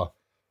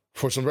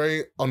for some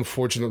very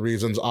unfortunate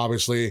reasons.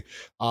 Obviously,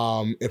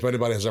 if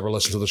anybody has ever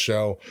listened to the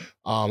show,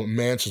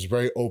 Mance is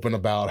very open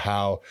about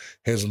how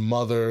his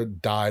mother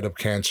died of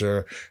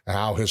cancer and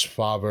how his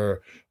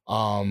father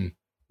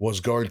was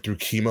going through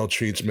chemo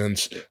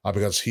treatments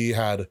because he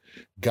had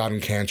gotten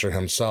cancer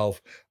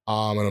himself.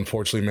 And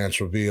unfortunately, Mance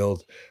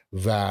revealed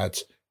that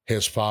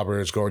his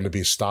father is going to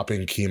be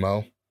stopping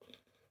chemo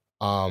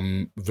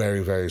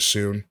very, very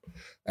soon.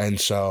 And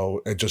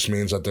so it just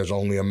means that there's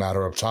only a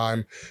matter of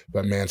time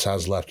that Mance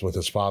has left with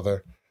his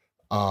father.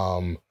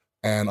 And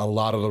a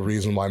lot of the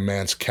reason why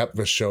Mance kept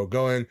this show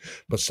going,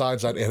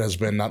 besides that, it has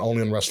been not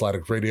only on Wrestle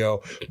Addict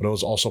Radio, but it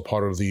was also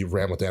part of the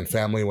Rant with Ant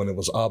family when it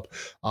was up,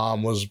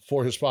 was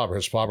for his father.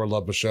 His father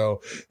loved the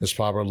show. His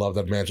father loved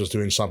that Mance was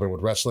doing something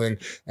with wrestling.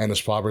 And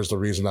his father is the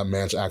reason that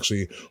Mance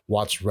actually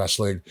watched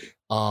wrestling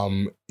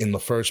in the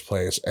first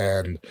place.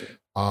 And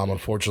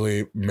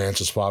unfortunately,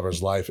 Mance's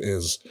father's life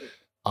is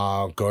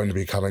going to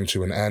be coming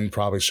to an end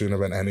probably sooner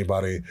than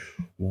anybody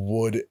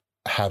would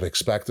have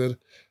expected.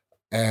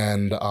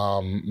 And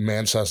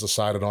Mance has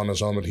decided on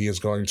his own that he is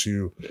going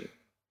to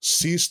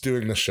cease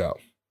doing the show.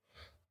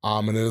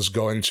 And it is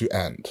going to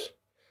end.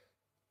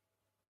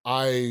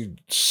 I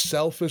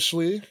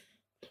selfishly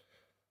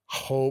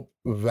hope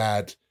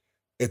that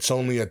it's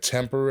only a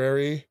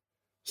temporary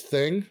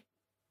thing.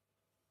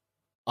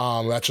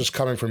 That's just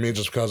coming from me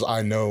just because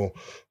I know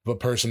the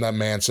person that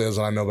Mance is,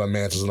 and I know that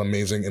Mance is an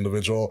amazing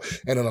individual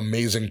and an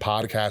amazing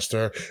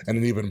podcaster and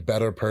an even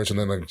better person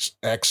and an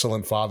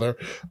excellent father.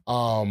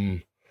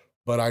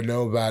 but I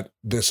know that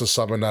this is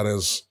something that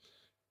is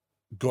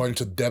going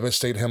to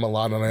devastate him a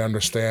lot, and I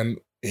understand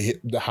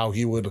how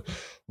he would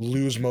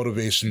lose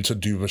motivation to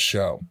do the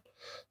show.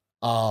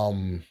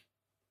 And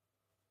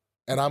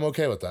I'm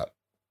okay with that.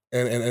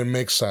 And it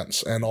makes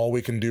sense. And all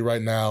we can do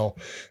right now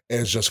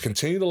is just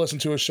continue to listen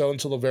to his show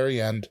until the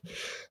very end.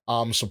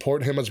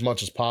 Support him as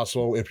much as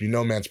possible. If you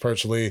know Mance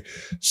personally,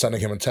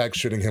 sending him a text,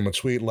 shooting him a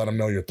tweet, let him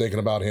know you're thinking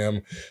about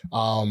him.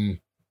 The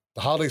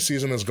holiday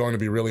season is going to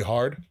be really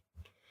hard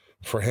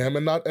for him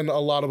and a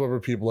lot of other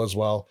people as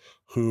well,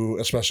 who,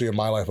 especially in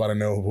my life, I don't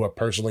know, who have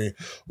personally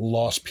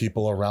lost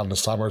people around the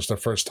summer. It's their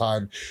first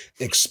time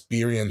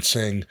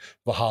experiencing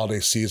the holiday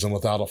season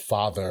without a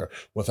father,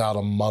 without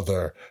a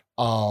mother.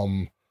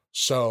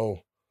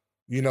 So,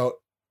 you know,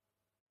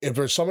 if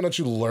there's something that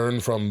you learn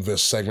from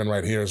this segment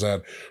right here, is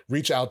that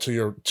reach out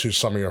to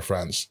some of your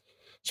friends,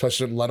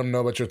 especially let them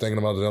know that you're thinking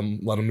about them.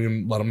 Let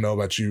them know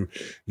that you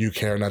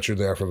care and that you're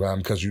there for them,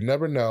 because you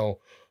never know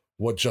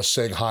what just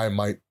saying hi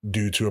might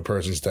do to a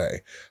person's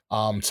day.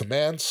 To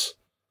Mance,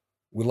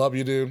 we love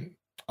you, dude.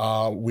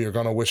 We are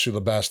going to wish you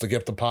the best. The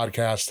Gift of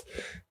Podcast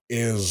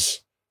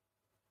is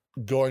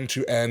going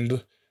to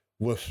end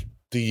with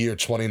the year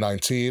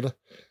 2019.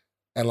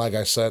 And like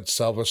I said,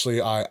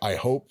 selfishly, I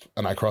hope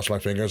and I cross my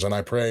fingers and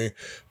I pray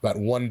that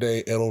one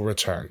day it'll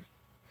return.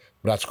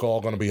 But that's all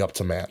going to be up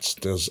to Mance.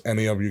 Does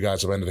any of you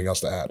guys have anything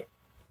else to add?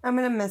 I'm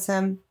going to miss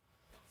him.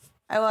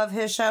 I love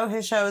his show.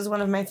 His show is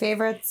one of my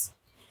favorites.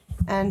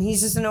 And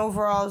he's just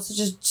such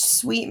a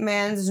sweet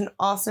man, such an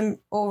awesome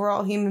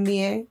overall human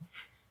being.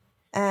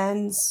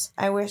 And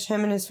I wish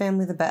him and his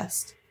family the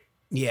best.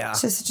 Yeah.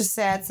 It's just such a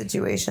sad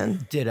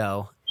situation.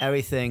 Ditto.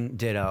 Everything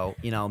ditto.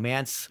 You know,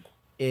 Mance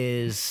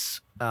is...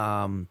 where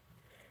are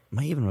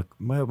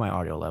my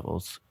audio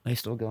levels? Are they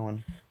still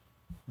going?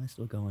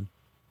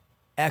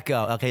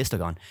 Echo. Okay, it's still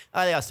going.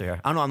 Oh, they are still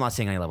here. I'm not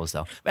seeing any levels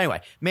though. But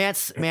anyway,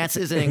 Mance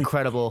is an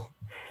incredible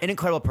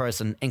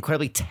person,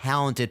 incredibly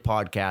talented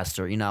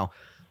podcaster. You know,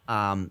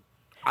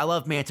 I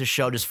love Mance's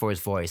show just for his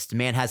voice. The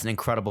man has an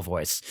incredible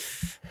voice.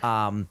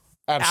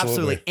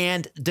 Absolutely.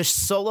 And the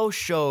solo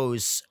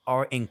shows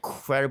are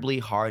incredibly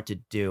hard to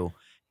do.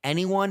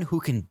 Anyone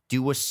who can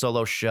do a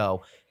solo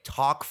show,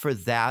 talk for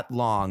that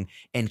long,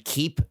 and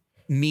keep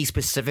me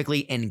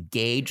specifically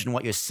engaged in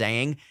what you're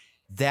saying,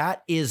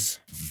 that is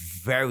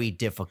very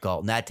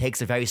difficult. And that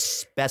takes a very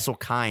special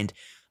kind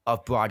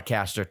of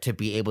broadcaster to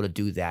be able to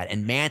do that.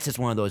 And Mance is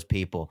one of those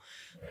people.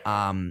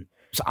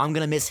 So I'm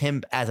going to miss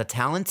him as a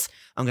talent.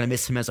 I'm going to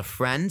miss him as a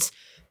friend.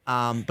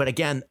 But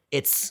again,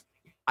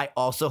 I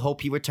also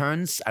hope he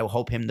returns. I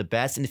hope him the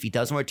best. And if he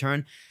doesn't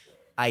return,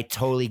 I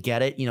totally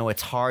get it. You know,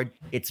 it's hard.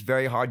 It's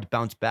very hard to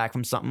bounce back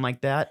from something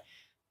like that.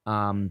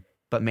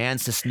 But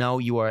Mance, just know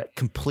you are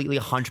completely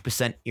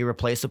 100%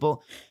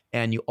 irreplaceable,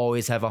 and you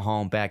always have a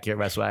home back here at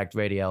Wrestle Addict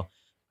Radio,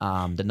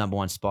 the number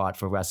one spot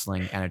for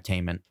wrestling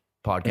entertainment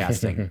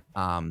podcasting.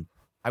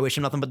 I wish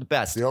him nothing but the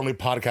best. The only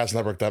podcast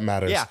network that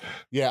matters.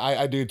 Yeah,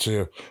 I do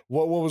too.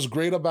 What was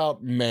great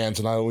about Mance,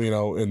 and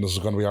and this is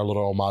going to be our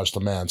little homage to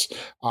Mance,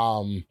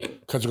 because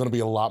it's going to be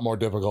a lot more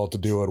difficult to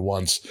do it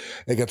once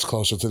it gets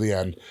closer to the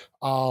end,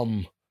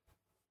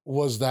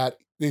 was that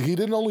he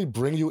didn't only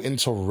bring you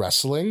into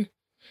wrestling,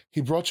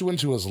 he brought you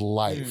into his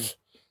life.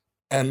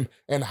 And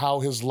how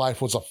his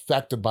life was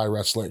affected by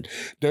wrestling.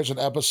 There's an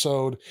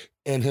episode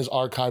in his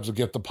archives of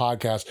Gift the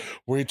Podcast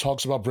where he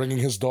talks about bringing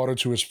his daughter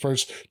to her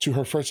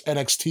first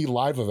NXT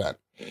live event.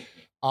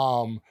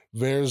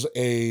 There's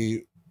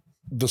a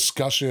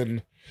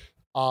discussion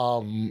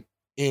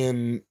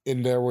in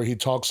there where he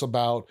talks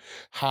about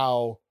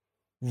how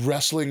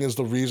wrestling is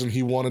the reason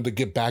he wanted to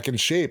get back in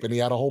shape, and he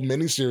had a whole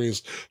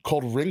miniseries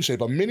called Ring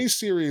Shape, a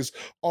miniseries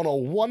on a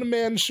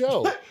one-man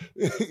show,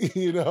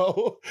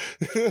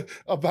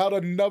 about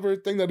another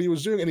thing that he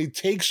was doing, and he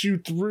takes you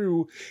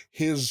through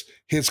his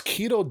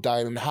keto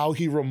diet and how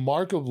he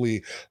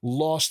remarkably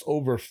lost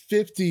over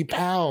 50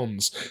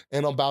 pounds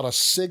in about a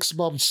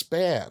 6-month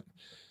span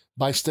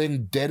by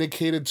staying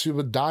dedicated to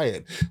the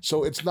diet.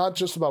 So it's not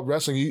just about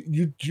wrestling.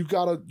 You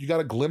got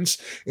a glimpse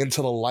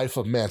into the life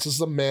of Mance. This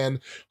is a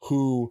man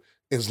who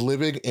is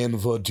living in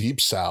the Deep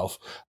South,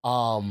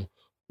 and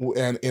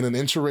in an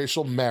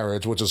interracial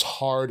marriage, which is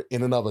hard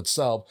in and of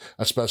itself,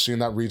 especially in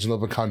that region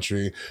of the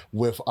country,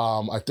 with I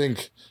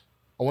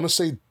want to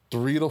say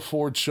 3 to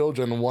 4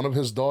 children, and one of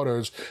his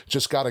daughters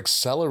just got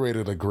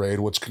accelerated a grade,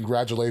 which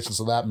congratulations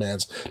to that, man.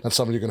 That's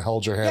something you can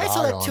hold your head high on. I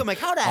saw that too. I'm like,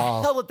 how the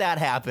hell would that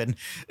happen?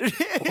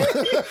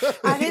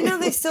 I didn't know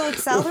they still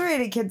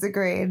accelerated kids a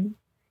grade.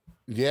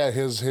 Yeah,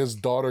 his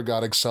daughter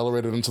got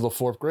accelerated into the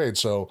 4th grade.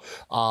 So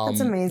that's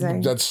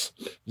amazing.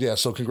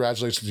 So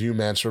congratulations to you,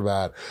 man, for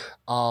that.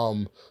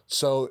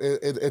 So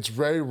it's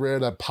very rare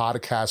that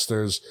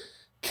podcasters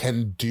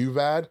can do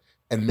that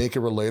and make it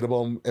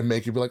relatable and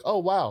make you be like, oh,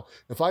 wow,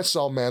 if I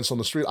saw Mance on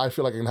the street, I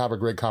feel like I can have a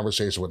great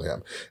conversation with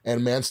him.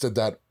 And Mance did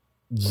that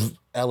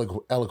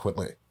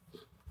eloquently.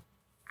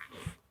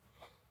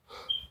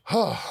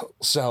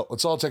 So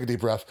let's all take a deep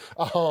breath,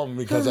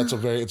 because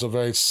it's a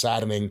very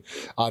saddening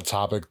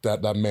topic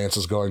that Mance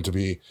is going to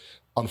be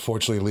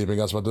unfortunately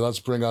leaving us, but it does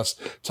bring us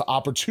to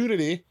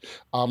opportunity,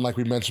 like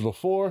we mentioned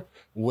before,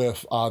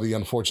 with the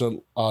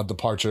unfortunate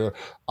departure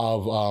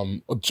of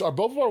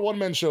both of our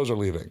one-man shows are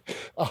leaving.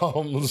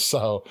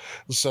 So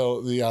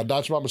the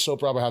Dr. Mama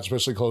Soap Opera has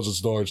officially closed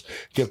its doors.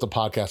 Get the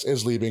podcast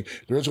is leaving.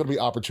 There is going to be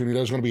opportunity.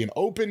 There's going to be an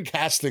open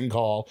casting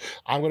call.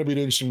 I'm going to be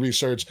doing some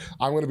research.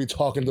 I'm going to be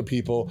talking to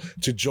people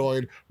to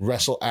join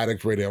Wrestle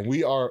Addict Radio. And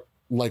we are,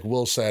 like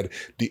Will said,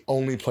 the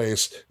only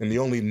place and the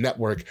only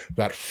network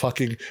that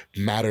fucking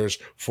matters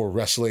for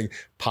wrestling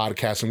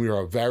podcasts. And we are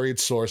a varied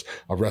source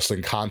of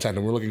wrestling content.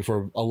 And we're looking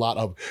for a lot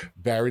of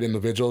varied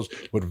individuals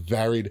with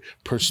varied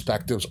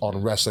perspectives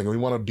on wrestling. And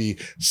we want to be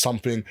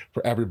something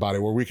for everybody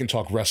where we can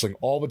talk wrestling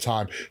all the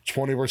time,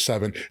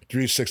 24/7,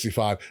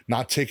 365,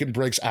 not taking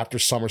breaks after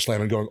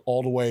SummerSlam and going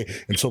all the way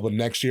until the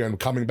next year and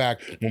coming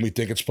back when we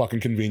think it's fucking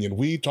convenient.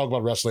 We talk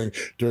about wrestling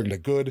during the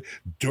good,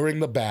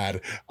 during the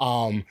bad,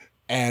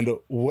 and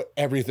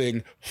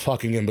everything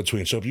fucking in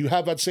between. So if you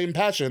have that same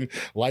passion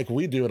like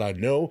we do, and I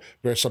know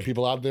there's some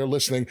people out there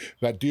listening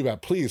that do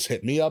that, please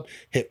hit me up,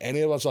 hit any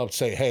of us up,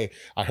 say, hey,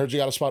 I heard you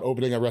got a spot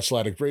opening at Wrestle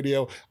Addict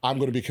Radio. I'm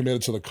going to be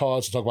committed to the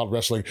cause to talk about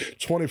wrestling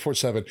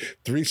 24/7,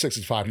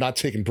 365, not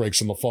taking breaks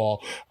in the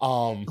fall.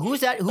 Who's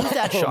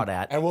that shot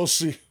at? And we'll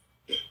see.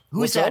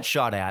 Who's that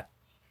shot at?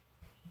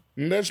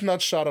 There's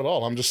not shot at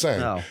all. I'm just saying.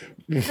 No.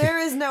 There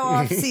is no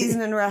off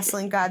season in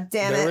wrestling. God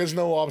damn it. There is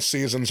no off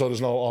season, so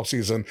there's no off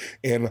season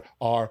in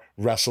our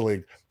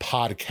wrestling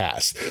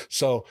podcast.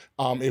 So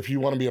if you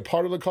want to be a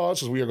part of the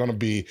cause, we are going to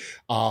be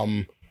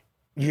more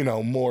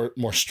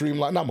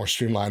streamlined, not more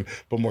streamlined,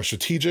 but more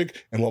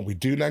strategic in what we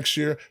do next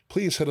year.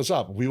 Please hit us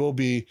up. We will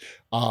be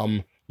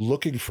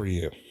looking for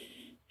you.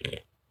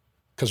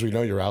 Because we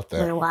know you're out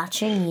there. We're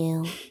watching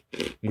you.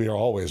 We are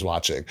always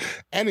watching.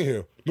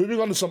 Anywho,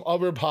 moving on to some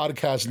other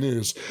podcast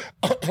news.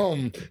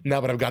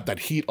 Now that I've got that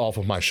heat off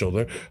of my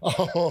shoulder.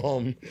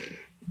 The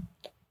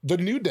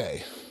New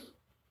Day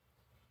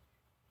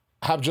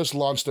have just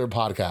launched their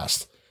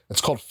podcast.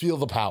 It's called Feel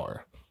the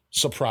Power.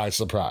 Surprise,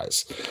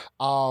 surprise.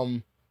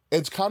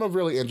 It's kind of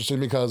really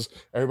interesting because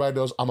everybody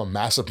knows I'm a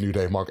massive New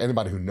Day mark.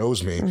 Anybody who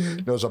knows me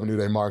knows I'm a New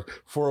Day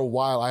mark. For a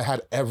while, I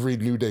had every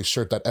New Day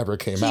shirt that ever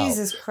came out.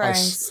 Jesus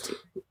Christ.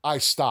 I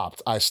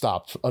stopped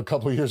a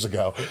couple of years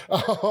ago,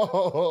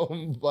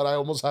 but I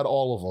almost had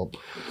all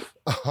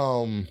of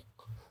them.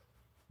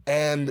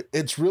 And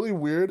it's really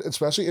weird,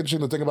 especially interesting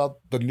to think about.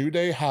 The New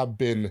Day have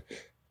been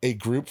a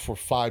group for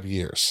 5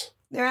 years.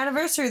 Their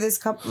anniversary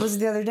was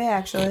the other day,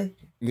 actually.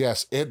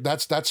 Yes,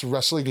 that's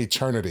wrestling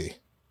eternity.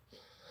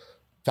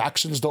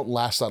 Factions don't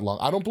last that long.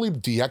 I don't believe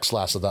DX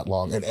lasted that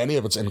long in any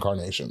of its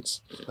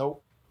incarnations.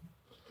 Nope.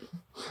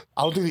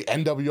 I don't think the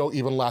NWO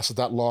even lasted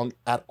that long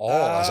at all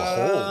as a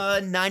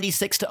whole.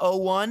 96 to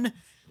 01.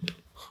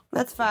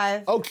 That's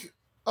 5. Okay,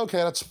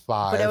 that's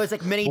 5. But there was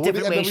like many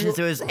different iterations.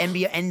 There was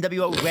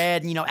NWO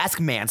Red, ask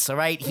Mance, all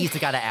right? He's the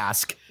guy to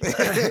ask.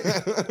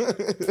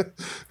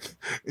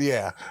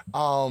 Yeah.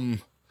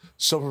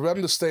 So for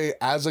them to stay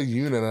as a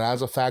unit and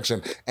as a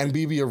faction and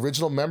be the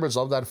original members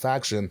of that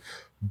faction,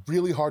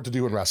 really hard to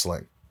do in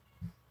wrestling.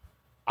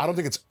 I don't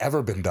think it's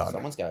ever been done.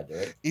 Someone's got to do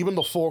it. Even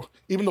the four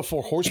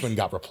horsemen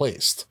got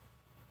replaced.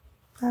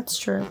 That's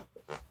true.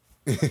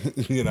 So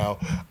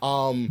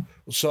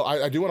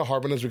I do want to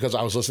harp on this because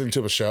I was listening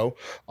to the show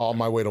on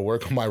my way to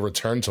work, on my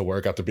return to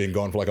work after being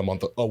gone for like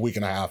a week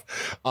and a half.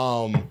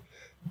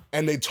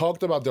 And they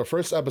talked about, their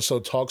first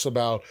episode talks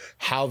about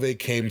how they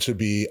came to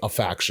be a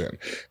faction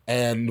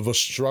and the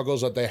struggles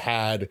that they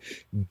had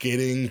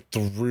getting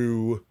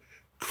through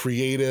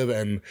creative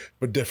and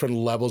the different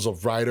levels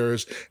of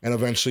writers and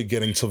eventually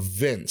getting to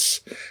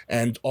Vince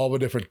and all the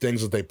different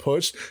things that they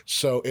pushed.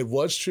 So it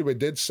was true. They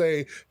did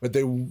say that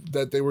they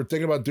were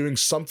thinking about doing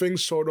something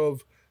sort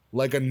of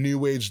like a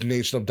new age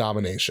Nation of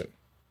Domination.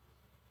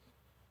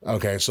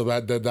 Okay, so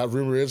that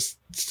rumor is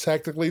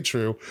technically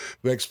true.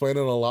 They explain it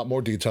in a lot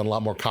more detail, a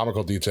lot more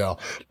comical detail.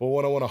 But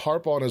what I want to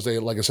harp on is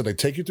like I said, they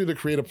take you through the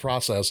creative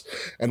process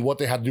and what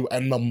they had to do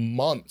and the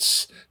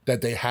months that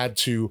they had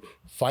to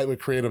fight with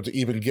creative to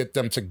even get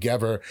them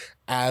together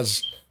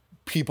as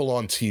people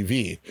on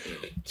TV.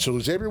 So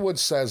Xavier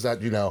Woods says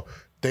that,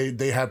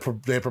 they had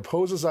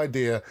proposed this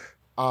idea,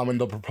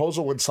 and the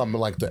proposal went something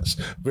like this.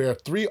 There are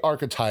 3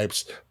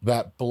 archetypes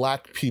that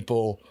Black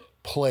people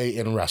play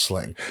in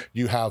wrestling.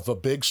 You have the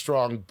big,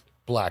 strong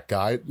Black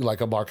guy,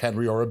 like a Mark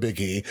Henry or a Big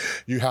E.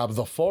 You have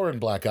the foreign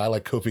Black guy,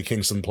 like Kofi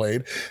Kingston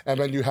played. And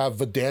then you have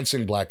the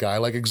dancing Black guy,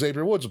 like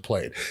Xavier Woods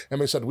played.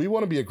 And they said, we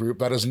want to be a group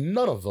that is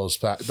none of those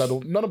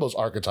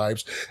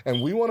archetypes.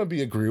 And we want to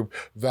be a group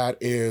that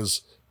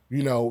is,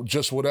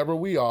 just whatever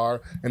we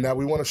are, and that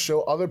we want to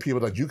show other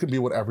people that you can be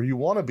whatever you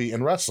want to be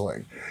in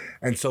wrestling.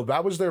 And so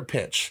that was their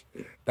pitch.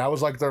 That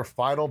was like their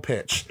final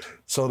pitch.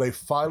 So they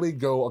finally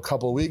go a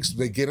couple of weeks.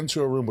 They get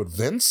into a room with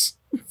Vince.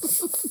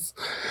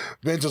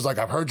 Vince is like,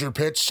 I've heard your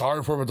pitch.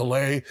 Sorry for the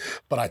delay,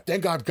 but I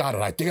think I've got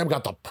it. I think I've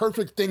got the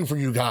perfect thing for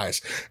you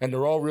guys. And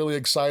they're all really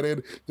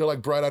excited. They're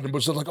like bright-eyed and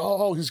they're like,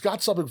 oh, he's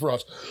got something for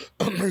us.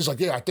 He's like,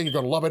 yeah, I think you're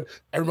going to love it.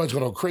 Everybody's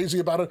going to go crazy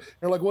about it. And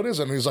they're like, what is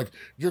it? And he's like,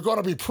 you're going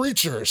to be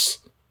preachers.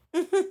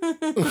 And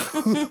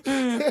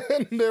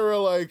they were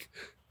like,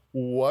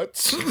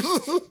 what?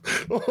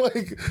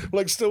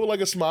 like still with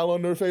like a smile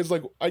on their face,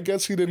 like, I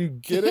guess he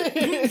didn't get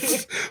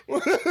it.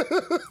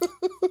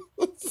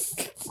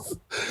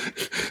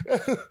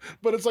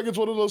 But it's like it's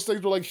one of those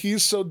things where like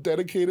he's so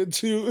dedicated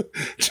to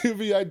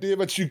the idea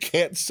that you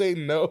can't say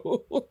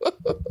no.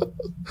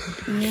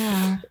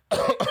 Yeah.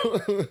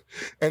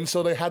 And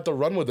so they had to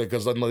run with it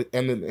because in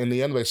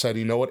the end they said,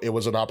 you know what, it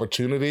was an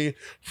opportunity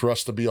for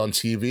us to be on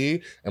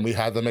TV and we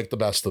had to make the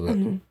best of it.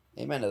 Mm-hmm.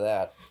 Amen to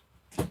that.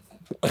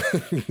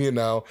 You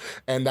know,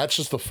 and that's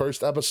just the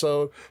first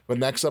episode. The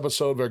next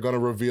episode, they're going to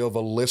reveal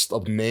the list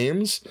of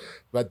names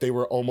that they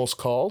were almost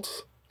called.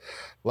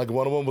 Like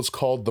one of them was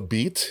called The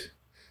Beat.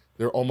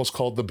 They're almost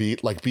called The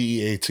Beat, like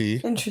BEAT.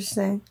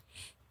 Interesting.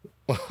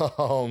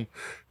 There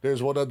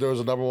was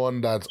another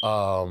one that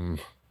I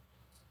think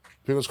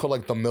it was called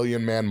like the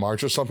Million Man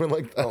March or something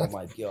like that. Oh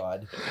my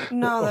God.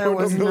 No, there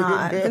was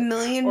not. The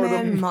Million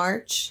Man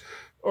March.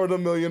 Or the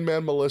Million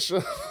Man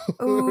Militia.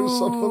 Or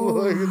something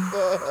like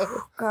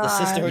that. God. The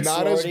Sisterhood Not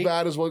Sorority. as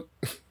bad as what...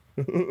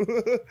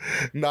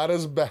 Not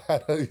as bad.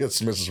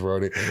 Yes, Mrs.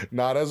 Brody.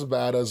 Not as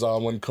bad as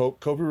when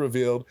Kobe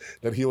revealed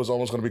that he was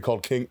almost going to be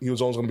called King. He was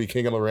almost going to be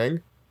King of the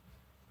Ring.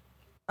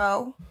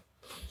 Oh.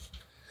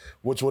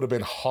 Which would have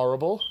been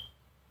horrible.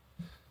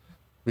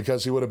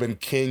 Because he would have been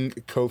King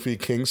Kofi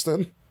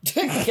Kingston.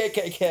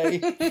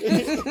 KKK.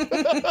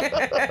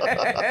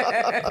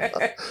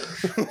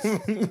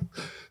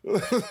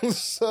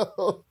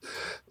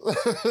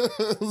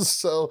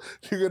 So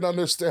you can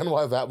understand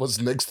why that was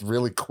nixed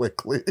really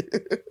quickly.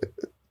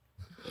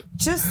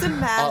 Just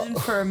imagine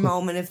for a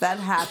moment if that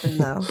happened,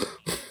 though.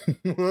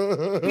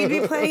 We'd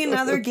be playing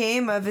another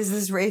game of Is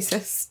This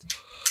Racist?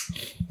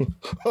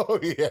 Oh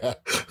yeah,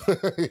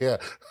 yeah.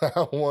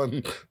 That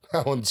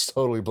one's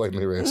totally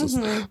blatantly racist.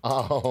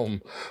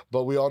 Mm-hmm.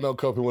 But we all know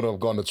Kofi would have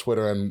gone to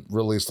Twitter and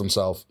released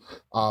himself,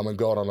 and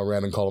gone on a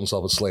rant and called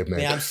himself a slave name.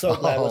 Man, I'm so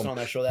glad I wasn't on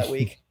that show that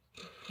week.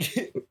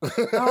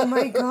 Oh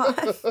my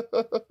God.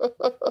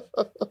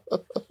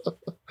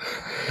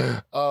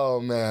 Oh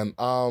man.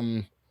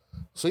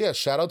 So yeah,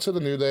 shout out to the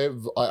New Day.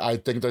 I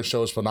think their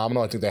show is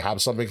phenomenal. I think they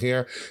have something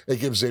here. It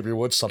gives Xavier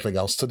Woods something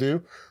else to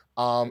do.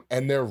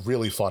 And they're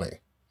really funny.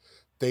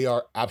 They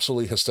are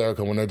absolutely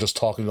hysterical when they're just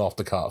talking off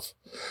the cuff.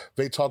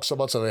 They talk so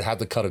much that they had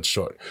to cut it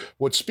short.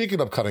 Which, speaking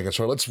of cutting it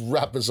short, let's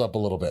wrap this up a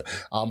little bit.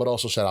 But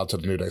also shout out to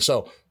the New Day.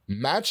 So,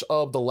 match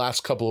of the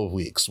last couple of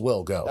weeks.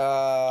 Will,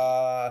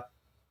 go.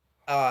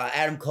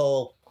 Adam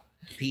Cole,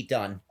 Pete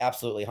Dunne.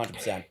 Absolutely,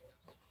 100%.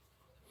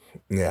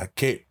 Yeah,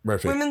 Kate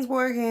Murphy. Women's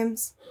War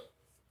Games.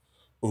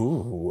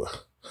 Ooh.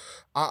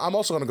 I'm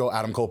also going to go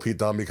Adam Cole, Pete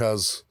Dunne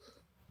because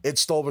it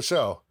stole the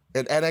show.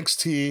 An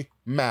NXT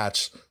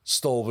match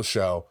stole the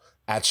show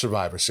at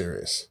Survivor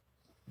Series.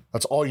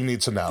 That's all you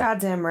need to know.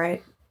 Goddamn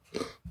right.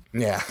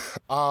 Yeah.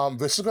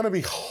 This is going to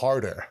be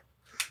harder.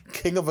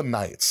 King of the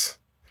Nights.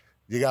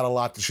 You got a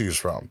lot to choose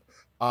from.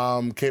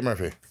 Kate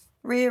Murphy.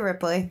 Rhea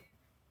Ripley.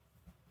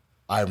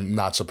 I'm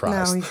not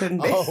surprised. No, you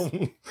shouldn't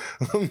be.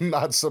 I'm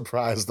not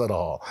surprised at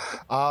all.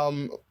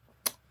 Mr.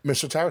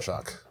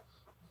 Tarashok.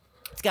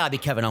 It's got to be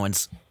Kevin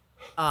Owens.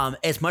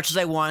 As much as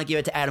I want to give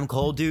it to Adam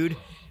Cole, dude,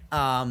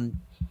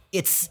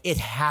 it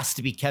has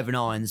to be Kevin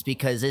Owens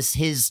because it's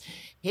his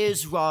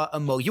raw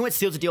emotion. You know what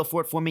seals the deal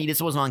for it for me?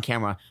 This wasn't on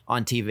camera,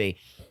 on TV.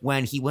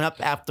 When he went up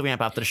after the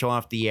ramp after the show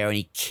off the air and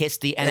he kissed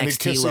the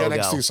NXT logo. The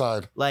NXT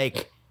side.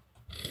 Like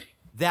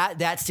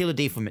that's sealed the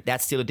deal for me.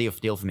 That's sealed the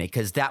deal for me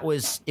because it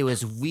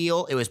was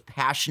real, it was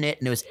passionate,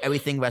 and it was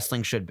everything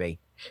wrestling should be.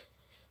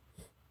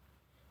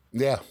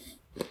 Yeah.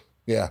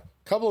 Yeah.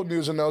 Couple of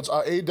news and notes.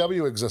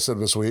 AEW existed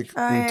this week.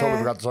 Totally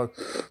forgot to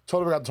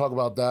talk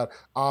about that.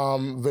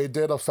 They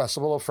did a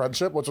festival of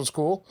friendship, which was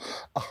cool,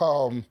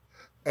 and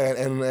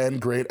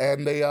great.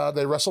 And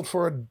they wrestled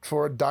for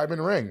a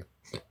diamond ring,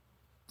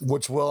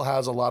 which Will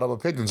has a lot of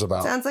opinions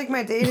about. Sounds like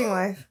my dating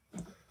life.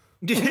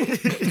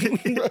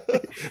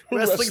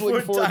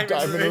 Wrestling for a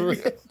diamond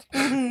ring.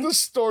 The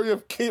story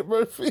of Kate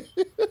Murphy.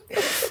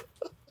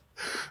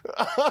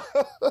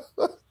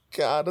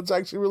 God, that's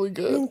actually really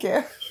good. Thank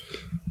you.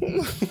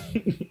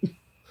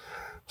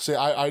 See,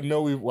 I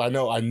knew we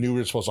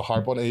were supposed to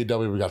harp on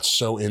AEW. We got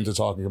so into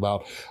talking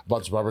about a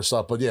bunch of other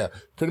stuff, but yeah,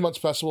 pretty much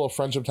Festival of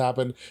Friendship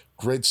happened.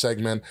 Great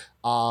segment.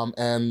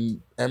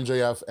 And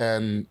MJF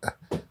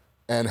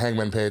and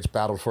Hangman Page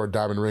battled for a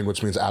diamond ring,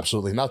 which means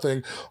absolutely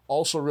nothing.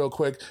 Also, real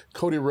quick,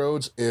 Cody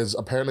Rhodes is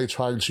apparently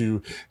trying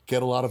to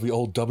get a lot of the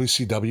old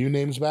WCW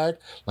names back.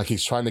 Like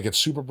he's trying to get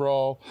Super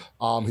Brawl.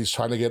 He's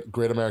trying to get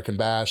Great American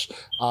Bash.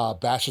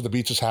 Bash at the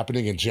Beach is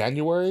happening in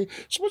January.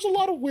 So there's a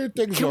lot of weird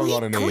things going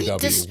on in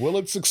AEW. Will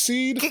it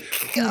succeed?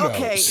 Who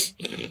knows?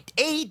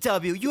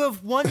 AEW, you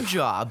have one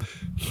job.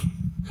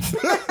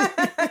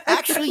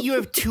 Actually, you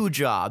have two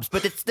jobs,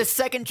 but the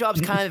second job's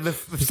kind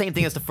of the same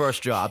thing as the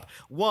first job.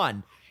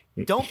 One,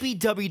 don't be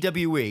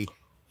WWE.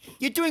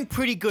 You're doing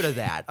pretty good at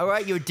that, all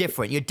right? You're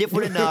different. You're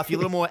different enough. You're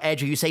a little more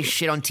edgy. You say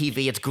shit on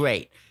TV. It's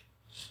great.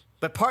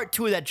 But part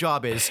two of that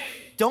job is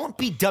don't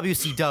be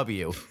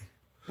WCW,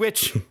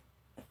 which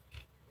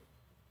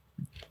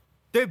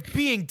they're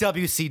being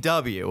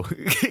WCW.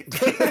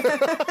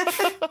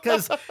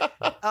 Because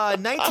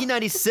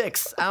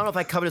 1996, I don't know if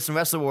I covered this in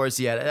Wrestle Wars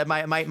yet. It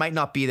might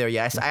not be there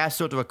yet. I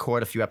still have to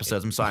record a few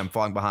episodes. I'm sorry, I'm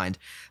falling behind.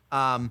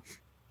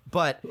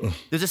 But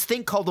there's this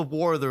thing called the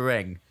War of the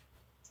Ring.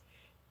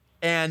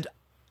 And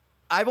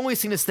I've only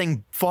seen this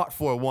thing fought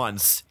for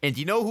once. And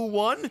do you know who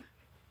won?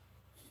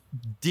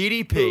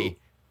 DDP.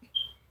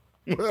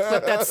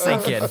 Let that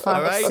sink in,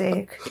 all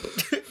right?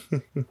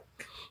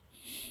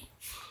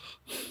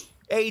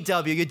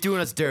 AEW, you're doing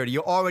us dirty.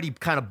 You're already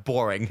kind of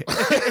boring.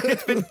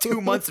 It's been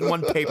 2 months and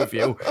one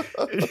pay-per-view.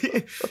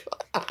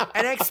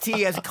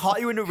 NXT has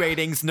caught you in the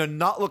ratings, and they're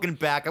not looking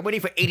back. I'm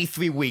waiting for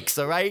 83 weeks,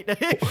 all right?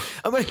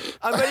 I'm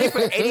ready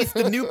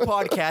for the new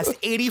podcast,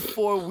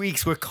 84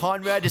 weeks, where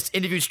Conrad just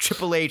interviews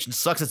Triple H and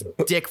sucks his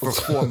dick for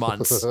 4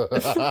 months.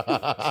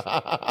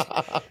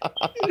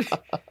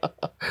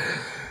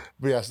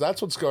 Yes,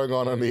 that's what's going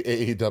on the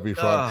AEW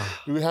front.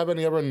 Do we have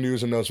any other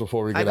news and notes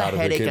before we get out of here?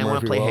 I have a headache and I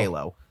want to play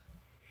Halo.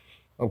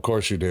 Of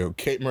course you do.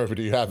 Kate Murphy,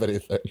 do you have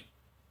anything?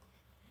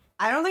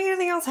 I don't think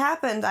anything else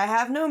happened. I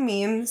have no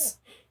memes.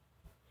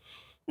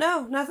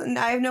 No, nothing.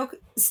 I have no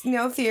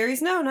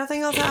theories. No,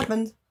 nothing else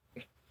happened.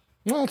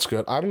 Well, that's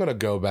good. I'm going to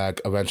go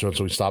back eventually once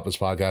we stop this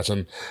podcast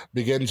and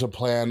begin to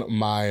plan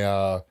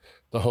my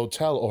the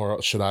hotel, or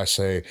should I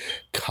say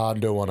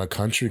condo on a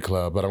country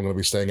club, but I'm going to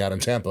be staying out in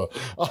Tampa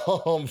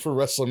for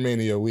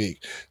WrestleMania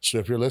week. So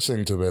if you're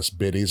listening to this,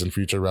 biddies and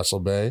future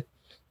Wrestle Bay,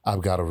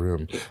 I've got a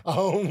room.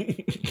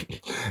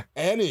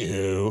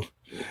 Anywho,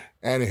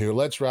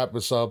 let's wrap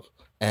this up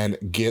and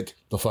get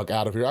the fuck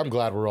out of here. I'm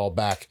glad we're all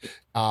back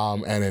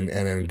and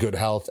in good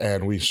health,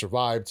 and we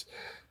survived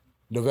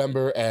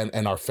November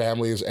and our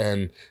families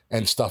and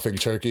stuffing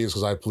turkeys,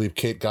 because I believe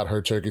Kate got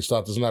her turkey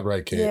stuffed. Isn't that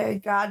right, Kate? Yeah,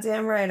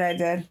 goddamn right I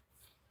did.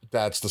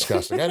 That's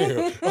disgusting.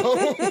 Anywho,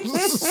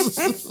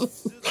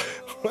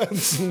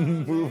 let's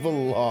move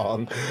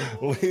along.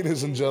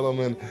 Ladies and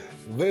gentlemen,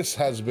 this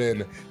has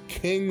been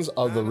Kings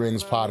of the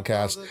Rings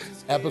podcast,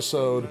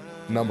 episode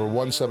number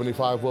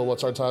 175. Will,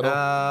 what's our title?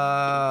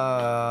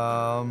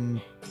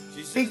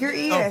 Bigger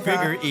E.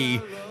 Bigger E.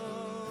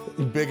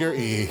 Bigger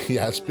E,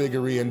 yes,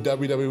 Bigger E, and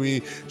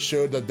WWE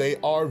showed that they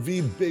are the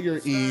Bigger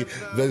E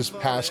this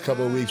past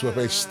couple of weeks with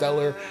a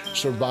stellar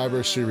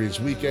Survivor Series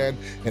weekend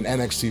and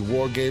NXT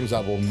War Games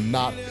that will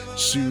not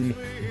soon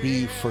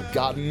be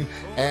forgotten.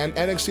 And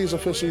NXT is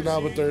officially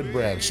now the third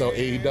brand. So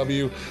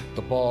AEW,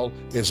 the ball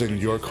is in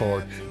your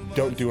court.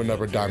 Don't do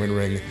another diamond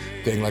ring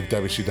thing like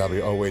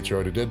WCW. Oh wait, you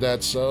already did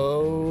that.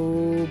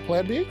 So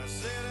plan B?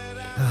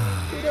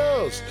 Who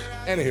knows?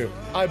 Anywho,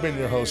 I've been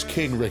your host,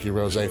 King Ricky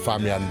Rose.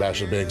 Find me at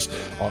Ambassador Biggs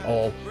on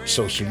all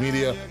social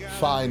media.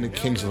 Find the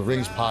Kings of the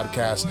Rings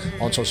podcast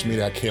on social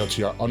media at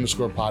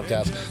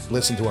KOTR_podcast.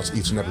 Listen to us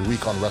each and every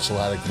week on Wrestle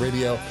Addict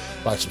Radio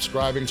by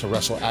subscribing to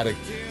Wrestle Addict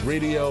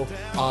Radio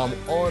on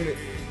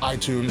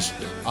iTunes,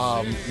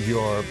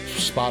 your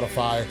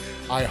Spotify,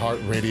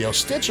 iHeartRadio,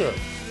 Stitcher,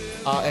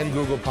 and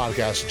Google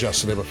Podcasts,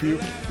 just to name a few.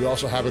 We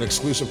also have an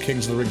exclusive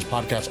Kings of the Rings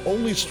podcast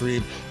only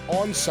stream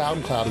on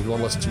SoundCloud if you want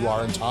to listen to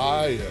our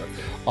entire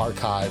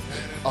archive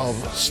of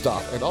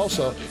stuff. And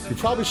also, you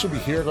probably should be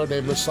hearing our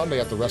name this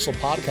Sunday at the Wrestle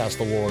Podcast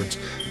Awards,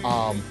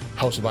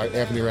 hosted by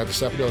Anthony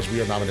Ranticepios.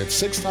 We are nominated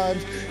 6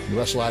 times, and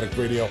Wrestle Addict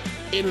Radio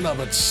in and of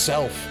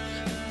itself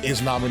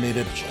is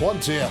nominated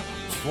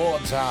 24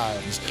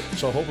 times.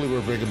 So hopefully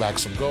we're bringing back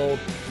some gold,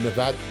 and if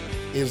that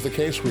is the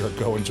case, we are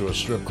going to a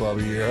strip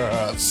club,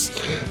 yes.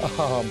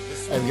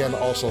 And again,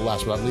 also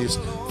last but not least,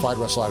 find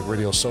Wrestle Addict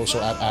Radio social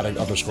at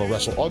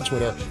addict_wrestle on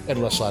Twitter and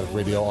Wrestle Addict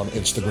Radio on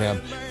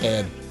Instagram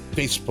and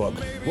Facebook.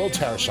 Will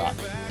Tarashak.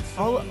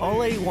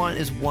 All I want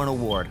is one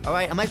award, all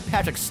right? I'm like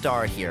Patrick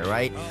Starr here,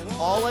 right?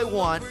 All I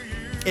want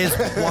is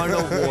one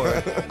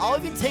award. I'll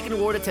even take an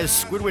award that says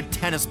Squidward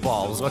tennis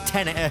balls or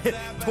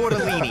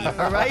tortellini,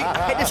 all right?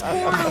 I just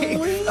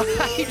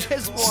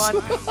want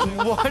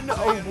one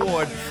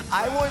award.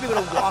 I want to be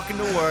able to walk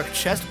into work,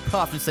 chest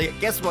puffed, and say,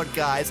 guess what,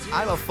 guys?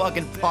 I'm a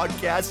fucking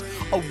podcast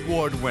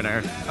award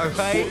winner, all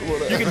right?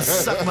 You can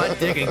suck my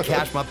dick and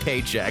cash my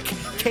paycheck.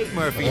 Kate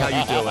Murphy, how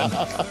you doing?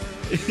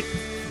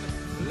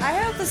 I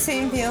have the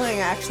same feeling,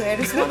 actually. I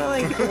just want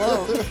to,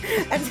 gloat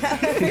and tell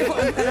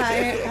everyone that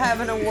I have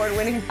an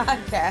award-winning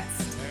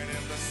podcast.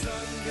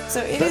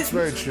 That's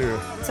very true.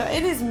 So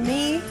it is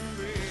me,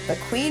 the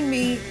Queen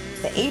Bee,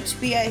 the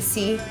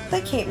HBIC, the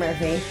Kate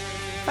Murphy.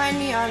 Find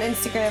me on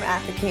Instagram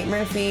at the Kate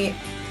Murphy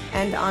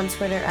and on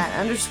Twitter at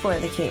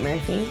 _the Kate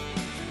Murphy.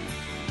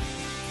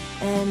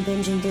 And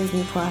binging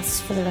Disney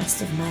Plus for the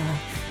rest of my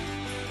life.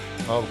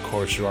 Of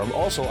course you are.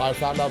 Also, I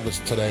found out this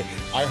today.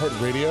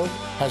 iHeartRadio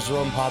has their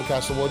own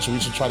podcast award, so we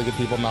should try to get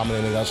people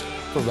nominating us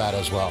for that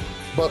as well.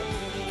 But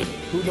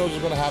who knows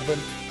what's going to happen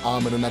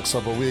in the next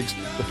several weeks.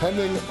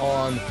 Depending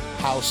on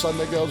how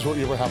Sunday goes, we'll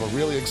either have a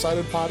really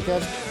excited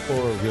podcast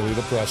or a really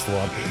depressed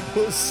one.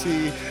 We'll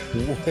see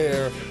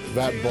where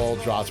that ball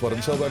drops. But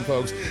until then,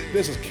 folks,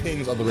 this is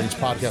Kings of the Rings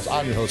podcast.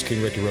 I'm your host,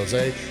 King Ricky Rose,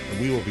 and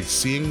we will be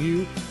seeing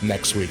you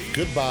next week.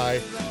 Goodbye,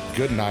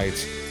 good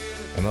night,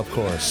 and of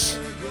course,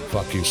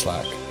 fuck you,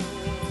 Slack.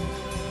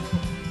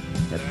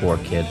 That poor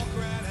kid.